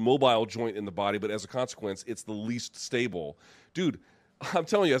the most mobile joint in the body, but as a consequence, it's the least stable. Dude, I'm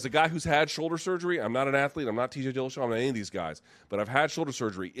telling you, as a guy who's had shoulder surgery, I'm not an athlete, I'm not TJ Dillashaw, I'm not any of these guys, but I've had shoulder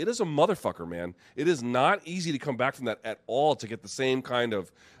surgery. It is a motherfucker, man. It is not easy to come back from that at all to get the same kind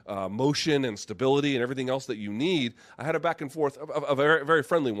of motion and stability and everything else that you need. I had a back and forth, a very, very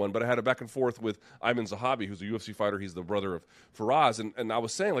friendly one, but I had a back and forth with Ayman Zahabi, who's a UFC fighter. He's the brother of Faraz, and I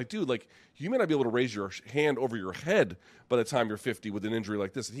was saying, like, dude, like, you may not be able to raise your hand over your head by the time you're 50 with an injury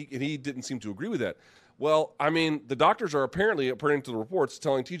like this. And he didn't seem to agree with that. Well, I mean, the doctors are apparently, according to the reports,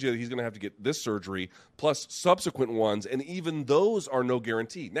 telling TJ that he's going to have to get this surgery plus subsequent ones, and even those are no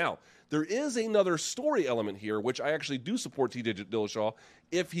guarantee. Now, there is another story element here, which I actually do support TJ Dillashaw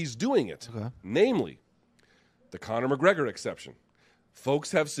if he's doing it, namely the Conor McGregor exception.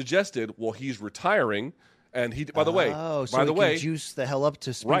 Folks have suggested, well, he's retiring. And he, by the way, juice the hell up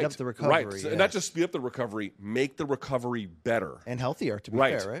to speed up the recovery. Right, yes. Not just speed up the recovery, make the recovery better. And healthier, to be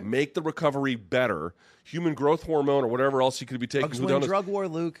fair, right? Make the recovery better. Human growth hormone or whatever else he could be taking. Drug war,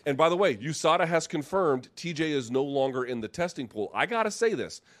 Luke. And by the way, USADA has confirmed TJ is no longer in the testing pool. I got to say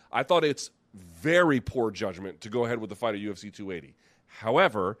this. I thought it's very poor judgment to go ahead with the fight at UFC 280.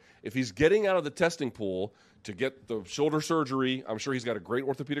 However, if he's getting out of the testing pool to get the shoulder surgery, I'm sure he's got a great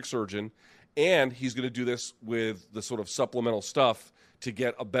orthopedic surgeon, and he's going to do this with the sort of supplemental stuff to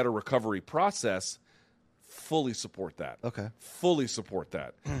get a better recovery process. Fully support that. Okay. Fully support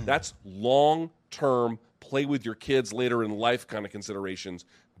that. That's long-term, play with your kids later in life kind of considerations.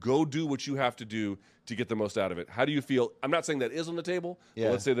 Go do what you have to do to get the most out of it. How do you feel? I'm not saying that is on the table,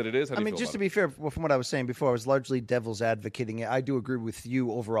 but let's say that it is. How do you feel just about to be fair, from what I was saying before, I was largely devil's advocating it. I do agree with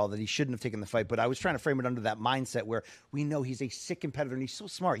you overall that he shouldn't have taken the fight, but I was trying to frame it under that mindset where we know he's a sick competitor and he's so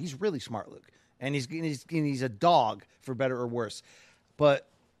smart. He's really smart, Luke. And he's a dog, for better or worse. But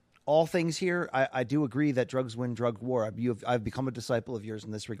all things here, I do agree that drugs win drug war. I've become a disciple of yours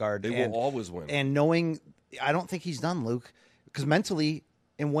in this regard. They will always win. And knowing, I don't think he's done, Luke, because mentally,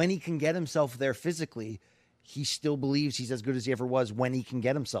 and when he can get himself there physically, he still believes he's as good as he ever was when he can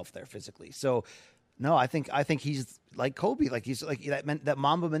get himself there physically. So, no, I think he's like Kobe, like he's like that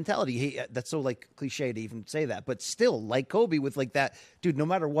Mamba mentality. That's so like cliche to even say that, but still like Kobe with like that dude. No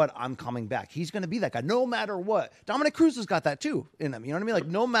matter what, I'm coming back. He's going to be that guy. No matter what. Dominic Cruz has got that too in him. You know what I mean? Like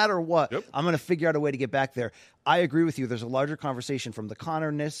no matter what, I'm going to figure out a way to get back there. I agree with you. There's a larger conversation from the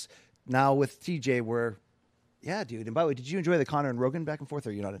Conor-ness now with TJ where. Yeah, dude. And by the way, did you enjoy the Conor and Rogan back and forth,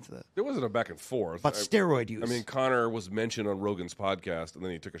 or are you not into that? There wasn't a back and forth. But steroid use. I mean, Conor was mentioned on Rogan's podcast, and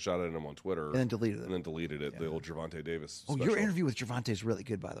then he took a shot at him on Twitter. And then deleted it. The old Gervonta Davis special. Your interview with Gervonta is really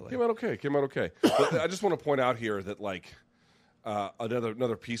good, by the way. Came out okay. But I just want to point out here that, like,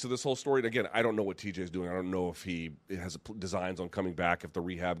 another piece of this whole story, and again, I don't know what TJ is doing. I don't know if he has designs on coming back, if the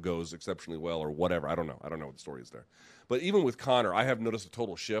rehab goes exceptionally well or whatever. I don't know. I don't know what the story is there. But even with Conor, I have noticed a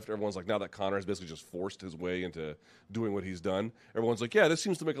total shift. Everyone's like, now that Conor has basically just forced his way into doing what he's done, everyone's like, yeah, this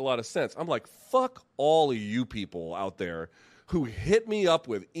seems to make a lot of sense. I'm like, fuck all of you people out there who hit me up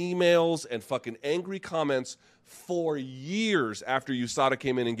with emails and fucking angry comments for years after USADA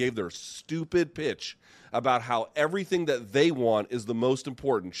came in and gave their stupid pitch about how everything that they want is the most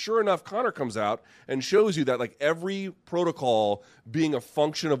important. Sure enough, Conor comes out and shows you that like every protocol being a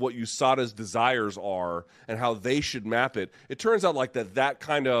function of what USADA's desires are and how they should map it, it turns out like that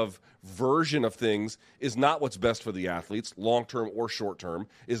kind of version of things is not what's best for the athletes, long-term or short-term,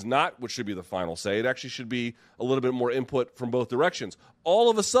 is not what should be the final say. It actually should be a little bit more input from both directions. All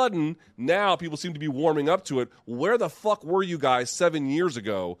of a sudden, now people seem to be warming up to it. Where the fuck were you guys 7 years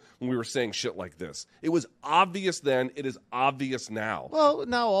ago when we were saying shit like this? It was obvious then. It is obvious now. Well,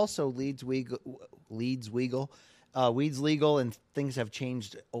 now also Weeds legal, and things have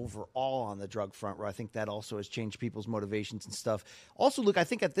changed overall on the drug front, where I think that also has changed people's motivations and stuff. Also, look, I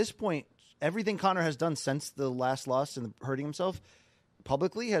think at this point, everything Conor has done since the last loss and hurting himself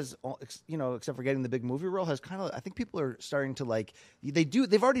publicly has, except for getting the big movie role, has kind of, I think people are starting to like,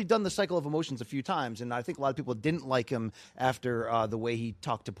 they've already done the cycle of emotions a few times, and I think a lot of people didn't like him after the way he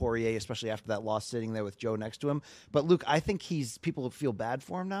talked to Poirier, especially after that loss sitting there with Joe next to him. But Luke, I think people feel bad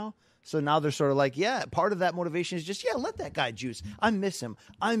for him now. So now they're sort of like, yeah, part of that motivation is just, let that guy juice. I miss him.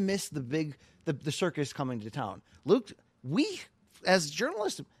 I miss the circus coming to town. Luke, we, as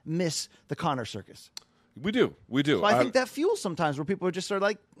journalists, miss the Conor circus. We do. So I think that fuels sometimes where people are just sort of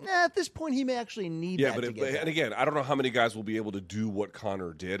like, at this point he may actually need that. And again, I don't know how many guys will be able to do what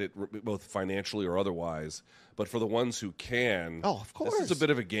Conor did, both financially or otherwise. But for the ones who can, of course, this is a bit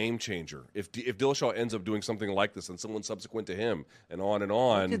of a game changer. If Dillashaw ends up doing something like this and someone subsequent to him and on and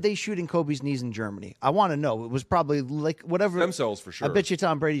on. What did they shooting Kobe's knees in Germany? I want to know. It was probably like whatever. Stem cells for sure. I bet you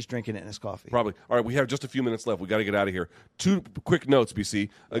Tom Brady's drinking it in his coffee. Probably. All right, we have just a few minutes left. We got to get out of here. 2 quick notes, BC,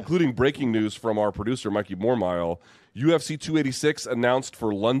 including breaking news from our producer, Mikey Mormile. UFC 286 announced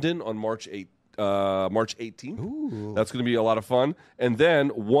for London on March 18th. Ooh. That's going to be a lot of fun. And then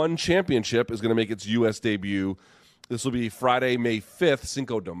One Championship is going to make its U.S. debut. This will be Friday, May 5th,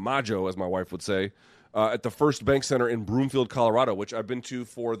 Cinco de Mayo, as my wife would say, at the First Bank Center in Broomfield, Colorado, which I've been to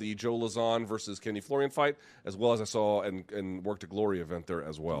for the Joe Lazon versus Kenny Florian fight, as well as I saw and worked a Glory event there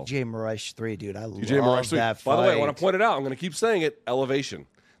as well. DJ Moraes 3, dude. I love that fight. By the way, I want to point it out. I'm going to keep saying it, Elevation.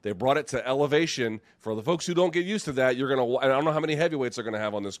 They brought it to Elevation. For the folks who don't get used to that, you're going to – I don't know how many heavyweights they're going to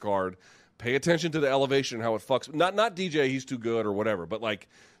have on this card. Pay attention to the Elevation and how it fucks – not DJ, he's too good or whatever, but like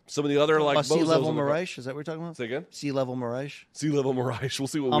 – some of the other like C-level Moraes, is that what we're talking about? Say again? C-level Moraes. C-level Moraes. We'll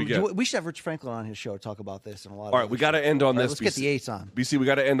see what we get. We should have Rich Franklin on his show to talk about this and a lot. All right, we got to end on this. Let's get the eights on. BC, we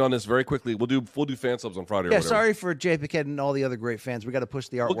got to end on this very quickly. We'll do fan subs on Friday. Yeah, sorry for Jay Piquet and all the other great fans. We got to push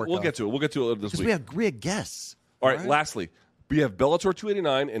the artwork. We'll get to it. We'll get to it this week. We have guests. All right. Lastly, we have Bellator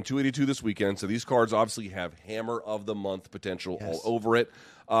 289 and 282 this weekend. So these cards obviously have Hammer of the Month potential all over it.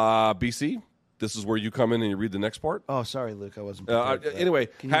 BC. This is where you come in and you read the next part. Oh, sorry, Luke. I wasn't anyway,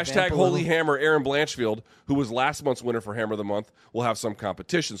 hashtag Holy Hammer. Aaron Blanchfield, who was last month's winner for Hammer of the Month, will have some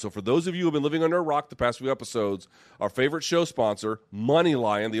competition. So for those of you who have been living under a rock the past few episodes, our favorite show sponsor, Money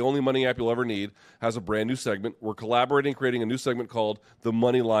Lion, the only money app you'll ever need, has a brand new segment. We're collaborating, creating a new segment called the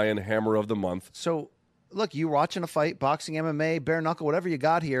Money Lion Hammer of the Month. So, look, you watching a fight, boxing, MMA, bare knuckle, whatever you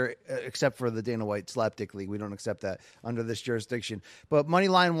got here, except for the Dana White slapdick league. We don't accept that under this jurisdiction. But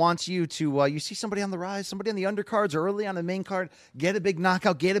Moneyline wants you to, you see somebody on the rise, somebody on the undercards or early on the main card, get a big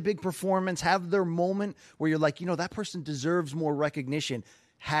knockout, get a big performance, have their moment where you're like, that person deserves more recognition.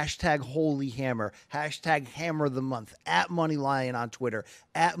 Hashtag Holy Hammer, hashtag Hammer of the Month, at Moneylion on Twitter,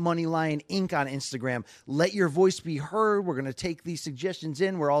 at Moneylion Inc. on Instagram. Let your voice be heard. We're going to take these suggestions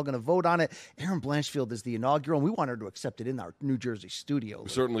in. We're all going to vote on it. Aaron Blanchfield is the inaugural, and we want her to accept it in our New Jersey studio. We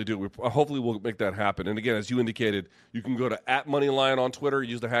certainly do. Hopefully we'll make that happen. And again, as you indicated, you can go to at Moneylion on Twitter,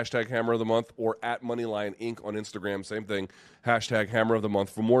 use the hashtag Hammer of the Month, or at Moneylion Inc. on Instagram, same thing, hashtag Hammer of the Month.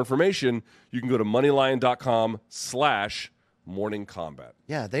 For more information, you can go to moneylion.com/Morning Combat.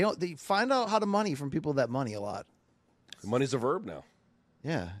 Yeah, they find out how to money from people that money a lot. Money's a verb now.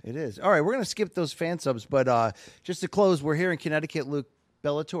 Yeah, it is. All right, we're going to skip those fan subs, but just to close, we're here in Connecticut, Luke.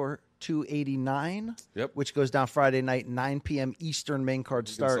 Bellator 289, which goes down Friday night, 9 p.m. Eastern, main card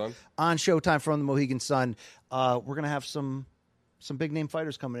start on Showtime from the Mohegan Sun. We're going to have some big name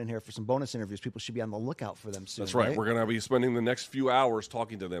fighters coming in here for some bonus interviews. People should be on the lookout for them soon. That's right. We're going to be spending the next few hours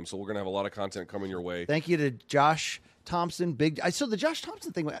talking to them, so we're going to have a lot of content coming your way. Thank you to Josh Thompson. I saw the Josh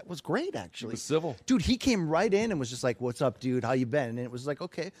Thompson thing was great, actually. It was civil. Dude, he came right in and was just like, "What's up, dude? How you been?" And it was like,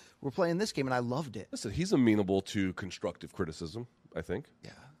 "Okay, we're playing this game," and I loved it. Listen, he's amenable to constructive criticism, I think. Yeah.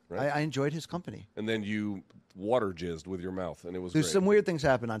 Right? I enjoyed his company. And then you water jizzed with your mouth, and it was There's great. some weird things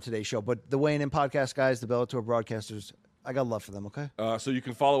happen on today's show, but the Weighing In podcast guys, the Bellator broadcasters, I got love for them, okay? So you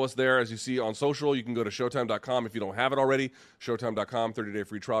can follow us there, as you see, on social. You can go to Showtime.com if you don't have it already. Showtime.com, 30-day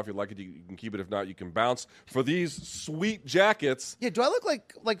free trial. If you like it, you can keep it. If not, you can bounce. For these sweet jackets. Yeah, do I look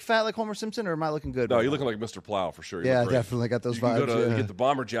like fat like Homer Simpson, or am I looking good? No, right you're now? looking like Mr. Plow for sure. Yeah, definitely got those vibes. You can go to get the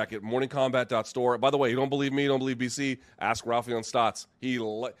bomber jacket, morningcombat.store. By the way, you don't believe me, you don't believe BC, ask Ralphie Stotts.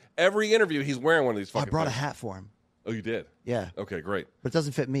 Every interview, he's wearing one of these fucking I brought things. a hat for him. Oh, you did? Yeah. Okay, great. But it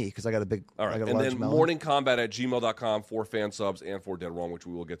doesn't fit me because I got a big. All right, I got a and large then melon. morningcombat@gmail.com for fan subs and for Dead Wrong, which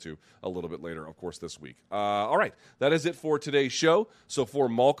we will get to a little bit later, of course, this week. All right, that is it for today's show. So for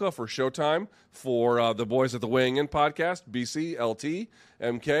Malka, for Showtime, for the boys at the Weighing In podcast, BC, LT,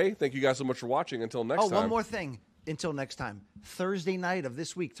 MK, thank you guys so much for watching. Until next time. Oh, one more thing. Until next time. Thursday night of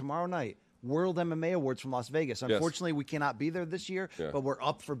this week, tomorrow night, World MMA Awards from Las Vegas. Unfortunately, we cannot be there this year, but we're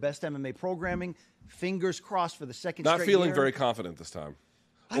up for Best MMA Programming. Fingers crossed for the second straight year. Not feeling very confident this time.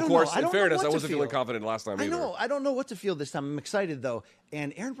 Of course, in fairness, I wasn't feeling confident last time either. I don't know what to feel this time. I'm excited, though.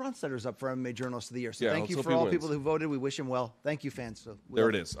 And Aaron Bronstedter's up for MMA Journalist of the Year. So thank you for all people who voted. We wish him well. Thank you, fans. There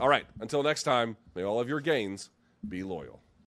it is. All right. Until next time, may all of your gains be loyal.